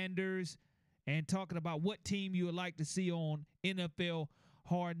Commanders, and talking about what team you would like to see on NFL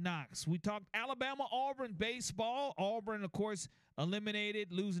Hard Knocks. We talked Alabama-Auburn baseball. Auburn, of course,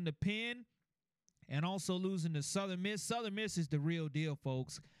 eliminated, losing to Penn, and also losing to Southern Miss. Southern Miss is the real deal,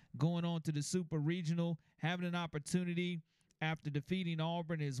 folks. Going on to the Super Regional, having an opportunity after defeating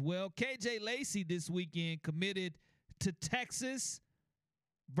Auburn as well. KJ Lacey this weekend committed to Texas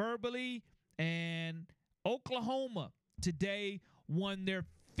verbally, and Oklahoma today won their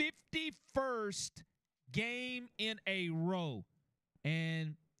 51st game in a row,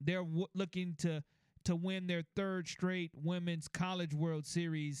 and they're looking to win their 3rd straight Women's College World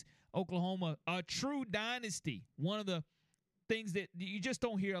Series. Oklahoma, a true dynasty. One of the things that you just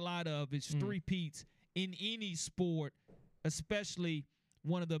don't hear a lot of is three-peats in any sport, especially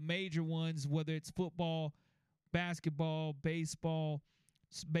one of the major ones, whether it's football, basketball, baseball,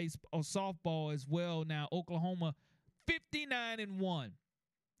 softball as well. Now, Oklahoma, 59-1. Of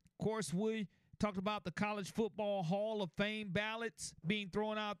course, we talked about the College Football Hall of Fame ballots being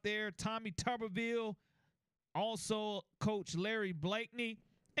thrown out there. Tommy Tuberville, also Coach Larry Blakeney,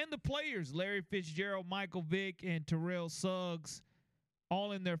 And the players, Larry Fitzgerald, Michael Vick, and Terrell Suggs,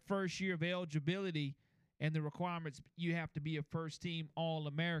 all in their first year of eligibility, and the requirements, you have to be a first-team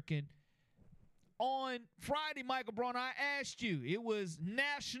All-American. On Friday, Michael Braun, I asked you, it was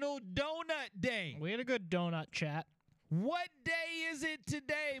National Donut Day. We had a good donut chat. What day is it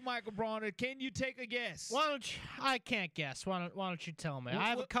today, Michael Bronner? Can you take a guess? I can't guess. Why don't you tell me? I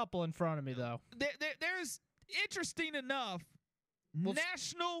have a couple in front of me, though. There's, interesting enough,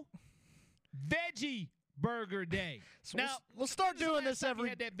 National Veggie Burger Day. So now we'll start doing this every.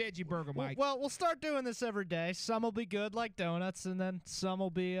 Had that veggie burger, Mike. Well, we'll start doing this every day. Some will be good like donuts, and then some will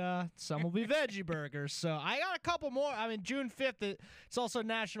be veggie burgers. So I got a couple more. I mean, June 5th. It's also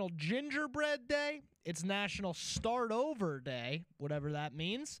National Gingerbread Day. It's National Start Over Day, whatever that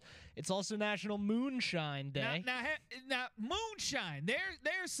means. It's also National Moonshine Day. Now moonshine.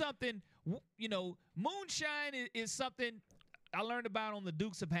 There's something. Moonshine is something I learned about on the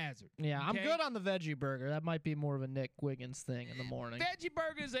Dukes of Hazzard. Yeah, okay? I'm good on the veggie burger. That might be more of a Nick Wiggins thing in the morning. Veggie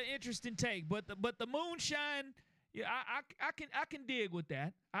burger is an interesting take, but the moonshine, yeah, I can dig with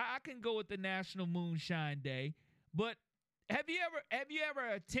that. I can go with the National Moonshine Day. But have you ever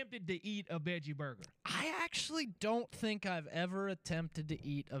attempted to eat a veggie burger? I actually don't think I've ever attempted to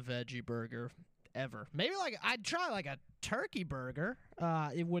eat a veggie burger ever. Maybe I'd try like a turkey burger.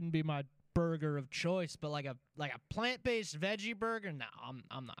 It wouldn't be my burger of choice, but like a plant-based veggie burger, no,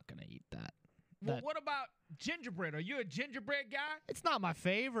 I'm not gonna eat that. Well, what about gingerbread? Are you a gingerbread guy? It's not my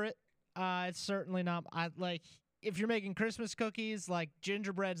favorite. It's certainly not. If you're making Christmas cookies, like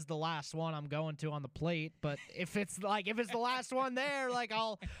gingerbread's the last one I'm going to on the plate. But if it's the last one there, like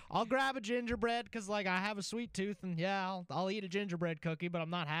I'll grab a gingerbread because like I have a sweet tooth, and yeah, I'll eat a gingerbread cookie, but I'm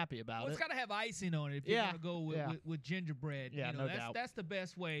not happy about it. It's got to have icing on it if you want to go with gingerbread. Yeah, no doubt. That's the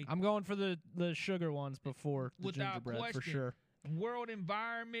best way. I'm going for the sugar ones before the gingerbread for sure. World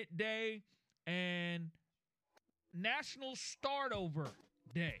Environment Day and National Start Over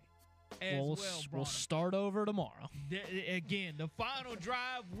Day. We'll start over tomorrow. Again, the final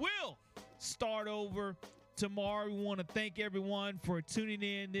drive will start over tomorrow. We want to thank everyone for tuning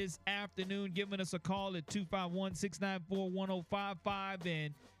in this afternoon, giving us a call at 251-694-1055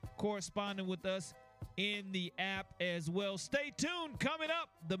 and corresponding with us in the app as well. Stay tuned. Coming up,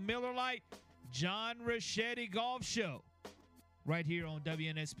 the Miller Lite John Rachetti Golf Show right here on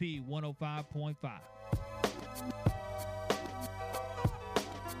WNSP 105.5.